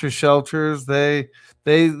to shelters. They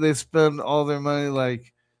spend all their money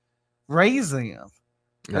like raising them.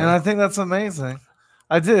 Yeah. And I think that's amazing.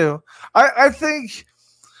 I do. I think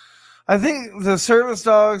the service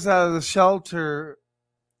dogs out of the shelter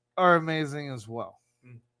are amazing as well.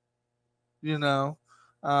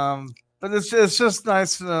 But it's just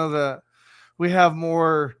nice to know that we have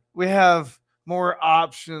more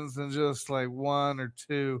options than just like one or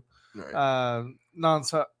two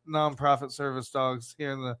nonprofit service dogs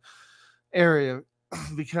here in the area,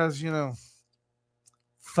 because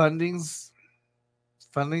funding's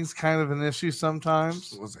kind of an issue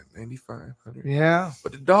sometimes. What was it, $9,500? Yeah,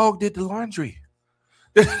 but the dog did the laundry.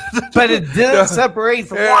 But it didn't separate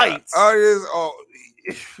the whites.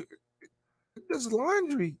 It does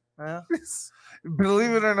laundry. Yeah.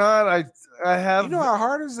 Believe it or not, I have. You know how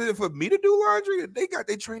hard is it for me to do laundry?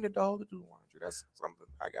 They trained a dog to do laundry. That's something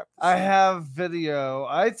I got. I have video.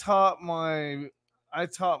 I taught my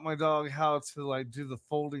dog how to like do the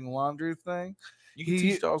folding laundry thing. You can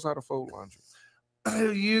teach dogs how to fold laundry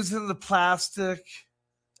using the plastic.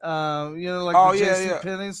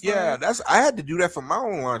 JCPenney stuff. Yeah, I had to do that for my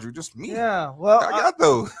own laundry, just me. Yeah, well, I got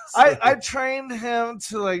those. I trained him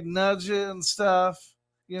to like nudge it and stuff.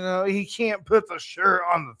 He can't put the shirt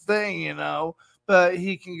on the thing, but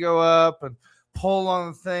he can go up and pull on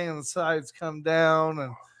the thing and the sides come down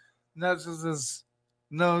and nudges his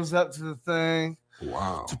nose up to the thing.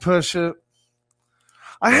 Wow. To push it.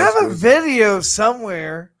 I have a video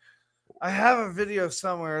somewhere. I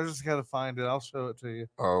just got to find it. I'll show it to you.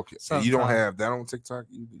 Oh, okay. Sometime. You don't have that on TikTok?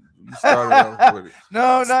 You started off with it.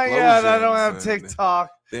 No, not yet. I don't have TikTok.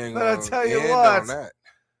 But I'll tell you what.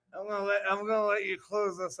 I'm gonna let you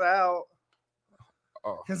close us out.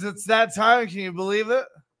 Because it's that time. Can you believe it?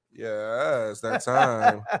 Yeah, it's that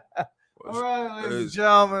time. All right, ladies and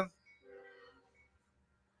gentlemen.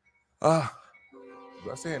 Do I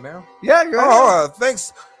say it now? Yeah, go ahead.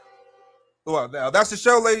 Thanks. Well, now that's the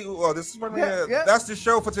show, lady. Well, this is that's the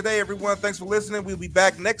show for today, everyone. Thanks for listening. We'll be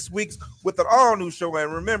back next week with an all-new show.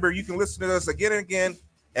 And remember, you can listen to us again and again.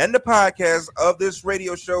 And the podcast of this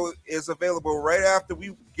radio show is available right after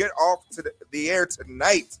we get off to the air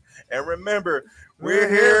tonight. And remember, we're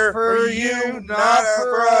here for you, not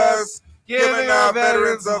for us. Giving our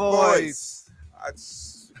veterans a voice.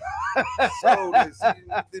 So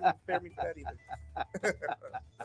didn't prepare me for that either.